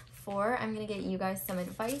pile 4, I'm gonna get you guys some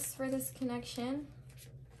advice for this connection.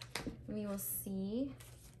 We will see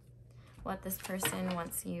what this person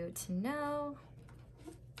wants you to know.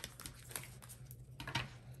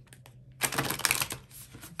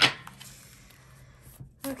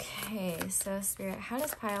 Okay, so Spirit, how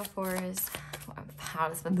does pile 4's,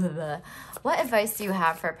 what advice do you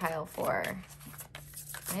have for pile 4?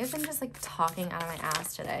 I have been just like talking out of my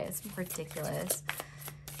ass today. It's ridiculous.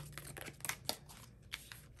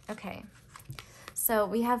 Okay, so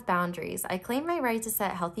we have boundaries. I claim my right to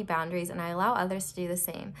set healthy boundaries and I allow others to do the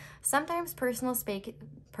same. Sometimes personal space,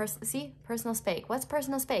 personal space. What's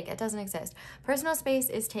personal space? It doesn't exist. Personal space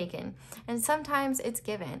is taken and sometimes it's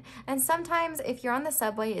given. And sometimes if you're on the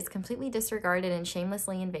subway, it's completely disregarded and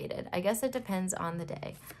shamelessly invaded. I guess it depends on the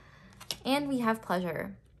day. And we have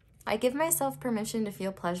pleasure. I give myself permission to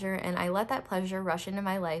feel pleasure, and I let that pleasure rush into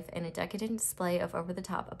my life in a decadent display of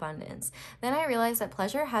over-the-top abundance. Then I realize that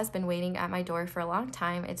pleasure has been waiting at my door for a long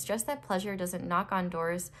time. It's just that pleasure doesn't knock on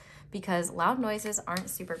doors because loud noises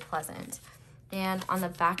aren't super pleasant. And on the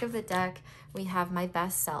back of the deck, we have my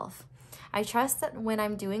best self. I trust that when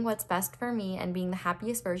I'm doing what's best for me and being the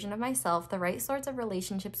happiest version of myself, the right sorts of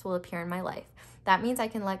relationships will appear in my life. That means I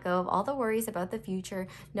can let go of all the worries about the future,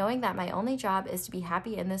 knowing that my only job is to be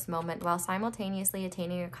happy in this moment while simultaneously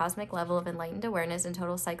attaining a cosmic level of enlightened awareness and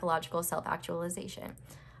total psychological self-actualization.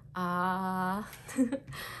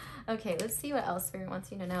 Okay, let's see what else Spirit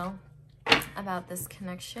wants you to know about this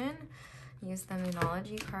connection. Use the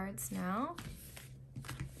Moonology cards now.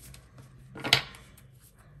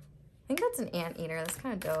 I think that's an anteater. That's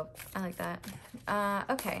kind of dope. I like that.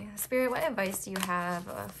 Okay, Spirit, what advice do you have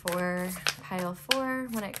for pile 4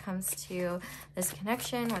 when it comes to this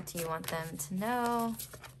connection? What do you want them to know?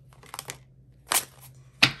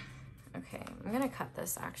 Okay, I'm gonna cut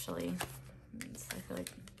this actually. I feel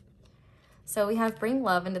like... So we have bring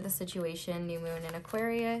love into the situation, new moon in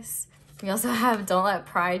Aquarius. We also have don't let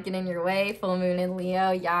pride get in your way, full moon in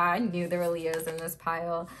Leo. Yeah, I knew there were Leos in this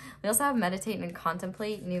pile. We also have meditate and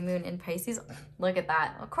contemplate, new moon in Pisces. Look at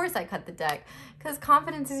that. Of course I cut the deck because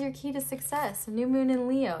confidence is your key to success. New moon in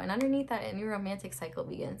Leo, and underneath that a new romantic cycle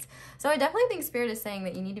begins. So I definitely think Spirit is saying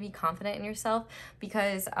that you need to be confident in yourself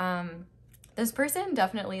because this person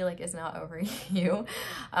definitely like is not over you.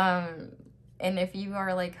 And if you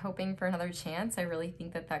are like hoping for another chance, I really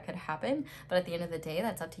think that that could happen. But at the end of the day,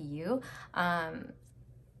 that's up to you.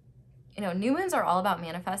 You know, new moons are all about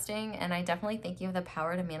manifesting. And I definitely think you have the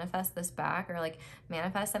power to manifest this back or like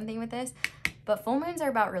manifest something with this. But full moons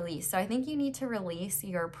are about release. So I think you need to release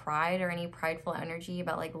your pride or any prideful energy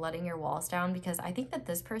about like letting your walls down. Because I think that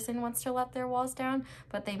this person wants to let their walls down,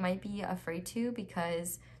 but they might be afraid to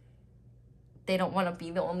because they don't want to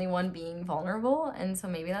be the only one being vulnerable, and so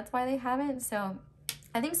maybe that's why they haven't. So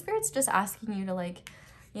I think Spirit's just asking you to like,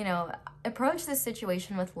 you know, approach this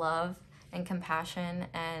situation with love and compassion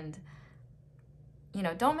and you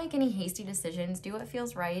know, don't make any hasty decisions. Do what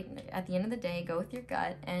feels right. At the end of the day, go with your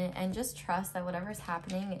gut and just trust that whatever's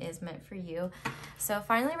happening is meant for you. So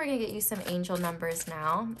finally, we're going to get you some angel numbers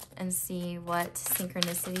now and see what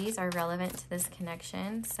synchronicities are relevant to this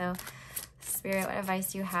connection. So Spirit, what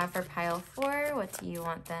advice do you have for pile 4? What do you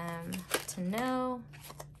want them to know?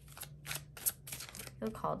 I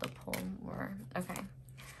feel called to pull more. Okay.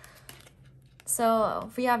 So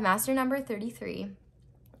we have master number 33.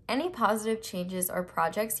 Any positive changes or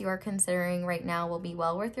projects you are considering right now will be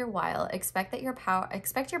well worth your while. Expect that your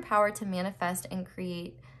power to manifest and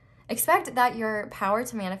create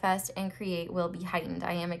will be heightened.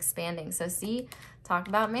 I am expanding. So see, talked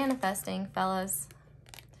about manifesting, fellas,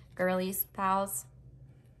 girlies, pals.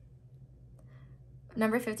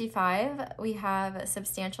 Number 55, we have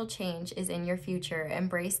substantial change is in your future.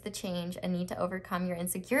 Embrace the change and need to overcome your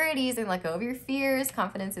insecurities and let go of your fears.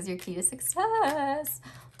 Confidence is your key to success.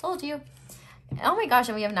 Told you. Oh my gosh,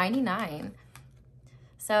 and we have 99.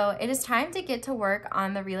 So it is time to get to work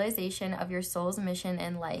on the realization of your soul's mission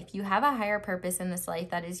in life. You have a higher purpose in this life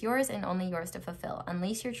that is yours and only yours to fulfill.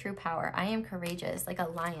 Unleash your true power. I am courageous, like a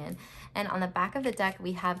lion. And on the back of the deck,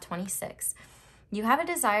 we have 26. You have a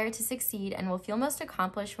desire to succeed and will feel most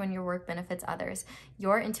accomplished when your work benefits others.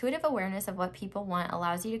 Your intuitive awareness of what people want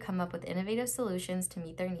allows you to come up with innovative solutions to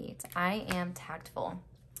meet their needs. I am tactful.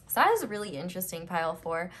 So that is really interesting, pile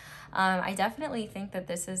 4. I definitely think that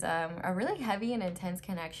this is a really heavy and intense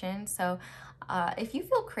connection. So if you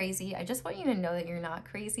feel crazy, I just want you to know that you're not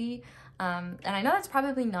crazy. And I know that's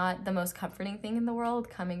probably not the most comforting thing in the world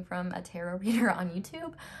coming from a tarot reader on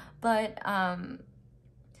YouTube, but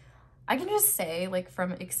I can just say, like,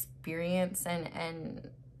 from experience and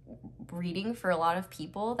reading for a lot of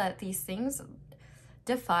people, that these things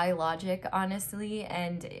defy logic, honestly,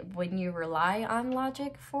 and when you rely on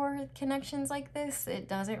logic for connections like this, it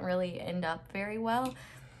doesn't really end up very well.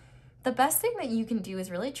 The best thing that you can do is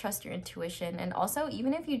really trust your intuition, and also,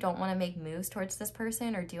 even if you don't want to make moves towards this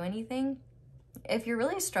person or do anything, if you're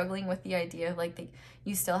really struggling with the idea of, like,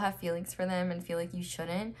 you still have feelings for them and feel like you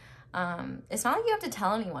shouldn't, it's not like you have to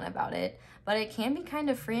tell anyone about it, but it can be kind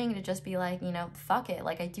of freeing to just be like, you know, fuck it.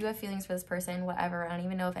 Like, I do have feelings for this person, whatever. I don't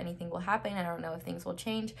even know if anything will happen. I don't know if things will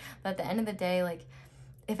change. But at the end of the day, like,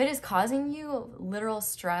 if it is causing you literal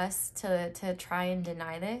stress to try and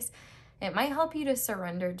deny this, it might help you to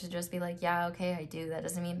surrender, to just be like, yeah, okay, I do. That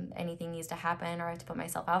doesn't mean anything needs to happen, or I have to put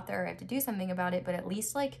myself out there, or I have to do something about it. But at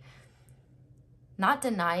least, like, not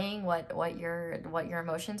denying what your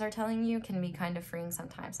emotions are telling you can be kind of freeing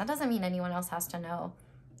sometimes. That doesn't mean anyone else has to know.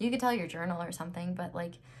 You could tell your journal or something, but,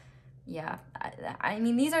 like, yeah. I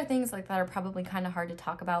mean, these are things, like, that are probably kind of hard to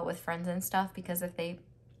talk about with friends and stuff, because if they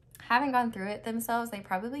haven't gone through it themselves, they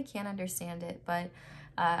probably can't understand it. But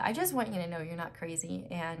I just want you to know you're not crazy,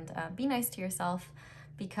 and be nice to yourself,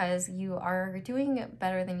 because you are doing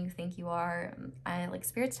better than you think you are. Like,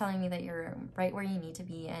 Spirit's telling me that you're right where you need to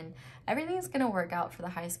be, and everything's gonna work out for the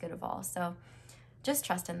highest good of all. So just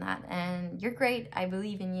trust in that, and you're great. I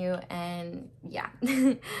believe in you, and yeah.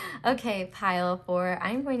 Okay, pile 4,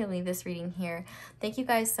 I'm going to leave this reading here. Thank you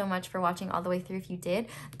guys so much for watching all the way through. If you did,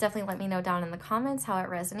 definitely let me know down in the comments how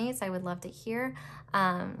it resonates. I would love to hear.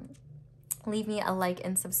 Leave me a like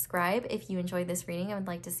and subscribe if you enjoyed this reading and would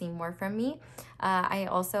like to see more from me. I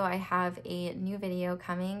have a new video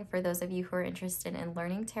coming for those of you who are interested in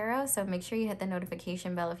learning tarot, so make sure you hit the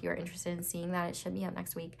notification bell if you're interested in seeing that. It should be up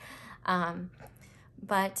next week.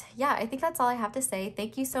 But yeah, I think that's all I have to say.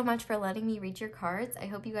 Thank you so much for letting me read your cards. I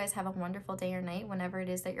hope you guys have a wonderful day or night whenever it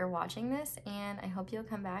is that you're watching this, and I hope you'll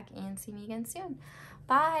come back and see me again soon.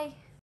 Bye!